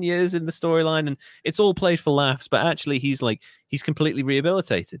 15 years in the storyline, and it's all played for laughs, but actually he's completely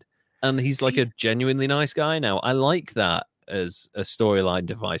rehabilitated, and he's like a genuinely nice guy now. I like that as a storyline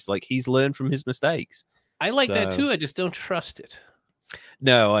device. Like, he's learned from his mistakes. I like that too. I just don't trust it.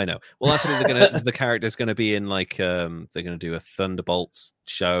 No, I know. Well, actually, the character's gonna be in like they're gonna do a Thunderbolts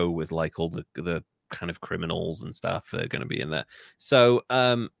show with like all the kind of criminals and stuff are going to be in there. So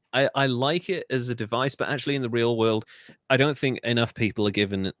I like it as a device, but actually in the real world, I don't think enough people are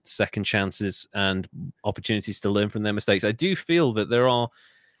given second chances and opportunities to learn from their mistakes. I do feel that there are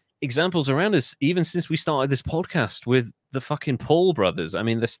examples around us, even since we started this podcast, with the fucking Paul brothers. I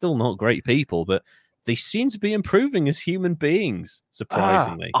mean, they're still not great people, but they seem to be improving as human beings,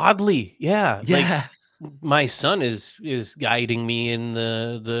 surprisingly. Oddly, yeah. Yeah. My son is guiding me in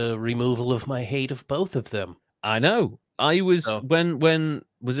the removal of my hate of both of them. I know. I was when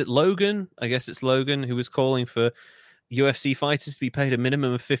was it Logan? I guess it's Logan who was calling for UFC fighters to be paid a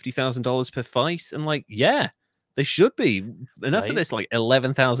minimum of $50,000 per fight. I'm like, yeah, they should be. Enough of this, like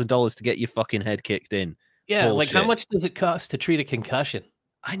 $11,000 to get your fucking head kicked in. Yeah, bullshit. Like, how much does it cost to treat a concussion?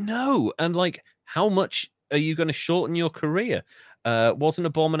 I know, and like, how much are you going to shorten your career? Wasn't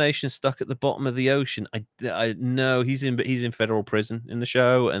Abomination stuck at the bottom of the ocean? I know he's in federal prison in the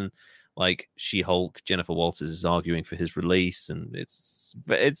show, and like She-Hulk, Jennifer Walters is arguing for his release, and it's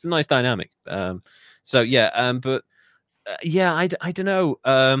a nice dynamic. So yeah, but yeah, I don't know.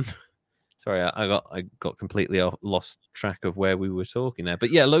 Sorry, I got completely lost track of where we were talking there.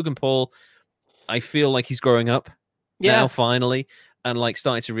 But yeah, Logan Paul, I feel like he's growing up now finally. And like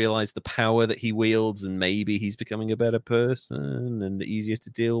starting to realize the power that he wields, and maybe he's becoming a better person and easier to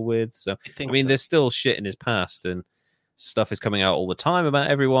deal with. So I mean, there's still shit in his past, and stuff is coming out all the time about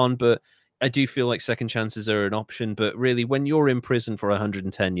everyone. But I do feel like second chances are an option. But really, when you're in prison for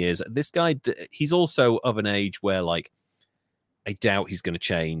 110 years, this guy, he's also of an age where like I doubt he's going to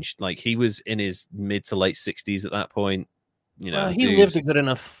change. Like, he was in his mid to late 60s at that point. You know, he lived a good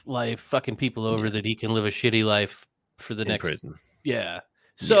enough life, fucking people over, that he can live a shitty life for the next prison. Yeah.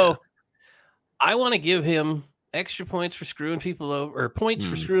 So I want to give him extra points for screwing people over, or points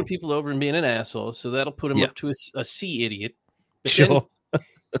for screwing people over and being an asshole. So that'll put him up to a C idiot. But then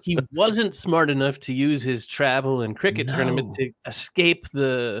he wasn't smart enough to use his travel and cricket tournament to escape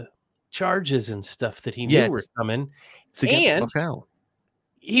the charges and stuff that he knew were coming. To get the fuck out.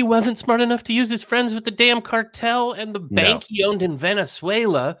 He wasn't smart enough to use his friends with the damn cartel and the bank he owned in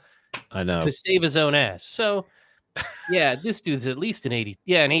Venezuela. I know. To save his own ass. So yeah, this dude's at least an 80.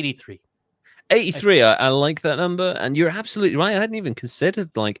 Yeah, an 83. 83. I like that number, and you're absolutely right. I hadn't even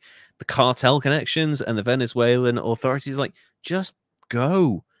considered like the cartel connections and the Venezuelan authorities. Like, just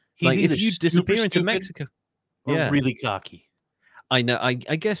go. He's like, either if you disappear into Mexico, or really cocky. I know. I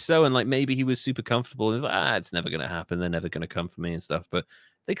guess so. And like, maybe he was super comfortable. He's like, it's never going to happen. They're never going to come for me and stuff. But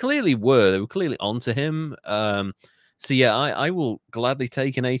they clearly were. They were clearly onto him. So yeah, I will gladly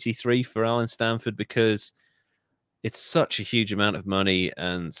take an 83 for Alan Stanford, because it's such a huge amount of money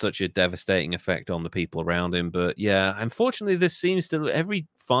and such a devastating effect on the people around him. But yeah, unfortunately, this seems to every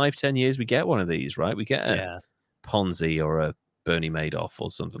 5-10 years we get one of these, right? We get a Ponzi or a Bernie Madoff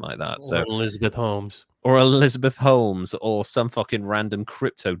or something like that. Or so Elizabeth Holmes. Or some fucking random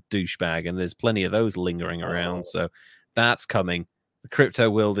crypto douchebag. And there's plenty of those lingering around. So that's coming. The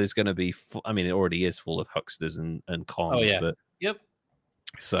crypto world is going to be, I mean, it already is full of hucksters and cons. But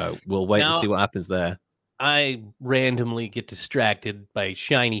so we'll wait and see what happens there. I randomly get distracted by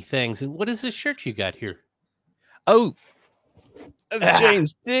shiny things. And what is this shirt you got here? Oh, that's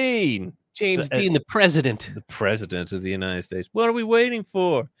James Dean. James Dean, the president. The president of the United States. What are we waiting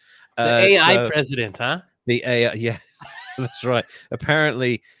for? The AI president, huh? The AI, yeah, that's right.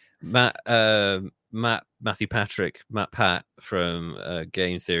 Apparently, Matt Matthew Patrick, Matt Pat from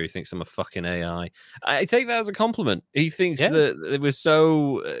Game Theory thinks I'm a fucking AI. I take that as a compliment. He thinks that it was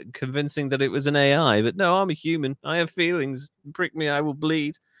so convincing that it was an AI, but no, I'm a human. I have feelings. Prick me, I will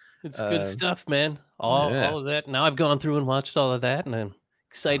bleed. It's good stuff, man. All of that. Now I've gone through and watched all of that, and I'm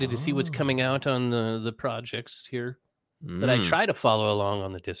excited to see what's coming out on the projects here that I try to follow along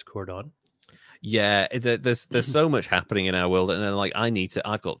on the Discord on. Yeah, there's so much happening in our world, and then like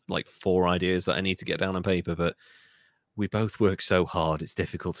I've got like 4 ideas that I need to get down on paper, but we both work so hard, it's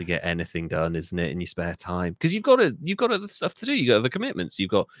difficult to get anything done, isn't it, in your spare time? Because you've got other stuff to do. You got other commitments.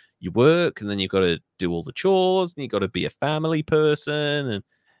 You've got your work, and then you've got to do all the chores, and you've got to be a family person. And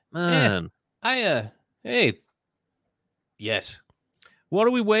man, hey, yes. What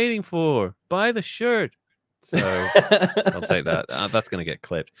are we waiting for? Buy the shirt. So I'll take that. That's going to get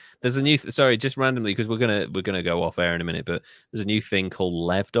clipped. There's a new sorry, just randomly, because we're gonna go off air in a minute, but there's a new thing called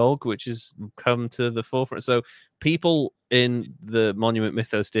Levdog, which has come to the forefront. So people in the Monument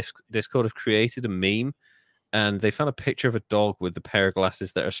Mythos Discord have created a meme, and they found a picture of a dog with a pair of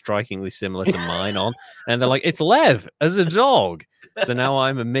glasses that are strikingly similar to mine on, and they're like, it's Lev as a dog. So now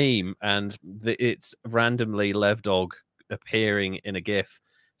I'm a meme, and it's randomly Levdog appearing in a GIF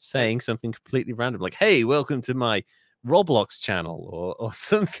saying something completely random, like, hey, welcome to my Roblox channel, or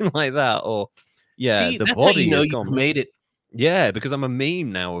something like that. Or see, the that's body how you know you've made it. Yeah, because I'm a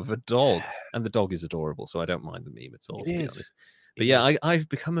meme now of a dog, and the dog is adorable, so I don't mind the meme at all, to be honest. But yeah, I've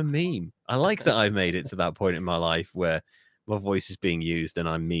become a meme. I like that I've made it to that point in my life where my voice is being used and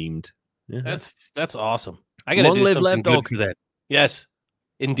I'm memed. Yeah. That's awesome. I gotta do something good for that. Yes,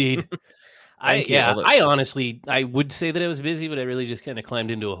 indeed. I honestly, I would say that I was busy, but I really just kind of climbed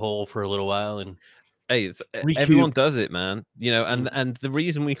into a hole for a little while. And hey, everyone does it, man. You know, and the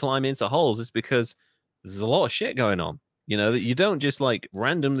reason we climb into holes is because there's a lot of shit going on. You know, that you don't just like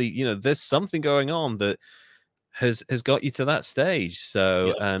randomly. You know, there's something going on that has got you to that stage.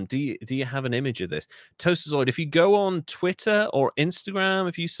 So, do you have an image of this, Toastazoid? If you go on Twitter or Instagram,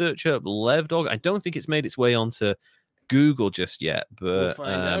 if you search up Levdog, I don't think it's made its way onto Google just yet, but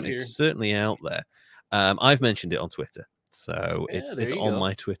it's certainly out there. I've mentioned it on Twitter, so it's on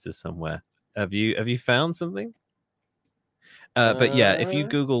my Twitter somewhere. Have you found something? But yeah, if you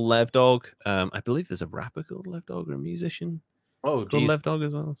Google Levdog, I believe there's a rapper called Levdog, or a musician called Levdog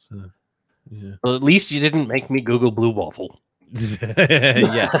as well. So yeah. Well, at least you didn't make me Google Blue Waffle.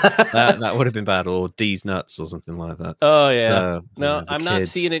 Yeah, that would have been bad, or D's Nuts or something like that. Oh yeah, so, no, I'm not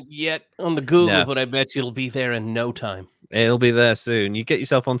seeing it yet on the Google, but I bet you it'll be there in no time. It'll be there soon. You get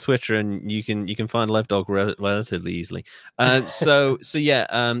yourself on Twitter, and you can find Levdog relatively easily. So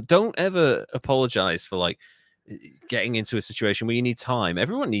yeah, don't ever apologize for like getting into a situation where you need time.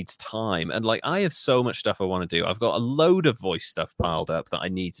 Everyone needs time, and like I have so much stuff I want to do. I've got a load of voice stuff piled up that I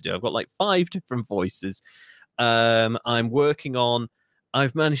need to do. I've got like 5 different voices. I'm working on.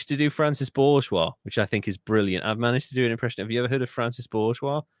 I've managed to do Francis Bourgeois, which I think is brilliant. I've managed to do an impression. Have you ever heard of Francis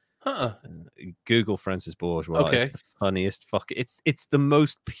Bourgeois? Google Francis Bourgeois. Okay. It's the funniest it's the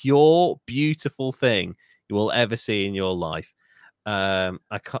most pure, beautiful thing you will ever see in your life.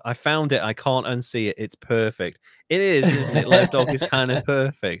 I found it. I can't unsee it. It's perfect. It is, isn't it? Levdog is kind of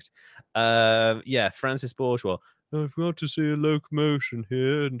perfect. Yeah, Francis Bourgeois. I've got to see a locomotion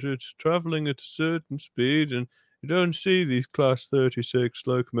here, and it's traveling at a certain speed, and you don't see these Class 36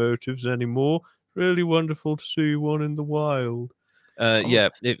 locomotives anymore. Really wonderful to see one in the wild.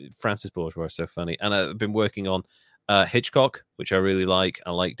 Francis Bourgeois is so funny. And I've been working on Hitchcock, which I really like.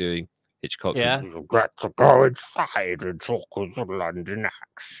 I like doing Hitchcock. Yeah. You've got to go inside and talk with a London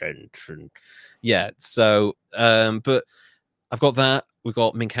accent. And yeah, so, but I've got that. We've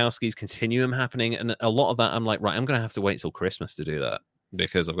got Minkowski's Continuum happening, and a lot of that I'm like, right, I'm going to have to wait till Christmas to do that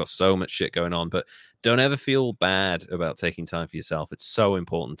because I've got so much shit going on. But don't ever feel bad about taking time for yourself. It's so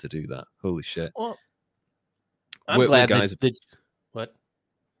important to do that. Holy shit. Well, I'm glad guys. What?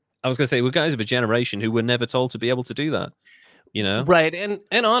 I was going to say, we're guys of a generation who were never told to be able to do that. You know? Right. And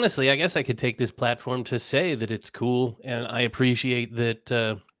honestly, I guess I could take this platform to say that it's cool, and I appreciate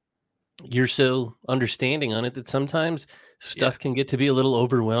that you're so understanding on it, that sometimes stuff can get to be a little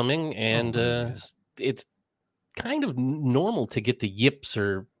overwhelming, and it's kind of normal to get the yips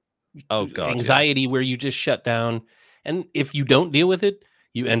or anxiety where you just shut down. And if you don't deal with it,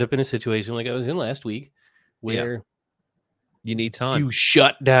 you end up in a situation like I was in last week where you need time. You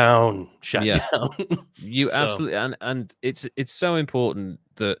shut down. You absolutely, and it's so important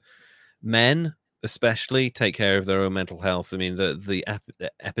that men especially take care of their own mental health. I mean, the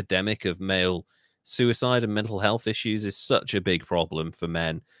epidemic of male suicide and mental health issues is such a big problem for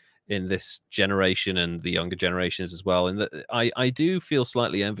men. in this generation and the younger generations as well. And that I do feel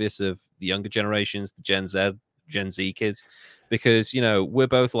slightly envious of the younger generations, the Gen Z kids, because we're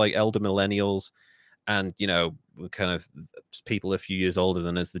both like elder millennials, and we're kind of people a few years older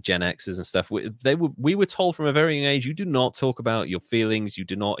than us, the Gen Xers and stuff. We were told from a very young age, you do not talk about your feelings, you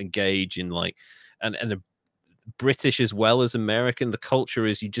do not engage in like, and the British as well as American, the culture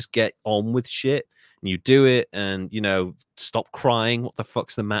is you just get on with shit and you do it, and stop crying. What the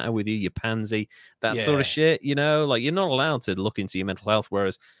fuck's the matter with you, you pansy? That sort of shit. Like you're not allowed to look into your mental health.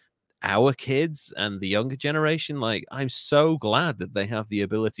 Whereas our kids and the younger generation, like I'm so glad that they have the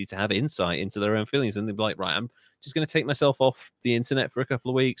ability to have insight into their own feelings, and they're like, right, I'm just going to take myself off the internet for a couple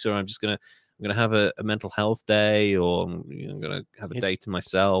of weeks, or I'm going to have a mental health day, or I'm going to have a day to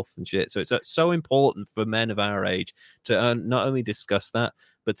myself and shit. So it's so important for men of our age to not only discuss that,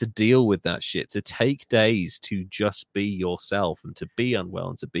 but to deal with that shit, to take days to just be yourself and to be unwell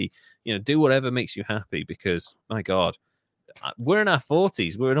and to be, do whatever makes you happy. Because my God, we're in our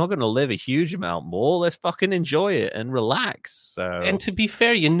 40s. We're not going to live a huge amount more. Let's fucking enjoy it and relax. So, and to be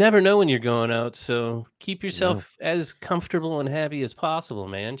fair, you never know when you're going out. So keep yourself as comfortable and happy as possible,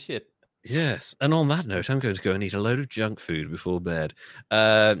 man. Shit. Yes, and on that note, I'm going to go and eat a load of junk food before bed.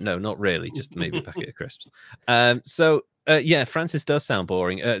 No, not really, just maybe a packet of crisps. Yeah, Francis does sound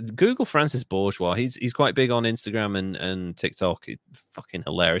boring. Google Francis Bourgeois. He's quite big on Instagram and TikTok. It's fucking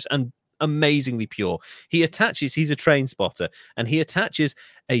hilarious and amazingly pure. He's a train spotter, and he attaches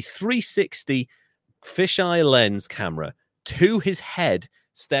a 360 fisheye lens camera to his head,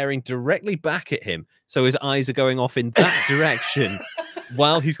 staring directly back at him. So his eyes are going off in that direction.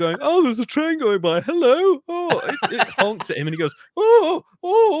 While he's going, oh, there's a train going by. Hello. Oh, it honks at him and he goes,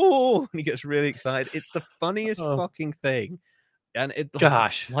 oh, and he gets really excited. It's the funniest fucking thing. And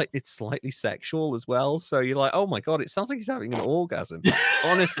it's slightly sexual as well. So you're like, oh my God, it sounds like he's having an orgasm.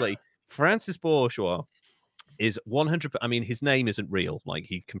 Honestly, Francis Bourgeois is 100. I mean, his name isn't real. Like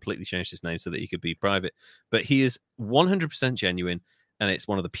he completely changed his name so that he could be private, but he is 100% genuine. And it's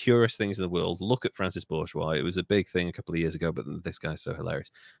one of the purest things in the world. Look at Francis Bourgeois. It was a big thing a couple of years ago, but this guy's so hilarious.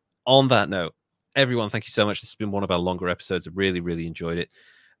 On that note, everyone, thank you so much. This has been one of our longer episodes. I really, really enjoyed it.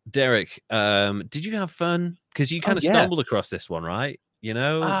 Derek, did you have fun? Because you kind of stumbled across this one, right?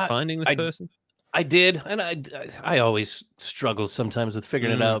 Finding this person? I did. And I always struggle sometimes with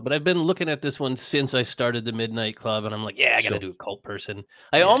figuring it out. But I've been looking at this one since I started the Midnight Club. And I'm like, I got to do a cult person.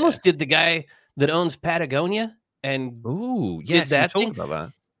 I almost did the guy that owns Patagonia. And did that thing, about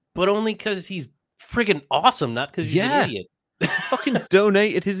that, but only because he's friggin' awesome, not because he's an idiot. Fucking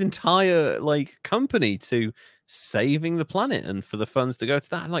donated his entire company to saving the planet and for the funds to go to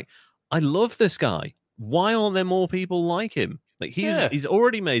that. Like, I love this guy. Why aren't there more people like him? Like, he's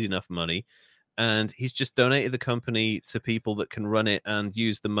already made enough money, and he's just donated the company to people that can run it and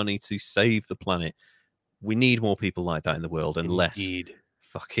use the money to save the planet. We need more people like that in the world, and less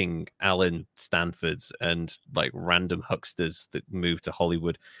fucking Alan Stanfords and random hucksters that move to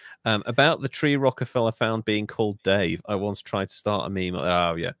Hollywood. About the tree Rockefeller found being called Dave, I once tried to start a meme.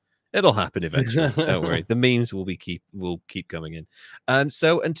 Oh yeah, it'll happen eventually. Don't worry. The memes will keep coming in.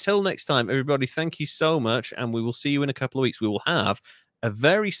 So until next time, everybody, thank you so much, and we will see you in a couple of weeks. We will have a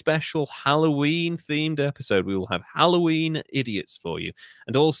very special Halloween-themed episode. We will have Halloween idiots for you.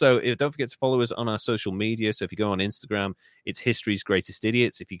 And also, don't forget to follow us on our social media. So if you go on Instagram, it's History's Greatest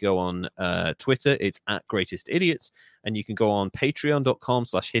Idiots. If you go on Twitter, it's @GreatestIdiots. And you can go on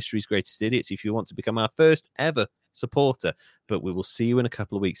patreon.com/History's Greatest Idiots if you want to become our first ever supporter. But we will see you in a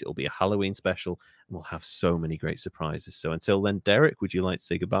couple of weeks. It'll be a Halloween special, and we'll have so many great surprises. So until then, Derek, would you like to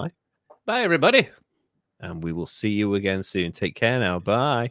say goodbye? Bye, everybody. And we will see you again soon. Take care now. Bye.